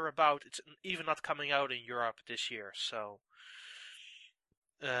rumors are about, it's even not coming out in Europe this year, so...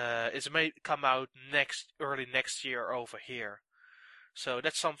 it may come out early next year over here. So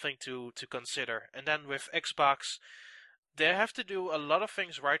that's something to consider. And then with Xbox, they have to do a lot of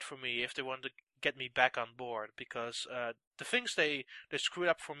things right for me if they want to get me back on board, because the things they screwed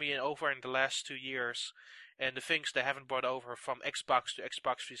up for me over in the last 2 years, and the things they haven't brought over from Xbox to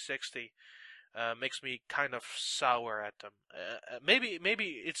Xbox 360 makes me kind of sour at them.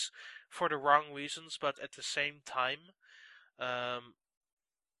 Maybe it's for the wrong reasons, but at the same time,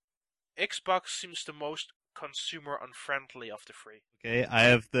 Xbox seems the most consumer unfriendly of the three. Okay, I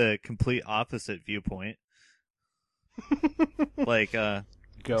have the complete opposite viewpoint. Like, Go.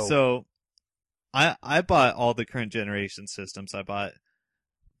 so I bought all the current generation systems. I bought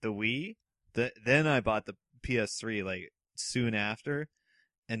the Wii, then I bought the PS3 like soon after,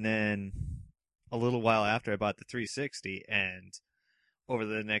 and then a little while after I bought the 360, and over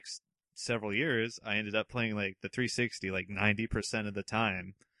the next several years I ended up playing like the 360 like 90% of the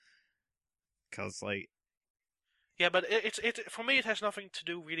time. 'Cause like, Yeah, but for me it has nothing to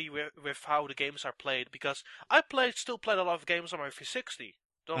do really with how the games are played, because I still played a lot of games on my 360.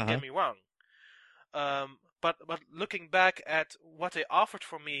 Don't get me wrong. But looking back at what they offered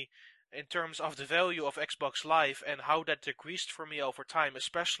for me in terms of the value of Xbox Live and how that decreased for me over time,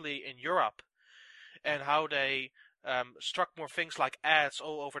 especially in Europe, and how they struck more things like ads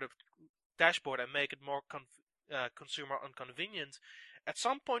all over the dashboard and make it more consumer inconvenient. At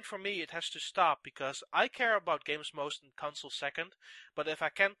some point for me it has to stop, because I care about games most in console second, but if I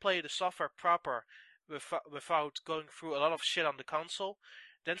can't play the software proper without going through a lot of shit on the console,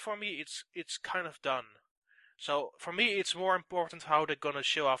 then for me it's kind of done. So for me it's more important how they're gonna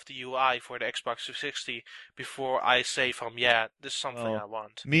show off the UI for the Xbox 360 before I say this is something I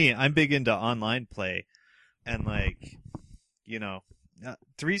want. Me, I'm big into online play, and like,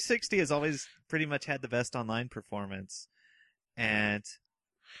 360 has always pretty much had the best online performance. And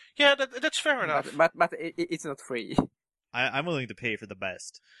yeah, that's fair enough. But it's not free. I'm willing to pay for the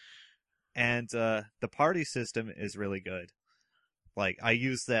best. And the party system is really good. Like, I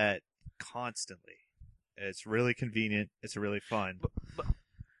use that constantly. It's really convenient. It's really fun.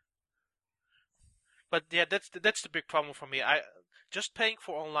 But yeah, that's the big problem for me. I just paying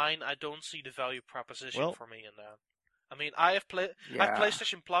for online. I don't see the value proposition for me in that. I mean, I have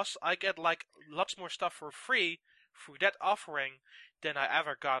PlayStation Plus. I get like lots more stuff for free through that offering than I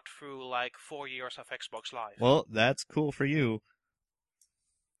ever got through like 4 years of Xbox Live. Well, that's cool for you.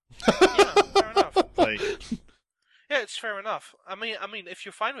 Yeah, fair enough. Like, yeah, it's fair enough. I mean, if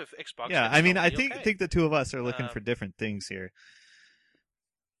you're fine with Xbox, yeah, I mean, I think the two of us are looking for different things here.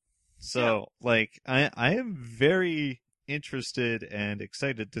 So, like, I am very interested and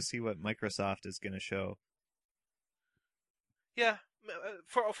excited to see what Microsoft is going to show. Yeah,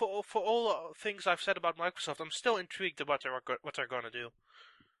 for all things I've said about Microsoft, I'm still intrigued about what they're going to do.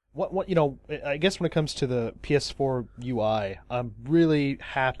 What I guess when it comes to the PS4 UI, I'm really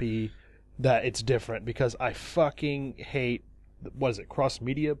happy that it's different, because I fucking hate, what is it,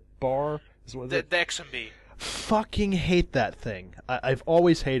 cross-media bar? The XMB. Fucking hate that thing. I've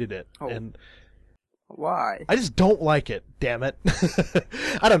always hated it. Oh. And why? I just don't like it, damn it.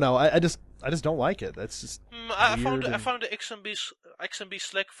 I don't know, I just don't like it. That's just I found the XMB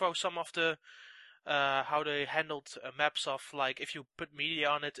slick for some of the how they handled maps of, like, if you put media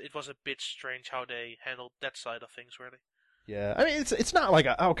on it. It was a bit strange how they handled that side of things, really. Yeah, I mean, it's not like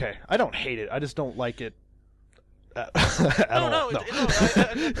okay, I don't hate it. I just don't like it. No,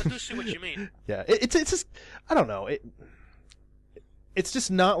 I do see what you mean. Yeah, it's just, I don't know. It's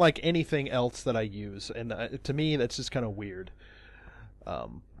just not like anything else that I use, and to me that's just kind of weird. I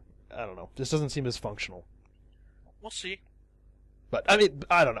don't know. This doesn't seem as functional. We'll see. But I mean,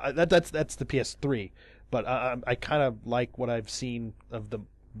 I don't know. That's the PS3. But I kind of like what I've seen of the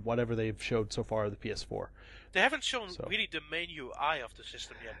whatever they've showed so far of the PS4. They haven't shown really the main UI of the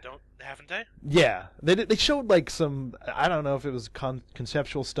system yet, haven't they? Yeah, they showed like some, I don't know if it was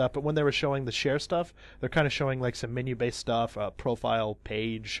conceptual stuff, but when they were showing the share stuff, they're kind of showing like some menu-based stuff, profile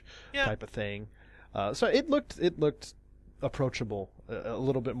page type of thing. So it looked approachable, a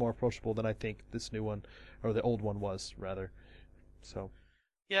little bit more approachable than I think this new one, or the old one was rather. So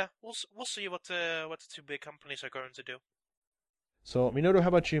yeah, we'll see what the two big companies are going to do. So Minoru, how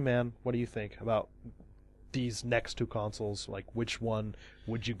about you, man? What do you think about these next two consoles? Like, which one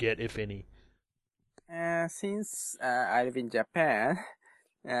would you get, if any? Since I live in Japan,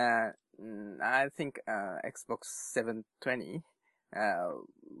 I think Xbox 720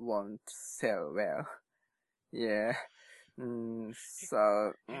 won't sell well. Yeah.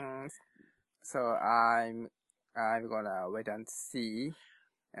 So I'm gonna wait and see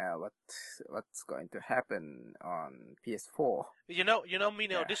what's going to happen on PS4. You know,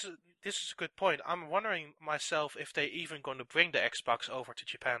 Mino, this is this is a good point. I'm wondering myself if they even going to bring the Xbox over to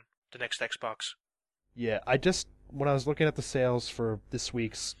Japan, the next Xbox. Yeah, when I was looking at the sales for this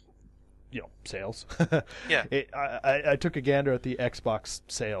week's, sales, Yeah. I took a gander at the Xbox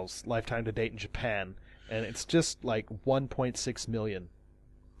sales lifetime to date in Japan, and it's just like 1.6 million.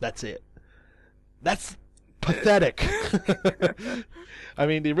 That's it. That's pathetic. I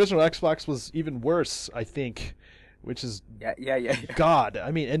mean, the original Xbox was even worse, I think, which is Yeah. God.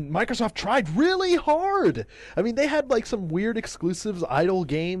 I mean, and Microsoft tried really hard. I mean, they had like some weird exclusives, idle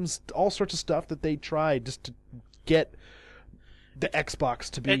games, all sorts of stuff that they tried just to get the Xbox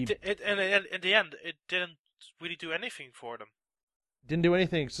to be. And in the end, it didn't really do anything for them. Didn't do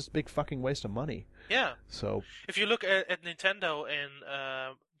anything. It's just a big fucking waste of money. Yeah. So if you look at Nintendo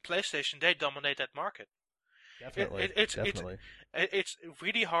and PlayStation, they dominate that market. Definitely. It's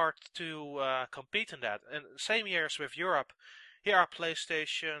really hard to compete in that. And same years with Europe. Here are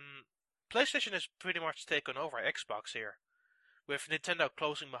PlayStation. PlayStation is pretty much taken over Xbox here, with Nintendo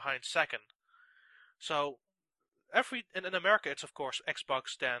closing behind second. So in America, it's of course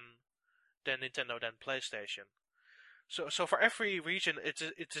Xbox, then Nintendo, then PlayStation. So for every region, it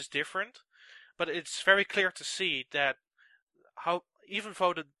is different, but it's very clear to see that how even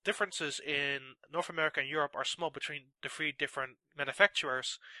though the differences in North America and Europe are small between the three different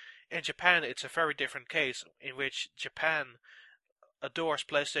manufacturers, in Japan it's a very different case in which Japan adores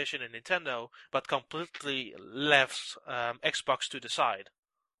PlayStation and Nintendo, but completely left Xbox to the side.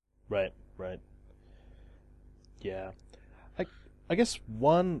 Right. Yeah. I guess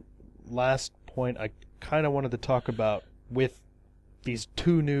one last point I kind of wanted to talk about with these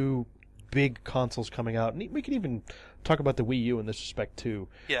two new big consoles coming out, and we can even talk about the Wii U in this respect too.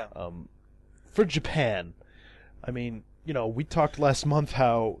 Yeah. For Japan, I mean, we talked last month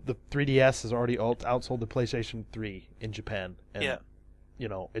how the 3DS has already outsold the PlayStation 3 in Japan, and yeah.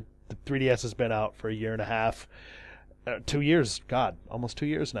 The 3DS has been out for a year and a half, 2 years. God, almost 2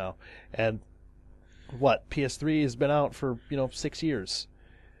 years now, and PS3 has been out for 6 years,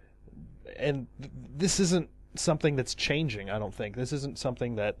 and this isn't something that's changing. I don't think this isn't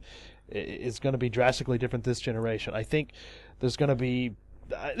something that is going to be drastically different this generation. I think there's going to be.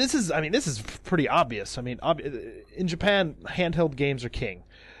 This is pretty obvious. I mean, in Japan, handheld games are king.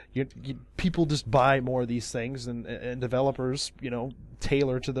 People just buy more of these things, and developers,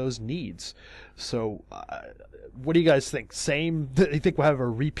 tailor to those needs. So, what do you guys think? Same? Do you think we'll have a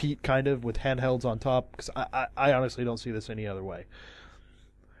repeat kind of with handhelds on top? Because I honestly don't see this any other way.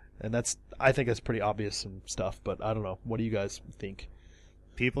 And I think that's pretty obvious and stuff, but I don't know. What do you guys think?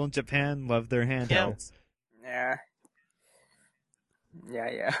 People in Japan love their handhelds. Yeah.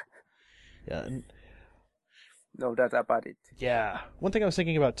 Yeah. And, no doubt about it. yeah. One thing I was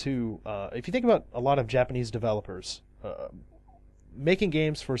thinking about too, if you think about a lot of Japanese developers making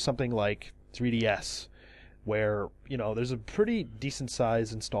games for something like 3DS, where there's a pretty decent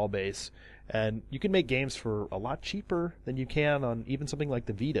size install base, and you can make games for a lot cheaper than you can on even something like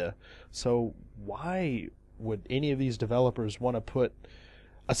the Vita. So why would any of these developers want to put,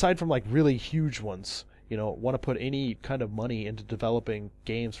 aside from like really huge ones, want to put any kind of money into developing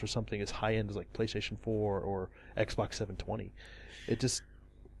games for something as high end as like PlayStation 4 or Xbox 720? It just,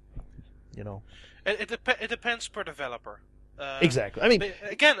 It depends per developer. Exactly. I mean,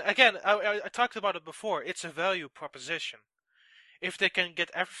 again, I talked about it before. It's a value proposition. If they can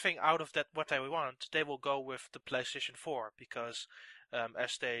get everything out of that what they want, they will go with the PlayStation 4 because,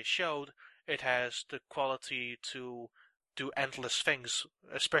 as they showed, it has the quality to do endless things,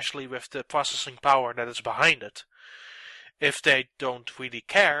 especially with the processing power that is behind it. If they don't really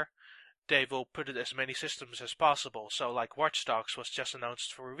care, they will put it as many systems as possible. So, like Watch Dogs was just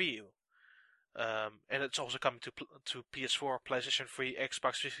announced for Wii U. And it's also coming to PS4, PlayStation 3,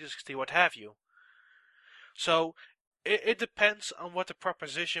 Xbox 360, what have you. So it depends on what the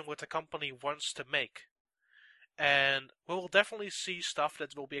proposition, what the company wants to make. And we will definitely see stuff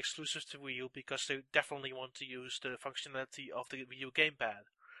that will be exclusive to Wii U because they definitely want to use the functionality of the Wii U gamepad.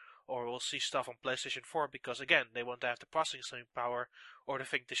 Or we'll see stuff on PlayStation 4 because, again, they want to have the processing power or they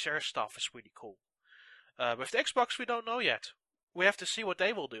think the share stuff is really cool. With the Xbox, we don't know yet. We have to see what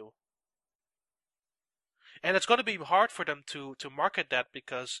they will do. And it's going to be hard for them to market that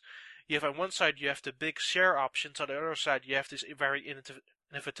because you have on one side you have the big share options, on the other side you have this very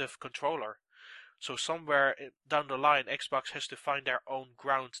innovative controller. So somewhere down the line, Xbox has to find their own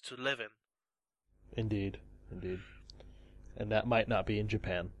ground to live in. Indeed. And that might not be in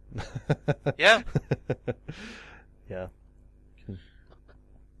Japan. Yeah. Yeah.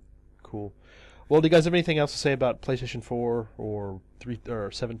 Cool. Well, do you guys have anything else to say about PlayStation 4 or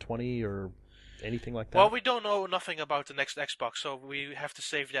 720 or anything like that? Well, we don't know nothing about the next Xbox, so we have to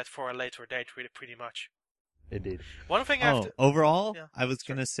save that for a later date, really, pretty much. Indeed. One thing I have to... Overall, Yeah, I was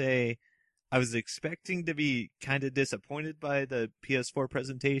going to say I was expecting to be kind of disappointed by the PS4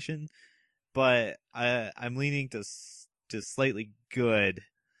 presentation, but I'm leaning to slightly good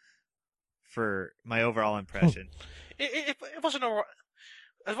for my overall impression. It was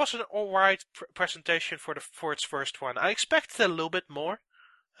an alright presentation for its first one. I expected a little bit more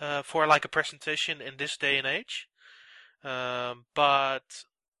for like a presentation in this day and age, but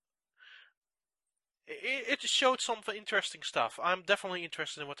it showed some interesting stuff. I'm definitely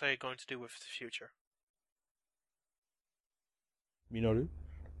interested in what they're going to do with the future. Minoru?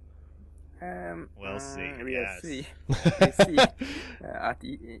 We'll see. We'll Yes. see. We'll see at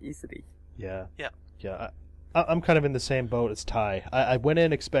E3. Yeah. Yeah. Yeah. I'm kind of in the same boat as Ty. I went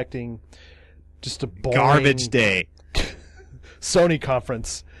in expecting just a boring... Garbage day. Sony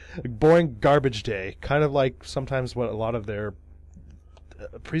conference. Boring garbage day. Kind of like sometimes what a lot of their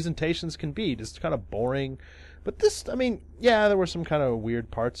presentations can be. Just kind of boring. But this, I mean, yeah, there were some kind of weird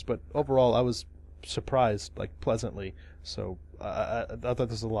parts, but overall I was surprised, like, pleasantly. So I thought this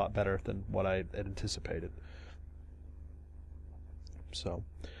was a lot better than what I had anticipated. So...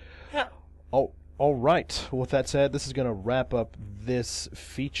 Yeah. Oh, all right. Well, with that said, this is going to wrap up this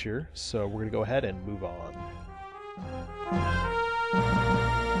feature, so we're going to go ahead and move on.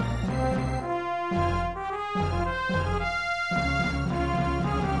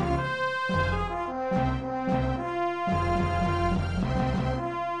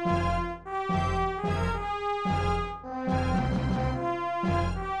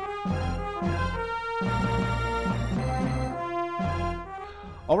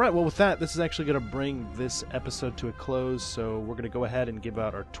 All right, well, with that, this is actually going to bring this episode to a close, so we're going to go ahead and give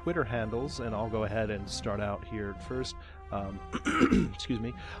out our Twitter handles, and I'll go ahead and start out here first. Excuse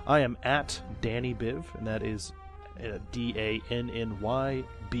me. I am at Danny Biv, and that is DANNY,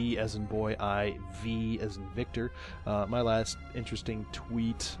 B as in boy, I, V as in Victor. My last interesting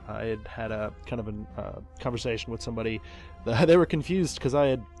tweet, I had a kind of a conversation with somebody. They were confused because I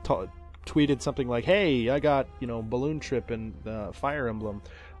had tweeted something like, hey, I got, Balloon Trip and Fire Emblem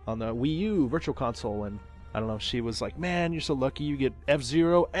on the Wii U Virtual Console, and I don't know, she was like, man, you're so lucky you get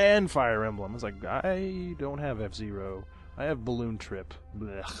F-Zero and Fire Emblem. I was like, I don't have F-Zero. I have Balloon Trip.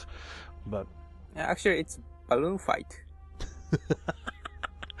 Blech. But Actually, it's Balloon Fight.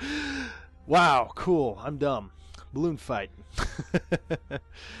 wow, cool. I'm dumb. Balloon Fight.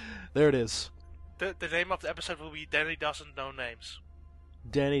 There it is. The name of the episode will be Danny Doesn't Know Names.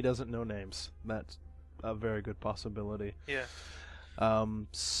 Danny doesn't know names. That's a very good possibility. Yeah.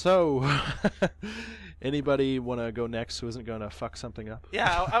 So, anybody want to go next who isn't going to fuck something up?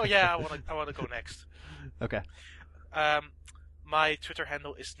 Yeah. I want to go next. Okay. My Twitter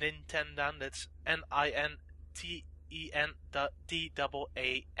handle is Nintendan. That's NINTENDAAN.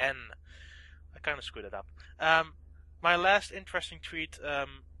 I kind of screwed it up. My last interesting tweet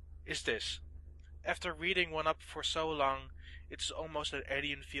is this. After reading one up for so long, it's almost an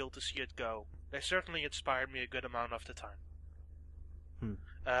alien feel to see it go. They certainly inspired me a good amount of the time.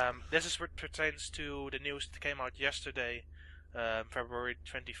 This is what pertains to the news that came out yesterday, February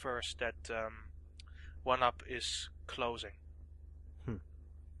 21st, that One Up is closing.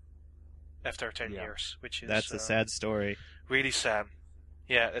 After 10 years, which is... That's a sad story. Really sad.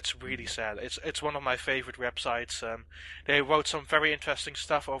 Yeah, it's really sad. It's one of my favorite websites. They wrote some very interesting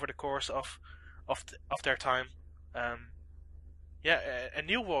stuff over the course of their time. Yeah, and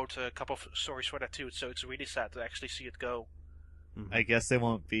Neil wrote a couple of stories for that too, so it's really sad to actually see it go. I guess they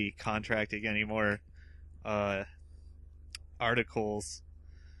won't be contracting any more articles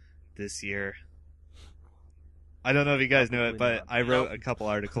this year. I don't know if you guys know it, but I wrote a couple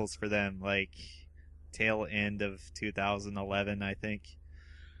articles for them, like tail end of 2011, I think.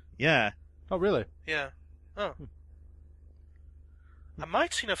 Yeah. Oh, really? Yeah. Oh. I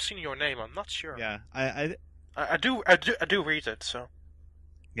might have seen your name. I'm not sure. Yeah, I do read it. So.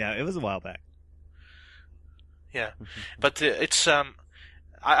 Yeah, it was a while back. Yeah, but it's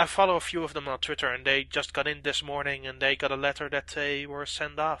I follow a few of them on Twitter, and they just got in this morning, and they got a letter that they were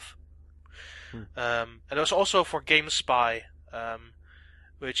sent off. And it was also for GameSpy,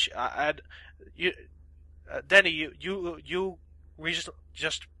 which Danny, you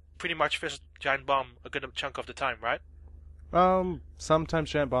just pretty much visit Giant Bomb a good chunk of the time, right? Sometimes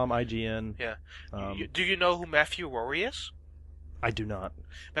Giant Bomb, IGN. Yeah. Do you know who Matthew Rory is? I do not.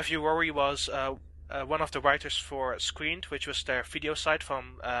 Matthew Rory was one of the writers for Screened, which was their video site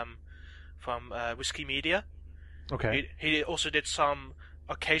from Whiskey Media. Okay. He also did some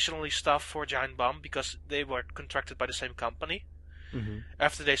occasionally stuff for Giant Bomb because they were contracted by the same company.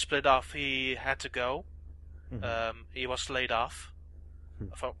 After they split off, he had to go. He was laid off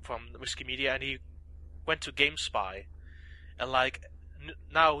from Whiskey Media, and he went to GameSpy. And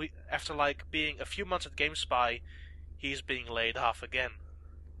now, after being a few months at GameSpy, he's being laid off again.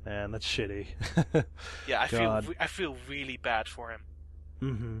 Man, that's shitty. Yeah, I feel really bad for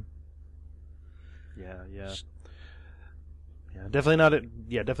him. Yeah.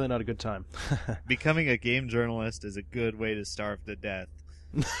 Definitely not a good time. Becoming a game journalist is a good way to starve to death.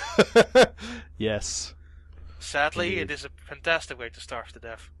 Yes. Sadly, it is a fantastic way to starve to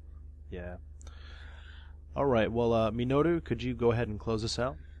death. Yeah. All right. Well, Minoru, could you go ahead and close us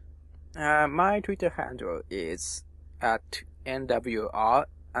out? My Twitter handle is at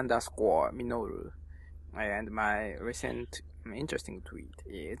NWR_Minoru. And my recent interesting tweet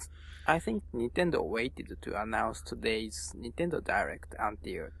is, I think Nintendo waited to announce today's Nintendo Direct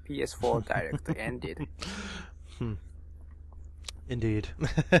until PS4 Direct ended. Indeed.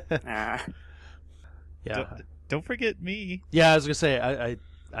 Yeah. Don't forget me. Yeah, I was gonna say I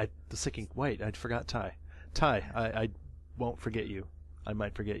was thinking. Wait, I forgot Ty. Ty, I won't forget you. I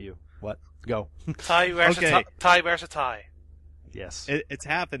might forget you. What? Go. Ty wears a tie. Yes. It's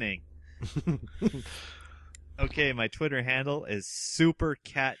happening. Okay, my Twitter handle is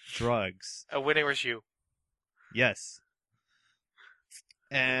SuperCatDrugs. A winner is you. Yes.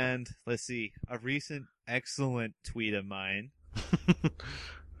 And let's see, a recent excellent tweet of mine.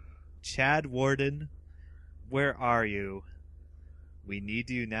 Chad Warden, where are you? We need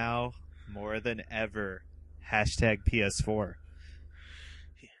you now more than ever. #PS4.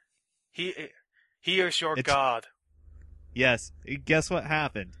 He is your god. Yes. Guess what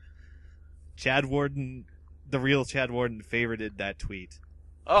happened? Chad Warden, the real Chad Warden, favorited that tweet.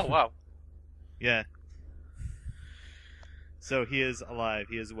 Oh, wow. Yeah. So he is alive.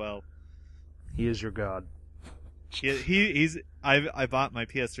 He is well. He is your god. I bought my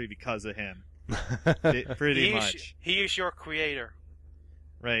PS3 because of him. Pretty much. He is your creator.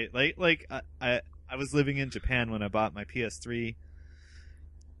 Right. I was living in Japan when I bought my PS3.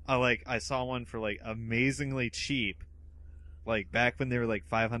 I saw one for amazingly cheap. Back when they were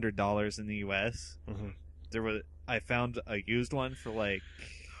 $500 in the US. I found a used one for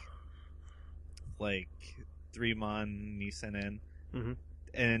 3 mon Nissan.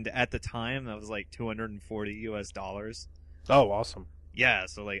 And at the time that was $240 US. Oh, awesome. Yeah,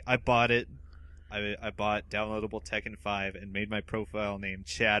 so I bought it. I bought downloadable Tekken 5 and made my profile name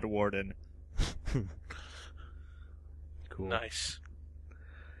Chad Warden. Cool. Nice.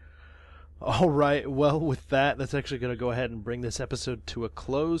 All right. Well, with that, that's actually going to go ahead and bring this episode to a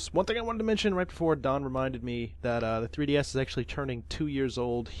close. One thing I wanted to mention right before Don reminded me that the 3DS is actually turning 2 years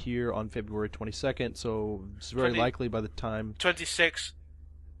old here on February 22nd, so it's very likely by the time... 26.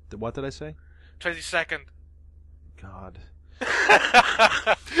 What did I say? 22nd. God.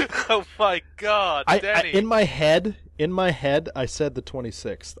 Oh my God, Danny. In my head, I said the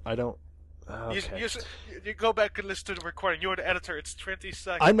 26th. I don't... Okay. You go back and listen to the recording. You're the editor. It's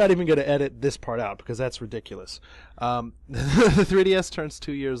 22nd. I'm not even going to edit this part out because that's ridiculous. The 3DS turns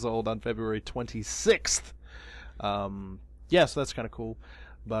 2 years old on February 26th. So that's kind of cool.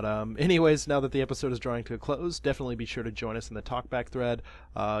 But anyways, now that the episode is drawing to a close, definitely be sure to join us in the talkback thread.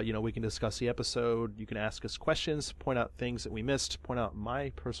 We can discuss the episode. You can ask us questions, point out things that we missed, point out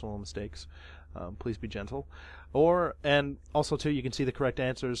my personal mistakes. Please be gentle. And also, too, you can see the correct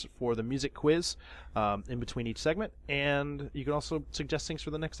answers for the music quiz in between each segment, and you can also suggest things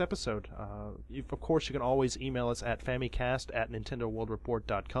for the next episode. Of course, you can always email us at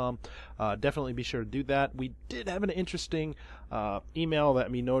famicast@nintendoworldreport.com. Definitely be sure to do that. We did have an interesting email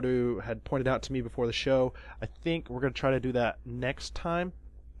that Minoru had pointed out to me before the show. I think we're going to try to do that next time.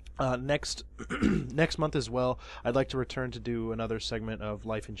 Next month as well, I'd like to return to do another segment of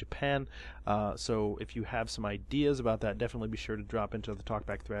Life in Japan. So if you have some ideas about that, definitely be sure to drop into the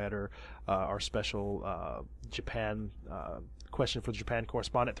talkback thread or our special Japan question for the Japan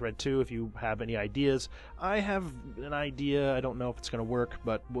correspondent thread too. If you have any ideas, I have an idea. I don't know if it's going to work,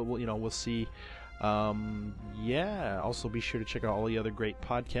 but we'll see. Also be sure to check out all the other great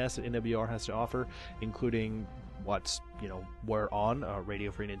podcasts that NWR has to offer, including we're on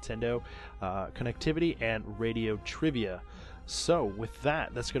Radio Free Nintendo, Connectivity, and Radio Trivia. So with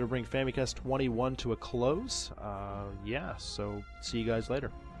that, that's going to bring Famicast 21 to a close. So see you guys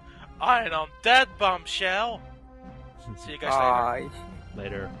later. And on that bombshell, see you guys later.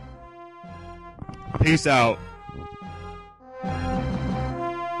 Later. Peace out.